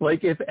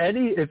 Like, if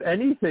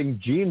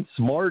anything, Jean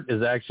Smart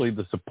is actually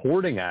the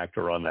supporting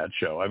actor on that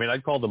show. I mean,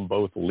 I'd call them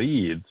both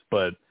leads,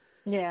 but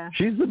yeah,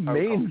 she's the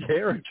main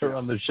character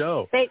on the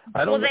show. They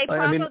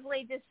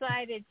probably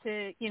decided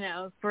to,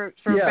 for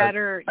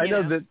better,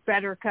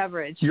 better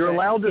coverage. You're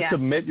allowed to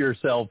submit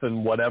yourself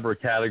in whatever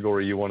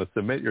category you want to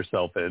submit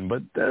yourself in,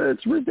 but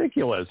it's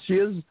ridiculous. She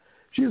has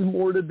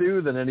more to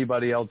do than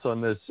anybody else in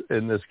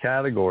this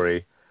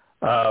category.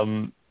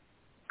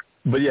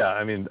 But yeah,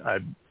 I mean,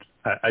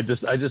 I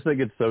just think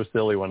it's so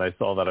silly. When I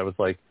saw that, I was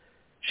like,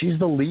 she's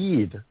the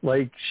lead.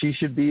 Like, she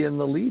should be in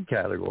the lead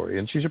category,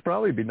 and she should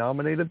probably be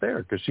nominated there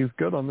because she's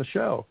good on the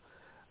show,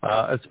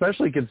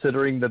 especially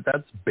considering that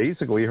that's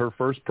basically her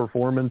first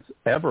performance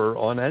ever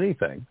on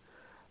anything.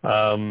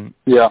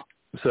 Yeah.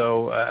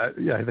 So, I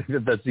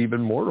think that's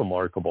even more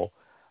remarkable.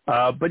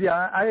 But,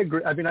 yeah, I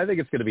agree. I mean, I think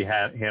it's going to be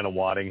Hannah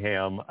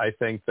Waddingham. I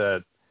think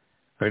that,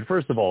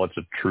 first of all, it's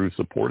a true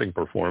supporting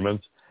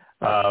performance.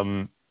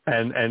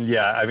 And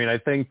yeah, I mean, I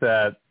think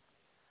that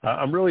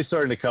I'm really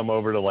starting to come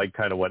over to like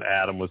kind of what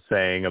Adam was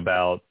saying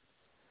about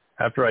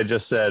after I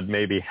just said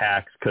maybe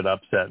Hacks could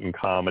upset in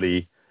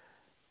comedy.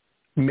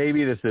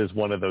 Maybe this is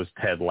one of those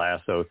Ted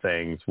Lasso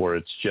things where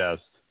it's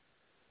just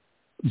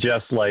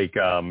like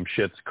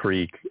Schitt's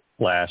Creek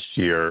last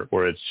year,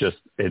 where it's just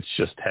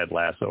Ted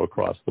Lasso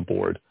across the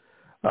board.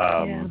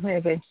 Yeah,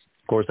 maybe.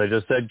 Of course, I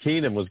just said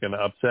Keenan was going to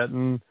upset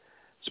in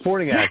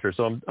supporting actor,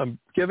 so I'm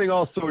giving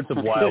all sorts of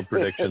wild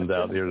predictions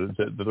out here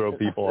to throw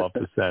people off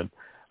the scent.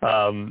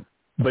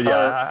 But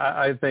yeah,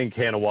 I think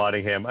Hannah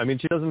Waddingham. I mean,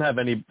 she doesn't have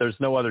any. There's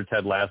no other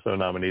Ted Lasso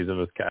nominees in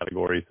this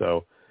category,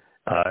 so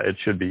it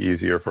should be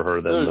easier for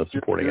her than the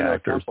supporting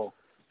actors.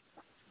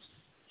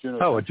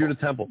 Judah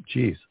Temple.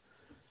 Jeez.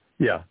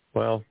 Yeah.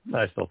 Well,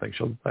 I still think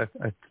she'll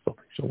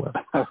win.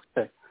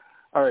 Okay.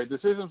 All right.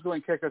 Decision's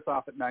going to kick us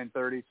off at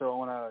 9:30, so I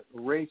want to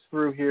race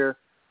through here.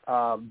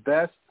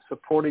 Best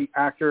supporting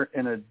actor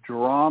in a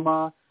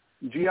drama: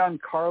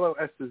 Giancarlo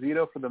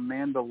Esposito for The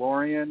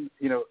Mandalorian.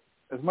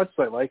 As much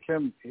as I like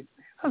him, he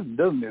doesn't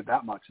do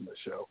that much in the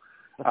show.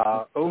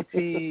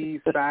 O.T.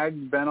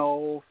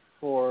 Fagbenel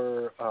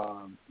for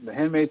The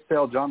Handmaid's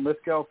Tale, John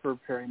Lithgow for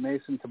Perry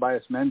Mason,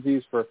 Tobias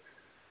Menzies for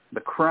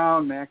The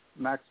Crown,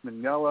 Max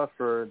Mignella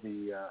for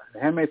The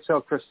Handmaid's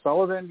Tale, Chris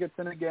Sullivan gets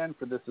in again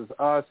for This Is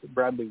Us,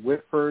 Bradley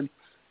Whitford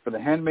for The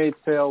Handmaid's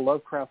Tale,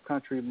 Lovecraft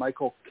Country,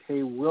 Michael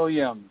K.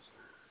 Williams.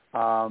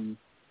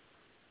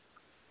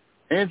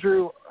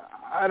 Andrew,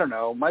 I don't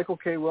know. Michael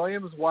K.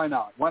 Williams, why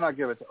not? Why not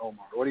give it to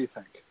Omar? What do you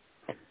think?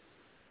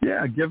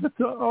 Yeah, give it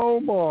to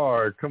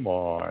Omar. Come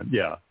on.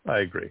 Yeah, I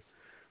agree.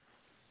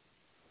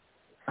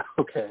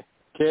 Okay.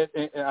 Kit,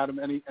 Adam,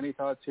 any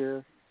thoughts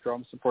here?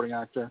 Drama supporting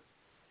actor?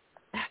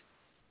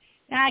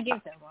 Nah, give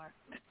it to Omar.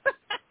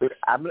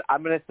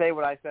 I'm going to say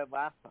what I said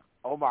last time.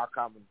 Omar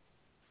coming.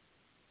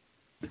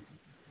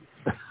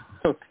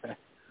 Okay.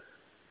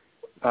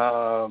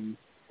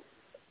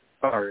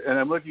 All right, and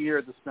I'm looking here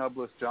at the snub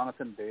list.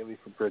 Jonathan Bailey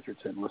for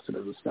Bridgerton listed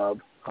as a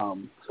snub.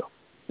 So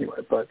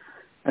anyway,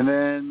 and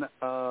then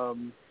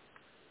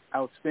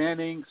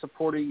outstanding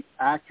supporting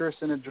actress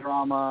in a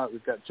drama.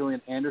 We've got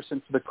Gillian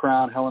Anderson for The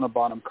Crown, Helena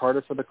Bonham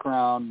Carter for The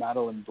Crown,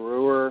 Madeline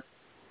Brewer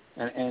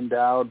and Ann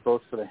Dowd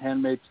both for The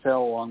Handmaid's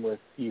Tale, along with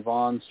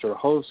Yvonne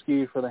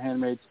Strahovski for The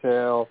Handmaid's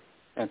Tale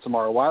and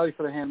Samara Wiley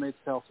for The Handmaid's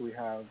Tale. So we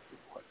have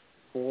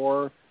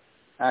 4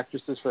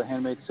 actresses for The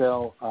Handmaid's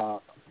Tale.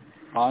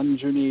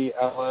 Anjuni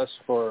Ellis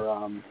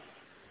for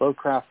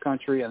Lovecraft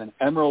Country, and then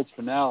Emerald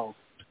Fennell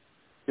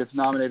gets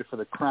nominated for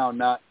The Crown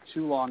not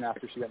too long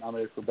after she got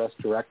nominated for Best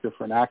Director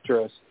for an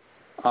actress.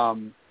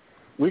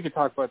 We could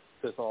talk about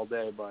this all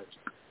day, but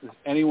does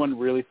anyone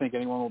really think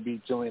anyone will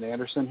beat Gillian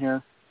Anderson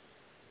here?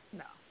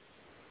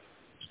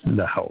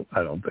 No,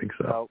 I don't think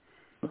so.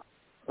 No.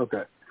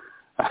 Okay.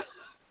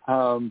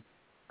 And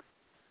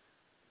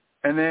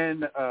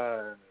then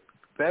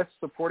Best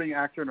Supporting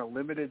Actor in a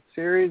Limited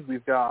Series,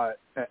 we've got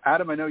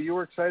Adam. I know you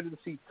were excited to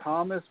see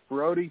Thomas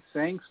Brody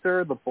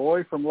Sangster, the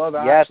boy from Love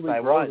Actually,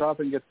 grows up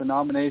and gets the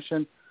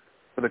nomination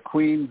for the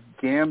Queen's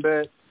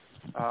Gambit.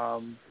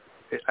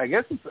 I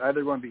guess it's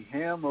either going to be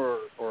him or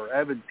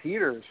Evan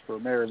Peters for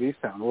Mare of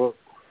Eastown.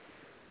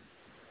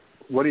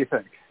 What do you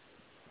think?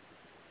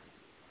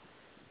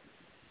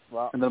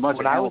 Well, and then a bunch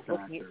when of I was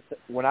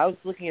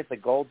looking at the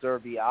Gold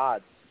Derby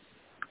odds,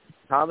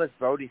 Thomas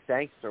Brody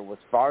Sangster was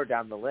far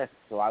down the list,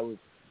 so I was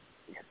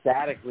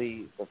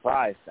ecstatically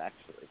surprised,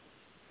 actually.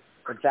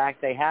 In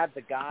fact, they had the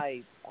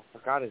guy, I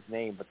forgot his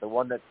name, but the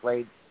one that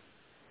played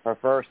her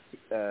first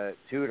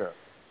tutor,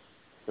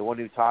 the one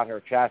who taught her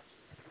chess,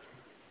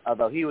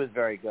 although he was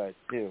very good,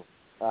 too.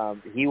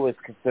 He was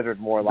considered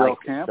more Bill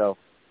likely. Camp? So,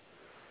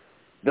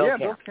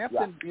 Bill Camp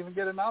didn't even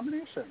get a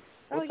nomination.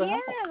 What the hell?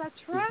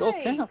 That's right. Bill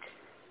Camp.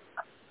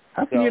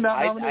 How can you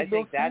not nominate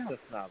Bill Camp? I think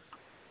that's a snub.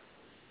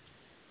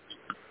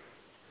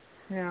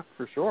 Yeah,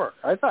 for sure.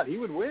 I thought he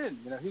would win.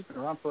 He's been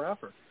around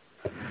forever.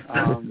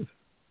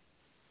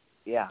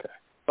 Yeah, okay.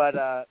 But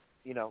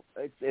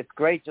it's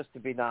great just to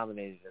be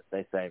nominated, as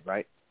they say,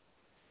 right?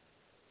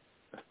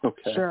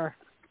 Okay. Sure.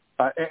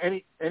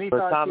 Any for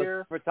thoughts Thomas,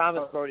 here? For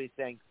Thomas Brody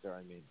Sangster,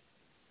 I mean.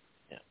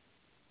 Yeah.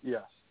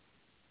 Yes.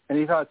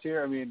 Any thoughts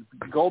here? I mean,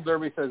 Gold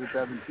Derby says it's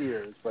Evan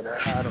Peters, but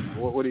I don't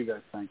know. What do you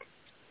guys think?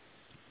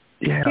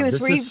 Yeah,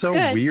 this is so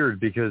weird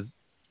because,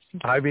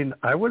 I mean,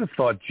 I would have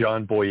thought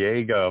John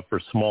Boyega for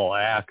Small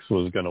Axe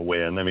was going to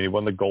win. I mean, he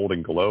won the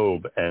Golden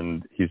Globe,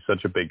 and he's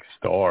such a big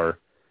star.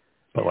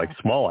 But,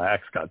 Small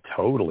Axe got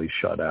totally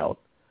shut out.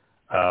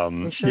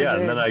 And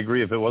then I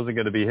agree. If it wasn't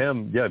going to be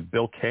him,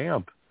 Bill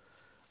Camp.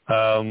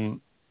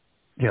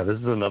 This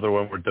is another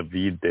one where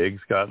Daveed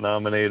Diggs got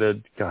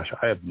nominated. Gosh,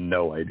 I have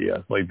no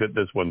idea.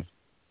 This one's,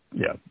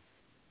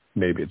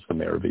 maybe it's the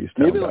Mare of Eastown.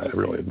 Maybe I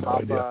really have no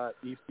idea.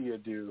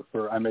 do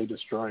for I May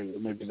Destroy You.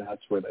 Maybe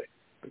that's where they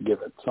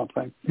give it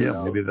something.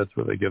 Yeah, maybe that's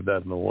where they give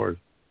that an award.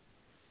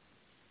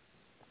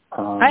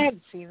 I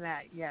haven't seen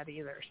that yet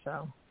either,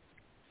 so.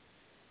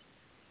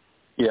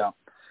 Yeah.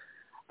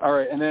 All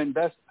right, and then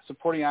Best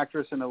Supporting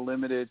Actress in a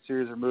Limited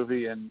Series or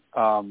Movie, and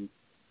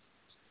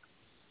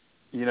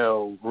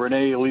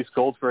Renee Elise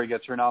Goldsberry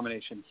gets her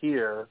nomination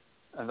here,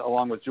 and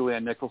along with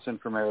Julianne Nicholson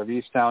for Mare of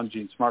Eastown,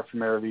 Jean Smart for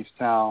Mare of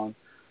Eastown,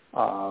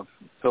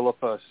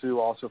 Philippa Sue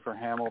also for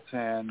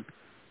Hamilton,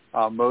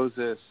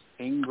 Moses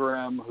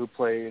Ingram, who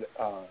played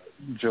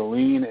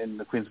Jolene in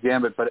The Queen's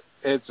Gambit, but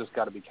it's just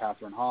got to be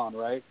Catherine Hahn,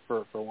 right,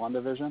 for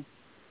WandaVision?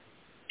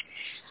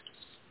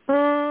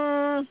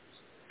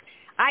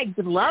 I'd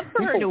love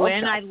for her to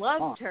win. I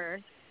loved her.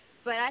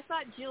 But I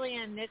thought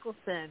Julianne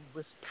Nicholson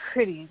was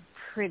pretty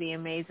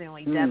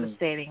amazingly,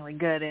 devastatingly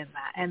good in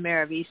that, and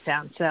Mare of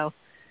Eastown. So,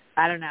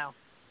 I don't know.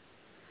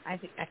 I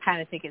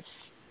kind of think it's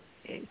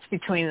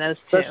between those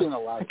two. Especially in the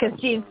last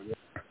episode.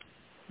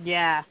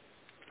 Yeah.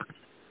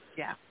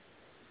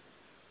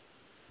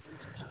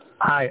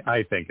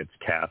 I think it's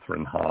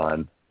Catherine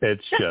Hahn.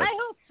 It's just. I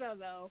hope so,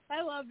 though.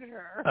 I loved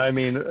her. I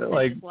mean,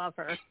 I just love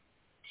her.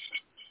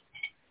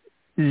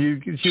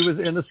 She was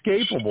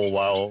inescapable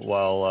while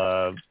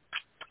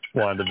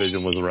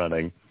WandaVision was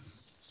running.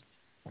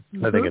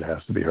 I think it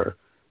has to be her.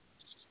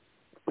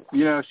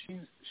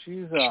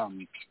 She's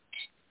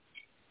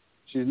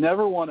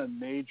never won a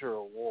major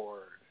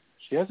award.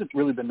 She hasn't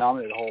really been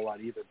nominated a whole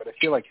lot either, but I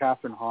feel like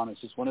Catherine Hahn is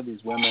just one of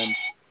these women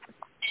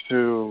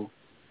who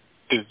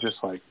is just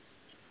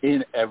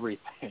in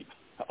everything,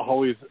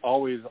 always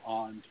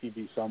on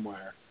TV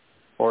somewhere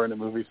or in a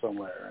movie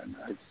somewhere, and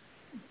I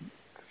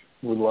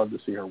would love to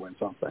see her win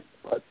something.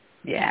 But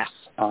yeah.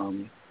 All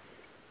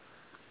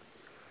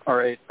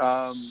right.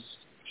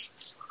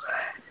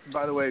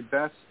 By the way,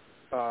 best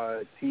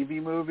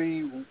TV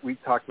movie. We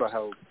talked about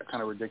how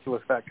kind of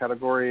ridiculous that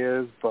category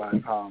is, but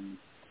I'm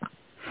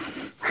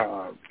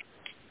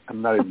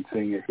not even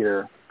seeing it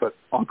here. But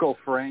Uncle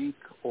Frank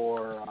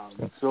or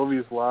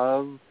Sylvie's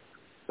Love,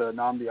 the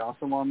Nnamdi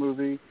Asomugha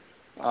movie.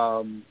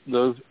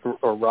 Those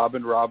or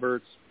Robin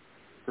Roberts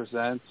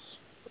Presents.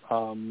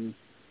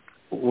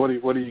 What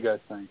do you guys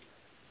think?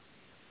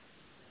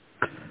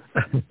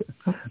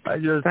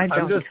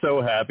 I'm just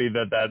so happy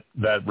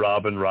that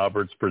Robin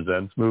Roberts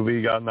Presents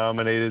movie got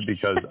nominated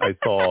because I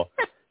saw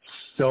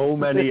so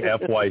many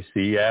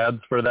FYC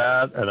ads for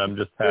that, and I'm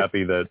just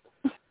happy that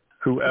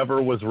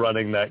whoever was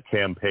running that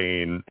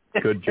campaign,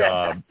 good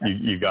job,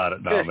 you got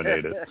it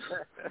nominated.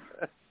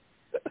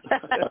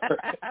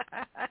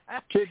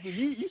 Kid,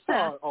 you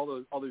saw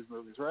all these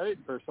movies, right?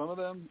 Or some of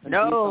them?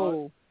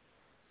 No,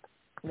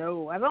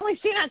 I've only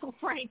seen Uncle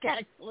Frank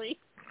actually.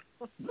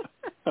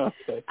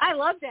 Okay. I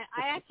loved it.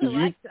 I actually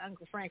liked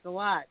Uncle Frank a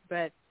lot,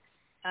 but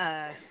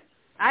I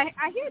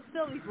I hear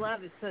Sylvie's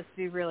Love is supposed to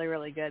be really,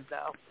 really good,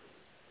 though.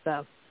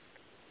 So.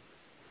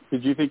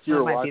 Did you think you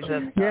were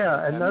watching?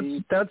 Yeah,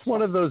 and that's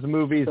one of those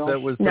movies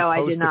that was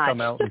supposed to come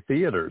out in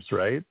theaters,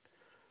 right?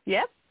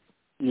 Yep.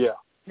 Yeah.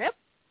 Yep.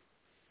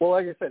 Well,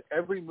 like I said,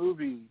 every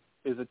movie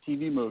is a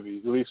TV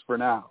movie, at least for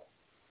now.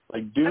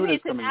 Like Dune is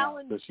coming out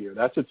this year.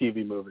 That's a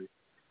TV movie.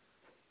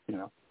 You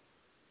know.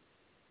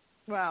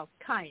 Well,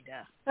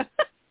 kinda.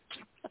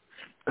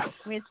 I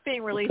mean, it's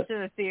being released in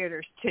the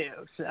theaters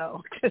too,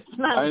 so it's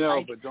not. I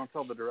know, but don't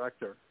tell the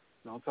director.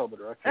 Don't tell the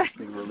director it's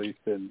being released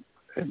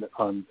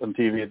on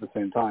TV at the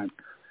same time.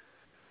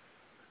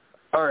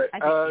 All right,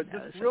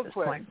 just real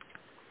quick,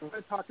 we're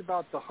going to talk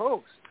about the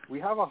host. We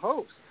have a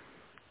host.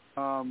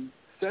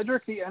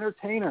 Cedric the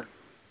Entertainer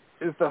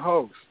is the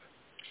host.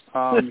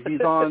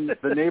 He's on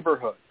The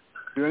Neighborhood.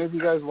 Do any of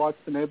you guys watch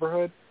The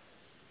Neighborhood?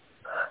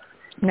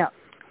 No.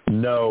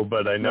 No,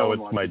 but I know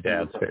it's my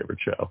dad's favorite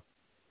show.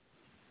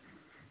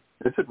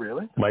 Is it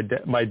really? My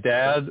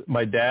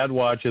dad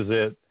watches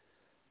it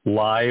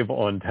live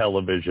on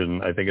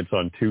television. I think it's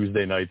on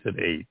Tuesday nights at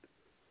 8.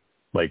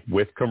 Like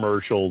with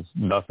commercials,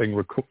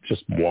 nothing.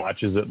 Just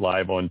watches it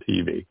live on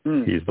TV.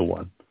 He's the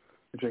one.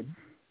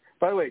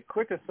 By the way,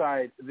 quick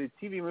aside: the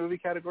TV movie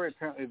category,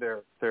 apparently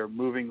they're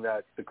moving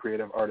the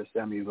Creative Artist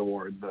Emmys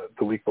award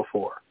the week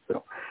before.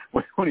 So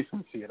we won't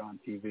even see it on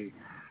TV.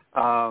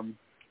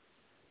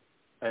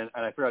 And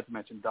I forgot to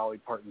mention Dolly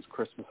Parton's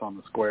 "Christmas on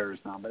the Square" is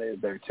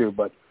nominated there too.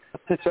 But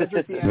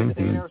Cedric the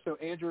Entertainer. So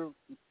Andrew,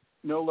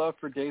 no love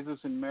for Jesus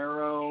and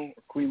Mero,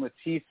 Queen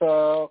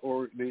Latifah,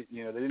 or they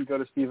didn't go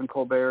to Stephen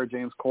Colbert,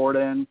 James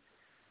Corden.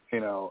 They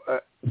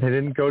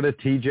didn't go to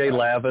T.J.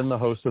 Lavin, the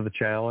host of The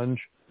Challenge.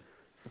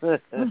 They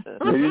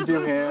didn't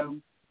do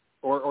him,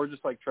 or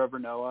just like Trevor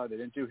Noah. They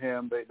didn't do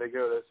him. They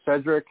go to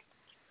Cedric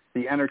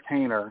the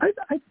Entertainer.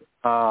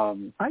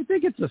 I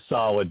think it's a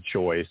solid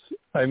choice.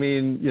 I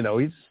mean,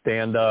 he's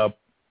stand-up.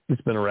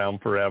 He's been around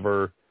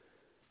forever.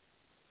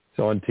 It's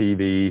on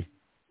TV.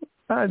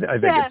 I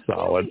think it's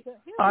solid.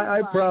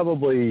 I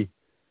probably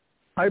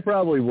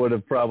would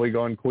have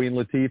gone Queen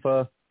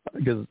Latifah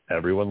because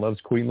everyone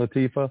loves Queen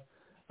Latifah.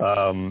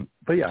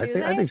 But yeah,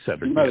 I think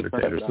Cedric the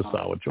Entertainer is a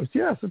solid choice.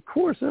 Yes, of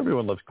course,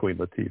 everyone loves Queen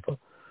Latifah.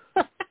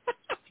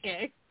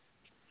 Okay.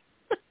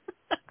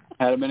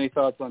 Adam, any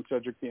thoughts on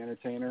Cedric the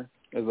Entertainer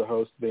as a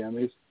host of the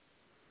Emmys?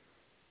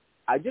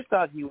 I just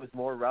thought he was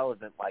more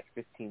relevant like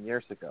 15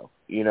 years ago.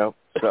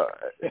 So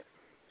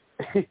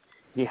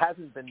he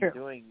hasn't been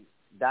doing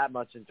that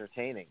much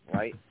entertaining,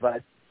 right?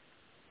 But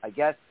I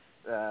guess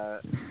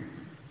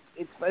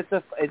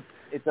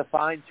it's a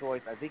fine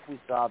choice. I think we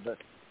saw the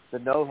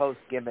no host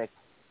gimmick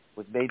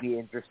was maybe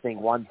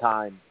interesting one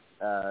time.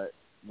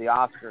 The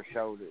Oscar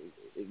showed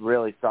it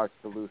really starts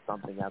to lose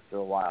something after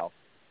a while.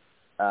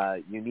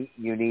 You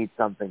need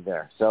something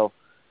there. So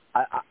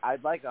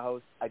I'd like a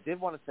host. I did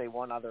want to say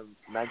one other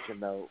mention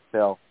though,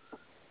 Phil.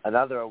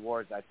 Another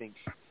awards I think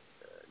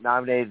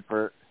nominated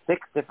for 6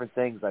 different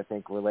things I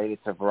think related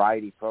to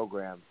variety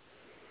programs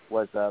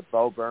was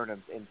Bo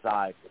Burnham's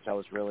Inside, which I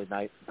was really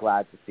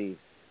glad to see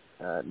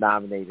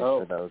nominated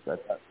for those.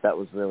 That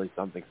was really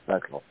something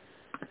special.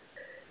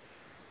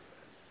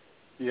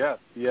 Yes.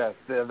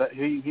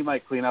 He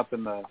might clean up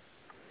in the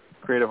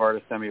Creative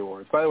Artist Emmy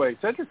Awards. By the way,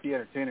 Cedric the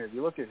Entertainer, if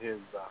you look at his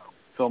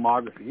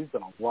filmography, he's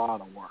done a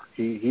lot of work.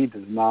 He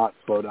does not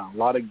slow down. A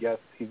lot of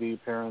guest TV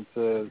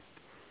appearances.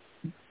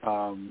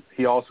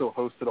 He also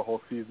hosted a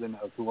whole season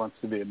of Who Wants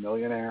to Be a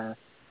Millionaire.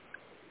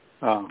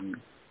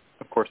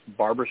 Of course, the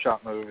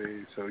Barbershop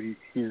movie. So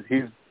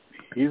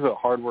he's a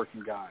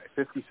hardworking guy.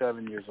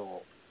 57 years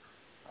old.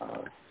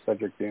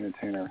 Cedric the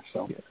Entertainer.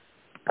 So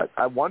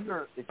I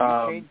wonder if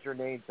you changed your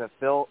name to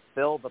Phil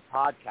the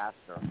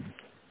Podcaster,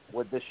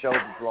 would this show be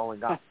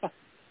blowing up?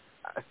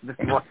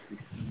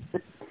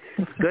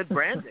 Good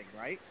branding,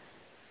 right?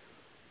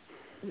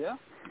 Yeah,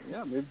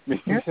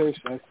 maybe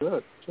I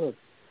should.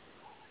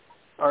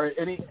 All right,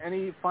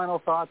 any final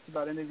thoughts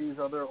about any of these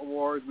other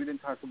awards? We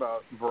didn't talk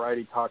about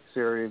variety talk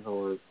series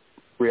or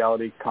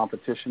reality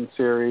competition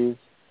series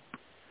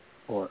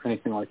or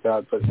anything like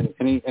that, but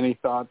any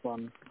thoughts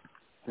on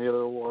any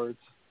other awards?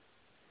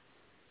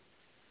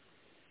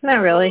 Not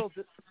really.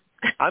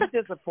 I'm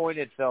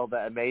disappointed, Phil,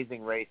 that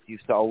Amazing Race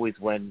used to always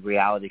win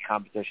reality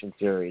competition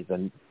series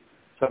and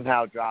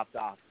somehow dropped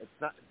off. It's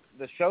not.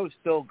 The show's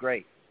still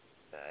great.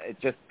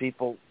 It's just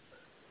people,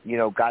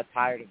 got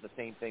tired of the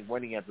same thing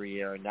winning every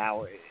year, and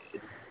now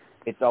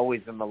it's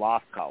always in the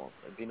loss column.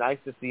 It'd be nice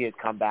to see it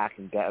come back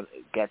and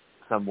get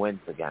some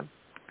wins again.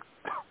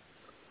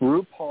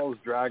 RuPaul's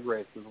Drag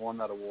Race has won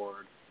that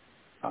award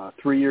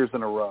 3 years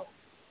in a row.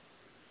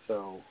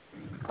 So,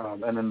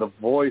 and then The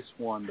Voice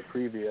won the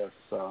previous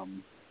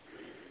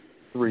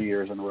 3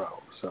 years in a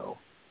row. So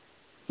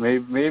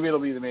maybe it'll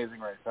be The Amazing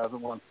Race. It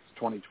hasn't won since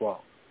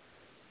 2012.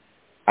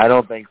 I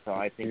don't think so.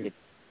 I think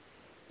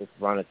it's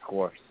run its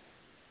course.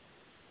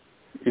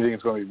 You think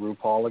it's going to be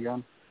RuPaul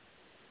again?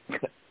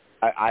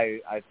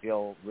 I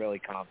feel really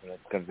confident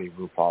it's going to be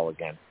RuPaul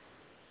again.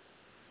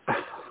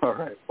 All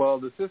right. Well,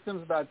 the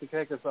system's about to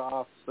kick us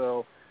off,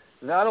 so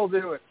that'll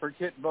do it for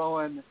Kit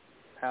Bowen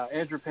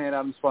Andrew Payne,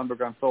 Adam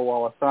Spunberg, I'm Phil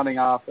Wallace. Signing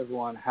off,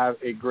 everyone. Have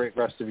a great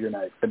rest of your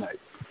night. Good night.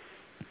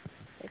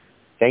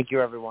 Thank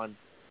you, everyone.